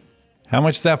 How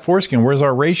much is that foreskin? Where's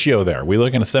our ratio there? We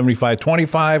looking at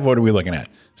 75-25? What are we looking at?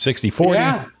 60-40?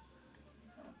 Yeah.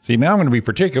 See, now I'm going to be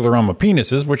particular on my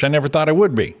penises, which I never thought I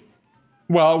would be.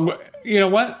 Well, you know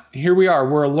what? Here we are.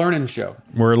 We're a learning show.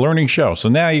 So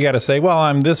now you got to say, well,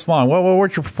 I'm this long. Well,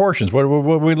 what's your proportions? What are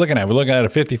we looking at? We're looking at a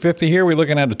 50-50 here. We're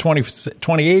looking at a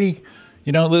 20-80.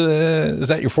 Is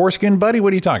that your foreskin, buddy?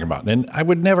 What are you talking about? And I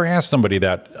would never ask somebody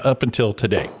that up until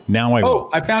today. Now I will. Oh,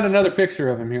 I found another picture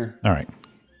of him here. All right.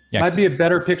 Yeah, might be a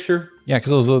better picture. Yeah,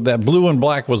 because that blue and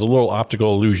black was a little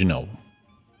optical illusion.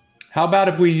 How about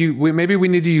if maybe we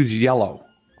need to use yellow?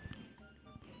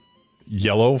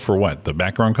 Yellow for what? The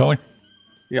background color?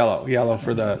 Yellow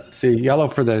for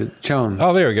the chone.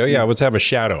 Oh, there we go. Yeah, let's have a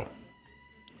shadow.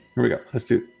 Here we go.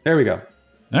 There we go.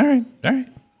 All right.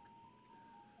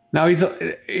 Now he's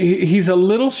a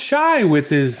little shy with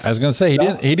his. I was going to say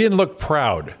he didn't look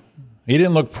proud.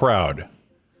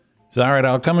 So all right,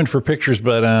 I'll come in for pictures,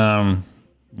 but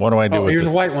what do I do with here's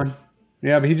this? a white one.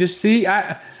 Yeah, but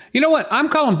you know what? I'm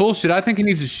calling bullshit. I think he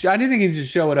needs to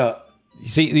show it up.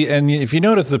 See, and if you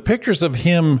notice the pictures of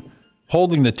him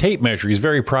holding the tape measure, he's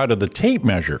very proud of the tape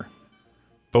measure.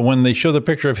 But when they show the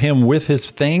picture of him with his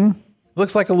thing, it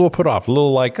looks like a little put off, a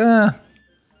little like, I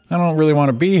don't really want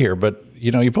to be here. But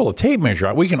you pull a tape measure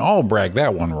out. We can all brag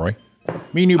that one, Roy.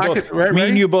 Me and you both. Me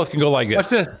and you both can go like this. Watch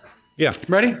this. Yeah.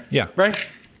 Ready? Yeah. Ready?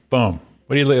 Boom.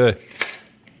 What do you look?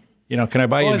 Can I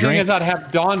buy you a drink? The thing is, I'd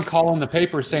have Don call in the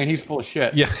paper saying he's full of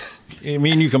shit. Yeah.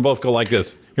 Me and you can both go like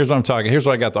this. Here's what I'm talking. Here's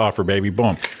what I got to offer, baby.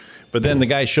 Boom. But then the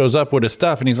guy shows up with his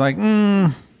stuff and he's like,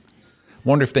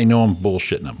 wonder if they know I'm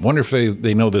bullshitting them. Wonder if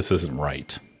they know this isn't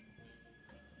right.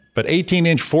 But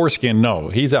 18-inch foreskin, no,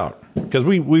 he's out. Because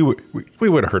we would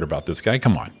have heard about this guy.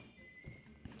 Come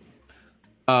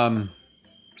on.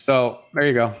 So there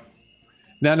you go.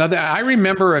 Now I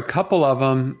remember a couple of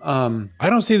them. I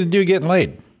don't see the dude getting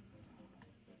laid.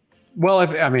 Well,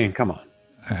 come on.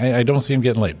 I don't see him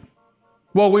getting laid.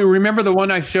 Well, we remember the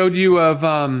one I showed you of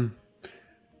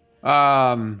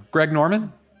Greg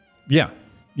Norman? Yeah.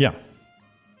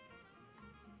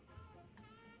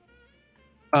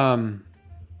 I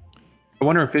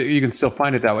wonder if you can still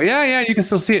find it that way. Yeah, you can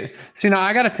still see it. See, now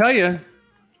I got to tell you,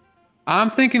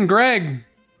 I'm thinking Greg.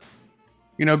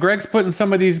 Greg's putting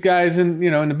some of these guys in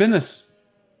the business.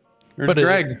 There's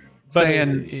Greg saying,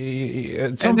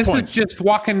 and this is just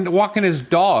walking his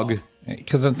dog.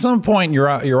 Because at some point you're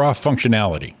off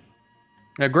functionality.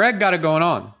 Yeah, Greg got it going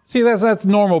on. See, that's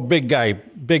normal big guy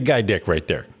dick right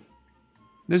there.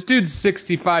 This dude's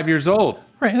 65 years old.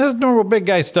 Right, that's normal big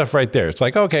guy stuff right there. It's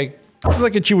like, okay,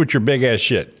 look at you with your big ass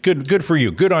shit. Good for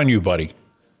you. Good on you, buddy.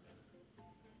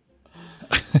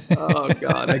 Oh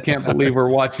God, I can't believe we're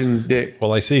watching Dick.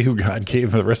 Well, I see who God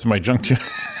gave the rest of my junk to.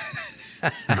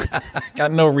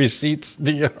 Got no receipts,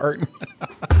 do you, Art?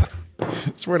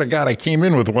 Swear to God, I came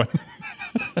in with one.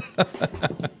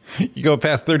 You go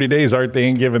past 30 days, Art, they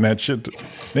ain't giving that shit.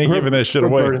 They ain't giving that shit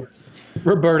away.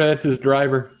 Roberta, that's his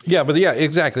driver. Yeah, but yeah,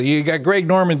 exactly. You got Greg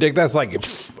Norman, Dick. That's like,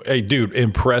 hey, dude,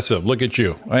 impressive. Look at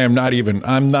you. I'm not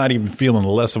even feeling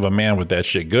less of a man with that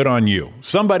shit. Good on you.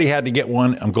 Somebody had to get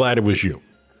one. I'm glad it was you.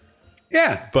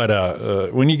 Yeah.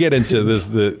 But when you get into this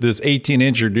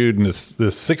 18-incher dude and this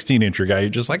 16-incher guy, you're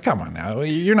just like, come on now.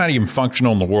 You're not even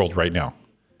functional in the world right now.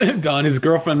 Don, his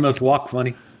girlfriend must walk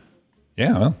funny.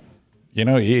 Yeah,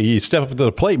 well, you step up to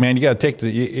the plate, man. You got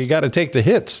to take the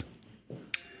hits.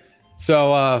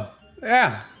 So,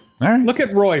 yeah. All right. Look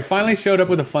at Roy. Finally showed up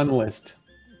with a fun list.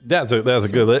 That's a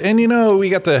good. And we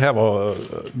got to have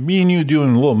me and you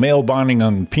doing a little male bonding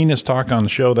on penis talk on the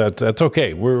show. That's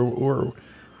okay. We're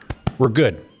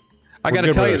good. I got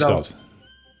to tell you though.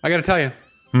 I got to tell you.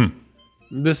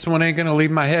 This one ain't gonna leave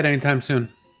my head anytime soon.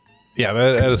 Yeah,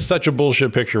 that is such a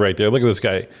bullshit picture right there. Look at this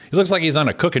guy. He looks like he's on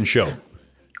a cooking show.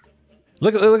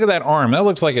 Look at that arm. That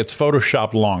looks like it's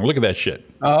photoshopped long. Look at that shit.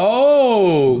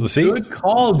 Oh, see? Good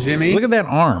call, Jimmy. Look at that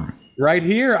arm. Right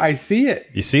here. I see it.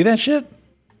 You see that shit?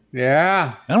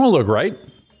 Yeah. That don't look right.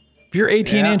 If you're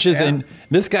 18 inches and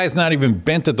this guy's not even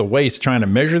bent at the waist trying to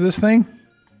measure this thing.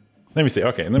 Let me see.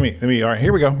 Okay, let me. All right,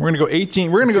 here we go. We're going to go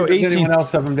 18. We're going to go 18. Anyone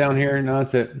else have them down here? No,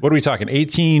 that's it. What are we talking?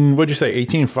 18, what'd you say?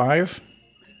 18.5?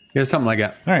 Yeah, something like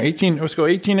that. All right, 18. Let's go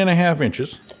 18 and a half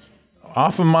inches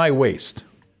off of my waist.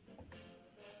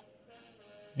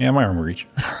 Yeah, my arm will reach.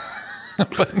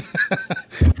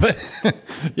 but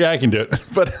yeah, I can do it.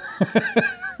 But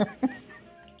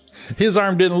his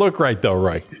arm didn't look right though,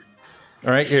 right?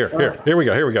 All right, here we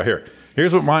go.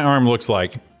 Here's what my arm looks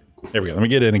like. There we go. Let me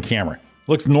get it in camera.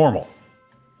 Looks normal.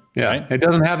 Yeah, right? It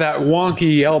doesn't have that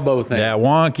wonky elbow thing. That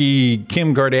wonky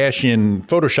Kim Kardashian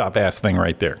Photoshop ass thing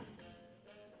right there.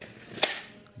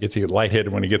 Gets you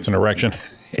lightheaded when he gets an erection.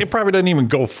 It probably doesn't even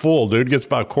go full, dude. Gets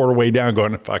about a quarter way down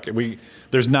going, fuck it.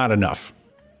 There's not enough.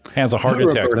 Has a heart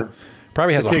attack.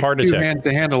 Probably has a heart attack. 2 hands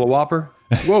to handle a Whopper.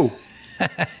 Whoa.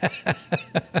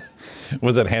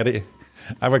 Was it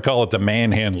I would call it the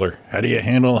man handler. How do you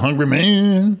handle a hungry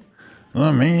man?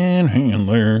 A man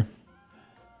handler.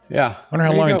 Yeah. I wonder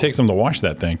how long it takes them to wash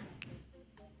that thing.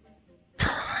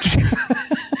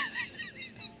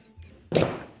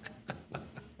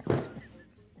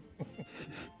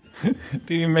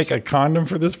 Do you make a condom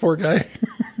for this poor guy?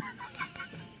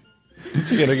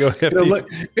 You gotta go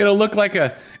hefty. It'll look like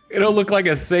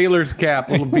a sailor's cap,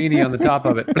 little beanie on the top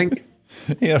of it. Blink.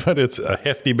 Yeah, but it's a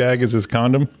hefty bag as his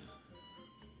condom.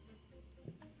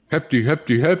 Hefty.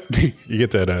 You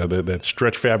get that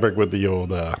stretch fabric with the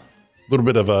old little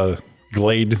bit of a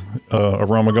Glade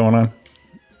aroma going on.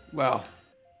 Wow.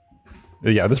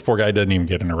 Yeah, this poor guy doesn't even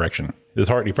get an erection. He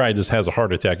probably just has a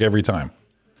heart attack every time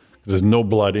because there's no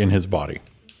blood in his body.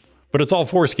 But it's all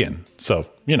foreskin, so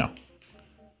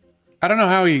I don't know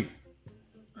how I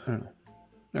don't know.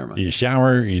 Never mind. You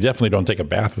shower. You definitely don't take a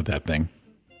bath with that thing.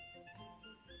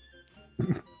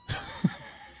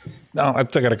 No, I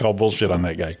still got to call bullshit on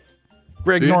that guy.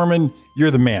 Greg Norman,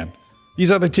 you're the man. These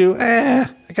other two, I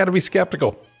got to be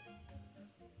skeptical.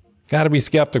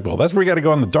 That's where you got to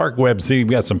go on the dark web. See, we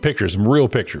got some pictures, some real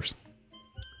pictures.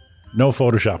 No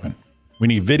photoshopping. We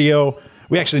need video.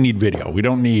 We actually need video. We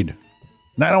don't need,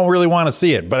 and I don't really want to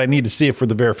see it, but I need to see it for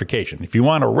the verification. If you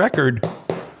want a record,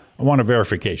 I want a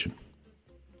verification.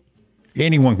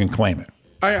 Anyone can claim it.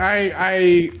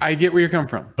 I get where you're coming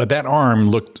from. But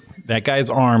that guy's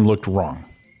arm looked wrong.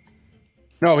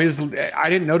 No, I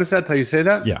didn't notice that till you say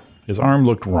that. Yeah, his arm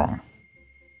looked wrong.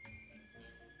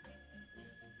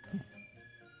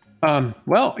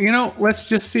 Well, let's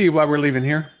just see while we're leaving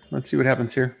here. Let's see what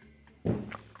happens here.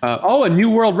 A new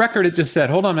world record, it just said.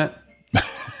 Hold on, Matt.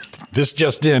 This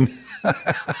just in.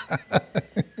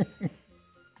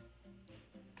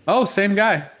 Oh, same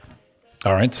guy.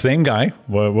 All right, same guy.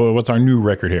 What's our new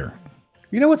record here?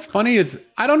 You know what's funny is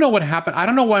I don't know what happened. I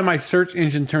don't know why my search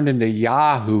engine turned into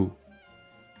Yahoo.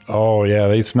 Oh, yeah,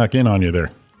 they snuck in on you there.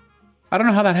 I don't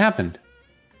know how that happened.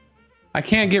 I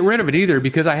can't get rid of it either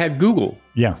because I had Google.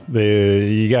 Yeah,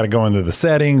 you got to go into the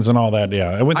settings and all that.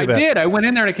 Yeah, I did. I went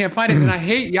in there and I can't find it, and I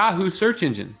hate Yahoo search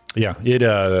engine. Yeah,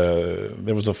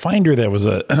 there was a finder that was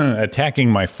attacking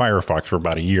my Firefox for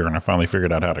about a year, and I finally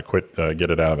figured out how to get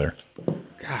it out of there.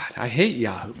 God, I hate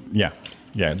Yahoo. Yeah.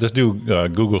 Just do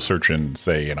Google search and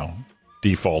say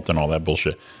default and all that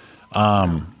bullshit.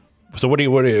 So what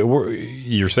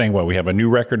you're saying? What, we have a new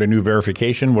record, a new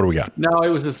verification? What do we got? No, it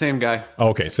was the same guy.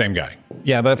 Okay, same guy.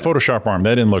 Yeah, that Photoshop arm,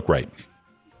 that didn't look right.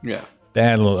 Yeah.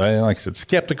 That, like I said,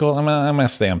 skeptical. I'm gonna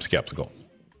say I'm skeptical.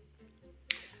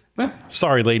 Well,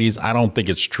 sorry, ladies, I don't think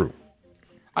it's true.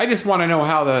 I just want to know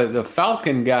how the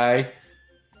Falcon guy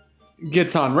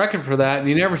gets on record for that, and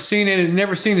you never seen it and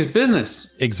never seen his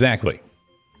business. Exactly.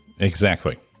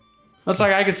 That's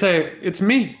like I could say, it's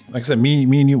me. Like I said, me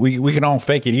and you, we can all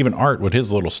fake it, even Art with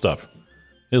his little stuff.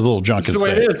 His little junk That's the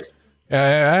way it is.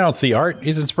 I don't see Art.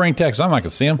 He's in Spring, Texas. I'm not going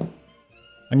to see him.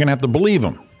 I'm going to have to believe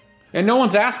him. And no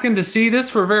one's asking to see this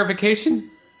for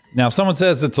verification? Now, if someone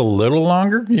says it's a little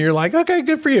longer, you're like, okay,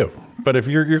 good for you. But if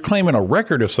you're claiming a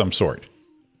record of some sort,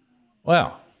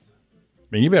 well, I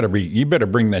mean, you better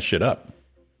bring that shit up.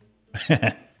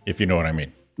 If you know what I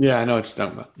mean. Yeah, I know what you're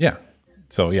talking about. Yeah.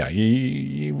 So, yeah,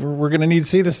 we're going to need to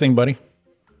see this thing, buddy.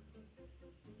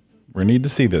 We're gonna need to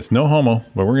see this. No homo,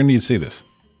 but we're gonna need to see this.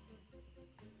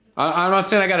 I'm not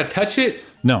saying I got to touch it.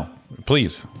 No,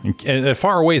 please.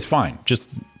 Far away is fine.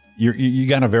 Just you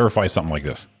got to verify something like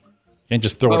this. And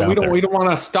just throw it out there. We don't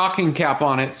want a stocking cap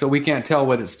on it, so we can't tell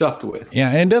what it's stuffed with. Yeah,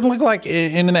 and it doesn't look like.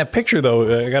 And in that picture,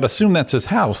 though, I got to assume that's his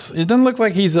house. It doesn't look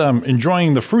like he's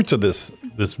enjoying the fruits of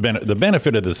the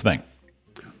benefit of this thing.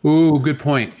 Ooh, good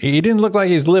point. He didn't look like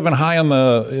he's living high on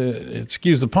the,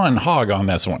 excuse the pun, hog on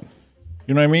this one.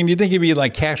 You know what I mean? You think he'd be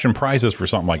like cashing prizes for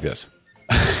something like this?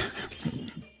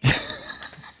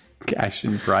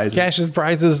 Cashing prizes. Cashes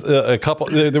prizes. A couple.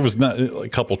 There was a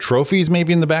couple trophies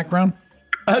maybe in the background.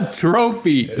 A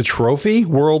trophy. A trophy.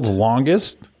 World's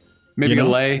longest. Maybe a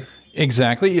lay.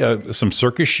 Exactly. Some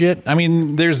circus shit. I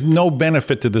mean, there's no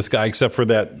benefit to this guy except for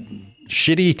that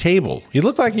shitty table. He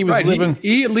looked like he was living.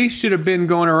 He at least should have been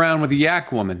going around with a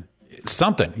yak woman.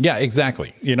 Something. Yeah,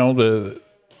 exactly. You know, the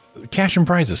cash and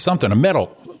prizes. Something. A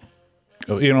medal.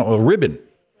 You know, a ribbon.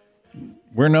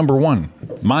 We're number one.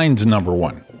 Mine's number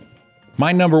one.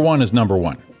 My number one is number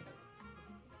one.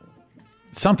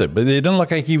 Something, but it didn't look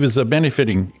like he was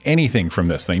benefiting anything from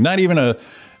this thing. Not even a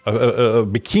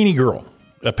bikini girl,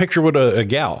 a picture with a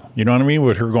gal. You know what I mean?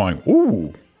 With her going,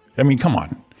 ooh. I mean, come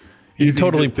on. He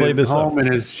totally played this home up.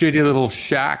 In his shitty little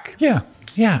shack. Yeah.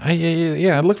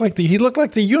 It looked like he looked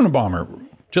like the Unabomber,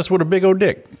 just with a big old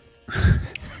dick.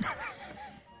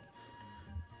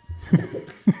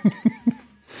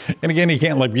 And again, he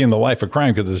can't like be in the life of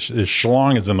crime because his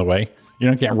schlong is in the way. You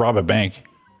know, can't rob a bank.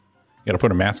 You got to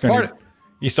put a mask on.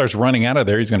 He starts running out of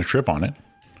there. He's going to trip on it.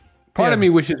 Part of me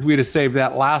wishes we'd have saved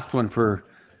that last one for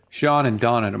Sean and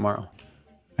Donna tomorrow.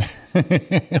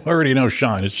 I already know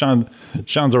Sean.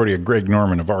 Sean's already a Greg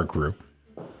Norman of our crew.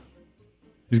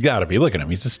 He's got to be. Look at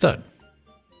him. He's a stud.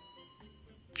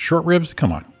 Short ribs?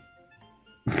 Come on.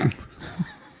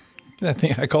 That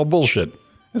thing I call bullshit.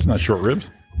 That's not short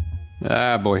ribs.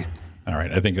 Ah, boy. All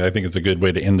right. I think it's a good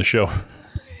way to end the show.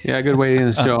 Yeah, good way to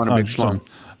end the show on a big schlong.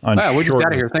 We're just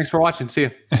out of here. Thanks for watching. See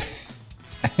you.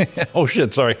 Oh,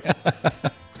 shit. Sorry.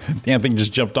 Damn thing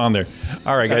just jumped on there.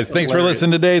 All right, guys. Thanks for listening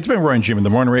today. It's been Roy and Jim in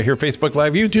the morning right here. Facebook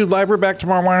Live, YouTube Live. We're back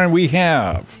tomorrow morning. We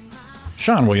have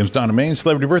Sean Williams, Donna Main,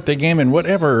 Celebrity Birthday Game, and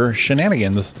whatever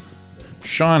shenanigans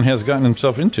Sean has gotten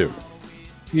himself into.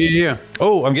 Yeah.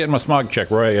 Oh, I'm getting my smog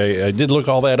check, Roy. I did look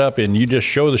all that up, and you just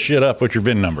show the shit up with your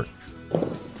VIN number. What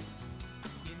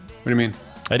do you mean?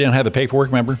 I didn't have the paperwork,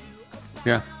 remember?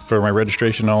 Yeah. For my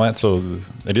registration and all that, so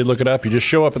I did look it up. You just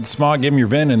show up at the smog, give them your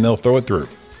VIN, and they'll throw it through.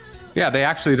 Yeah, they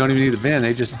actually don't even need the VIN.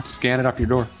 They just scan it off your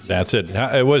door. That's it.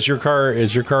 Is your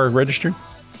car registered?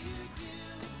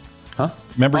 Huh?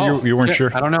 Remember, you weren't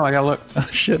sure? I don't know. I got to look. Oh,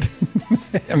 shit.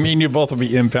 I mean, you both will be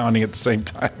impounding at the same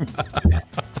time.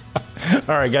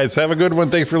 All right, guys. Have a good one.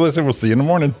 Thanks for listening. We'll see you in the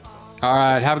morning. All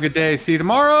right. Have a good day. See you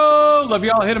tomorrow. Love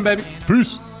y'all. Hit them, baby.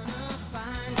 Peace.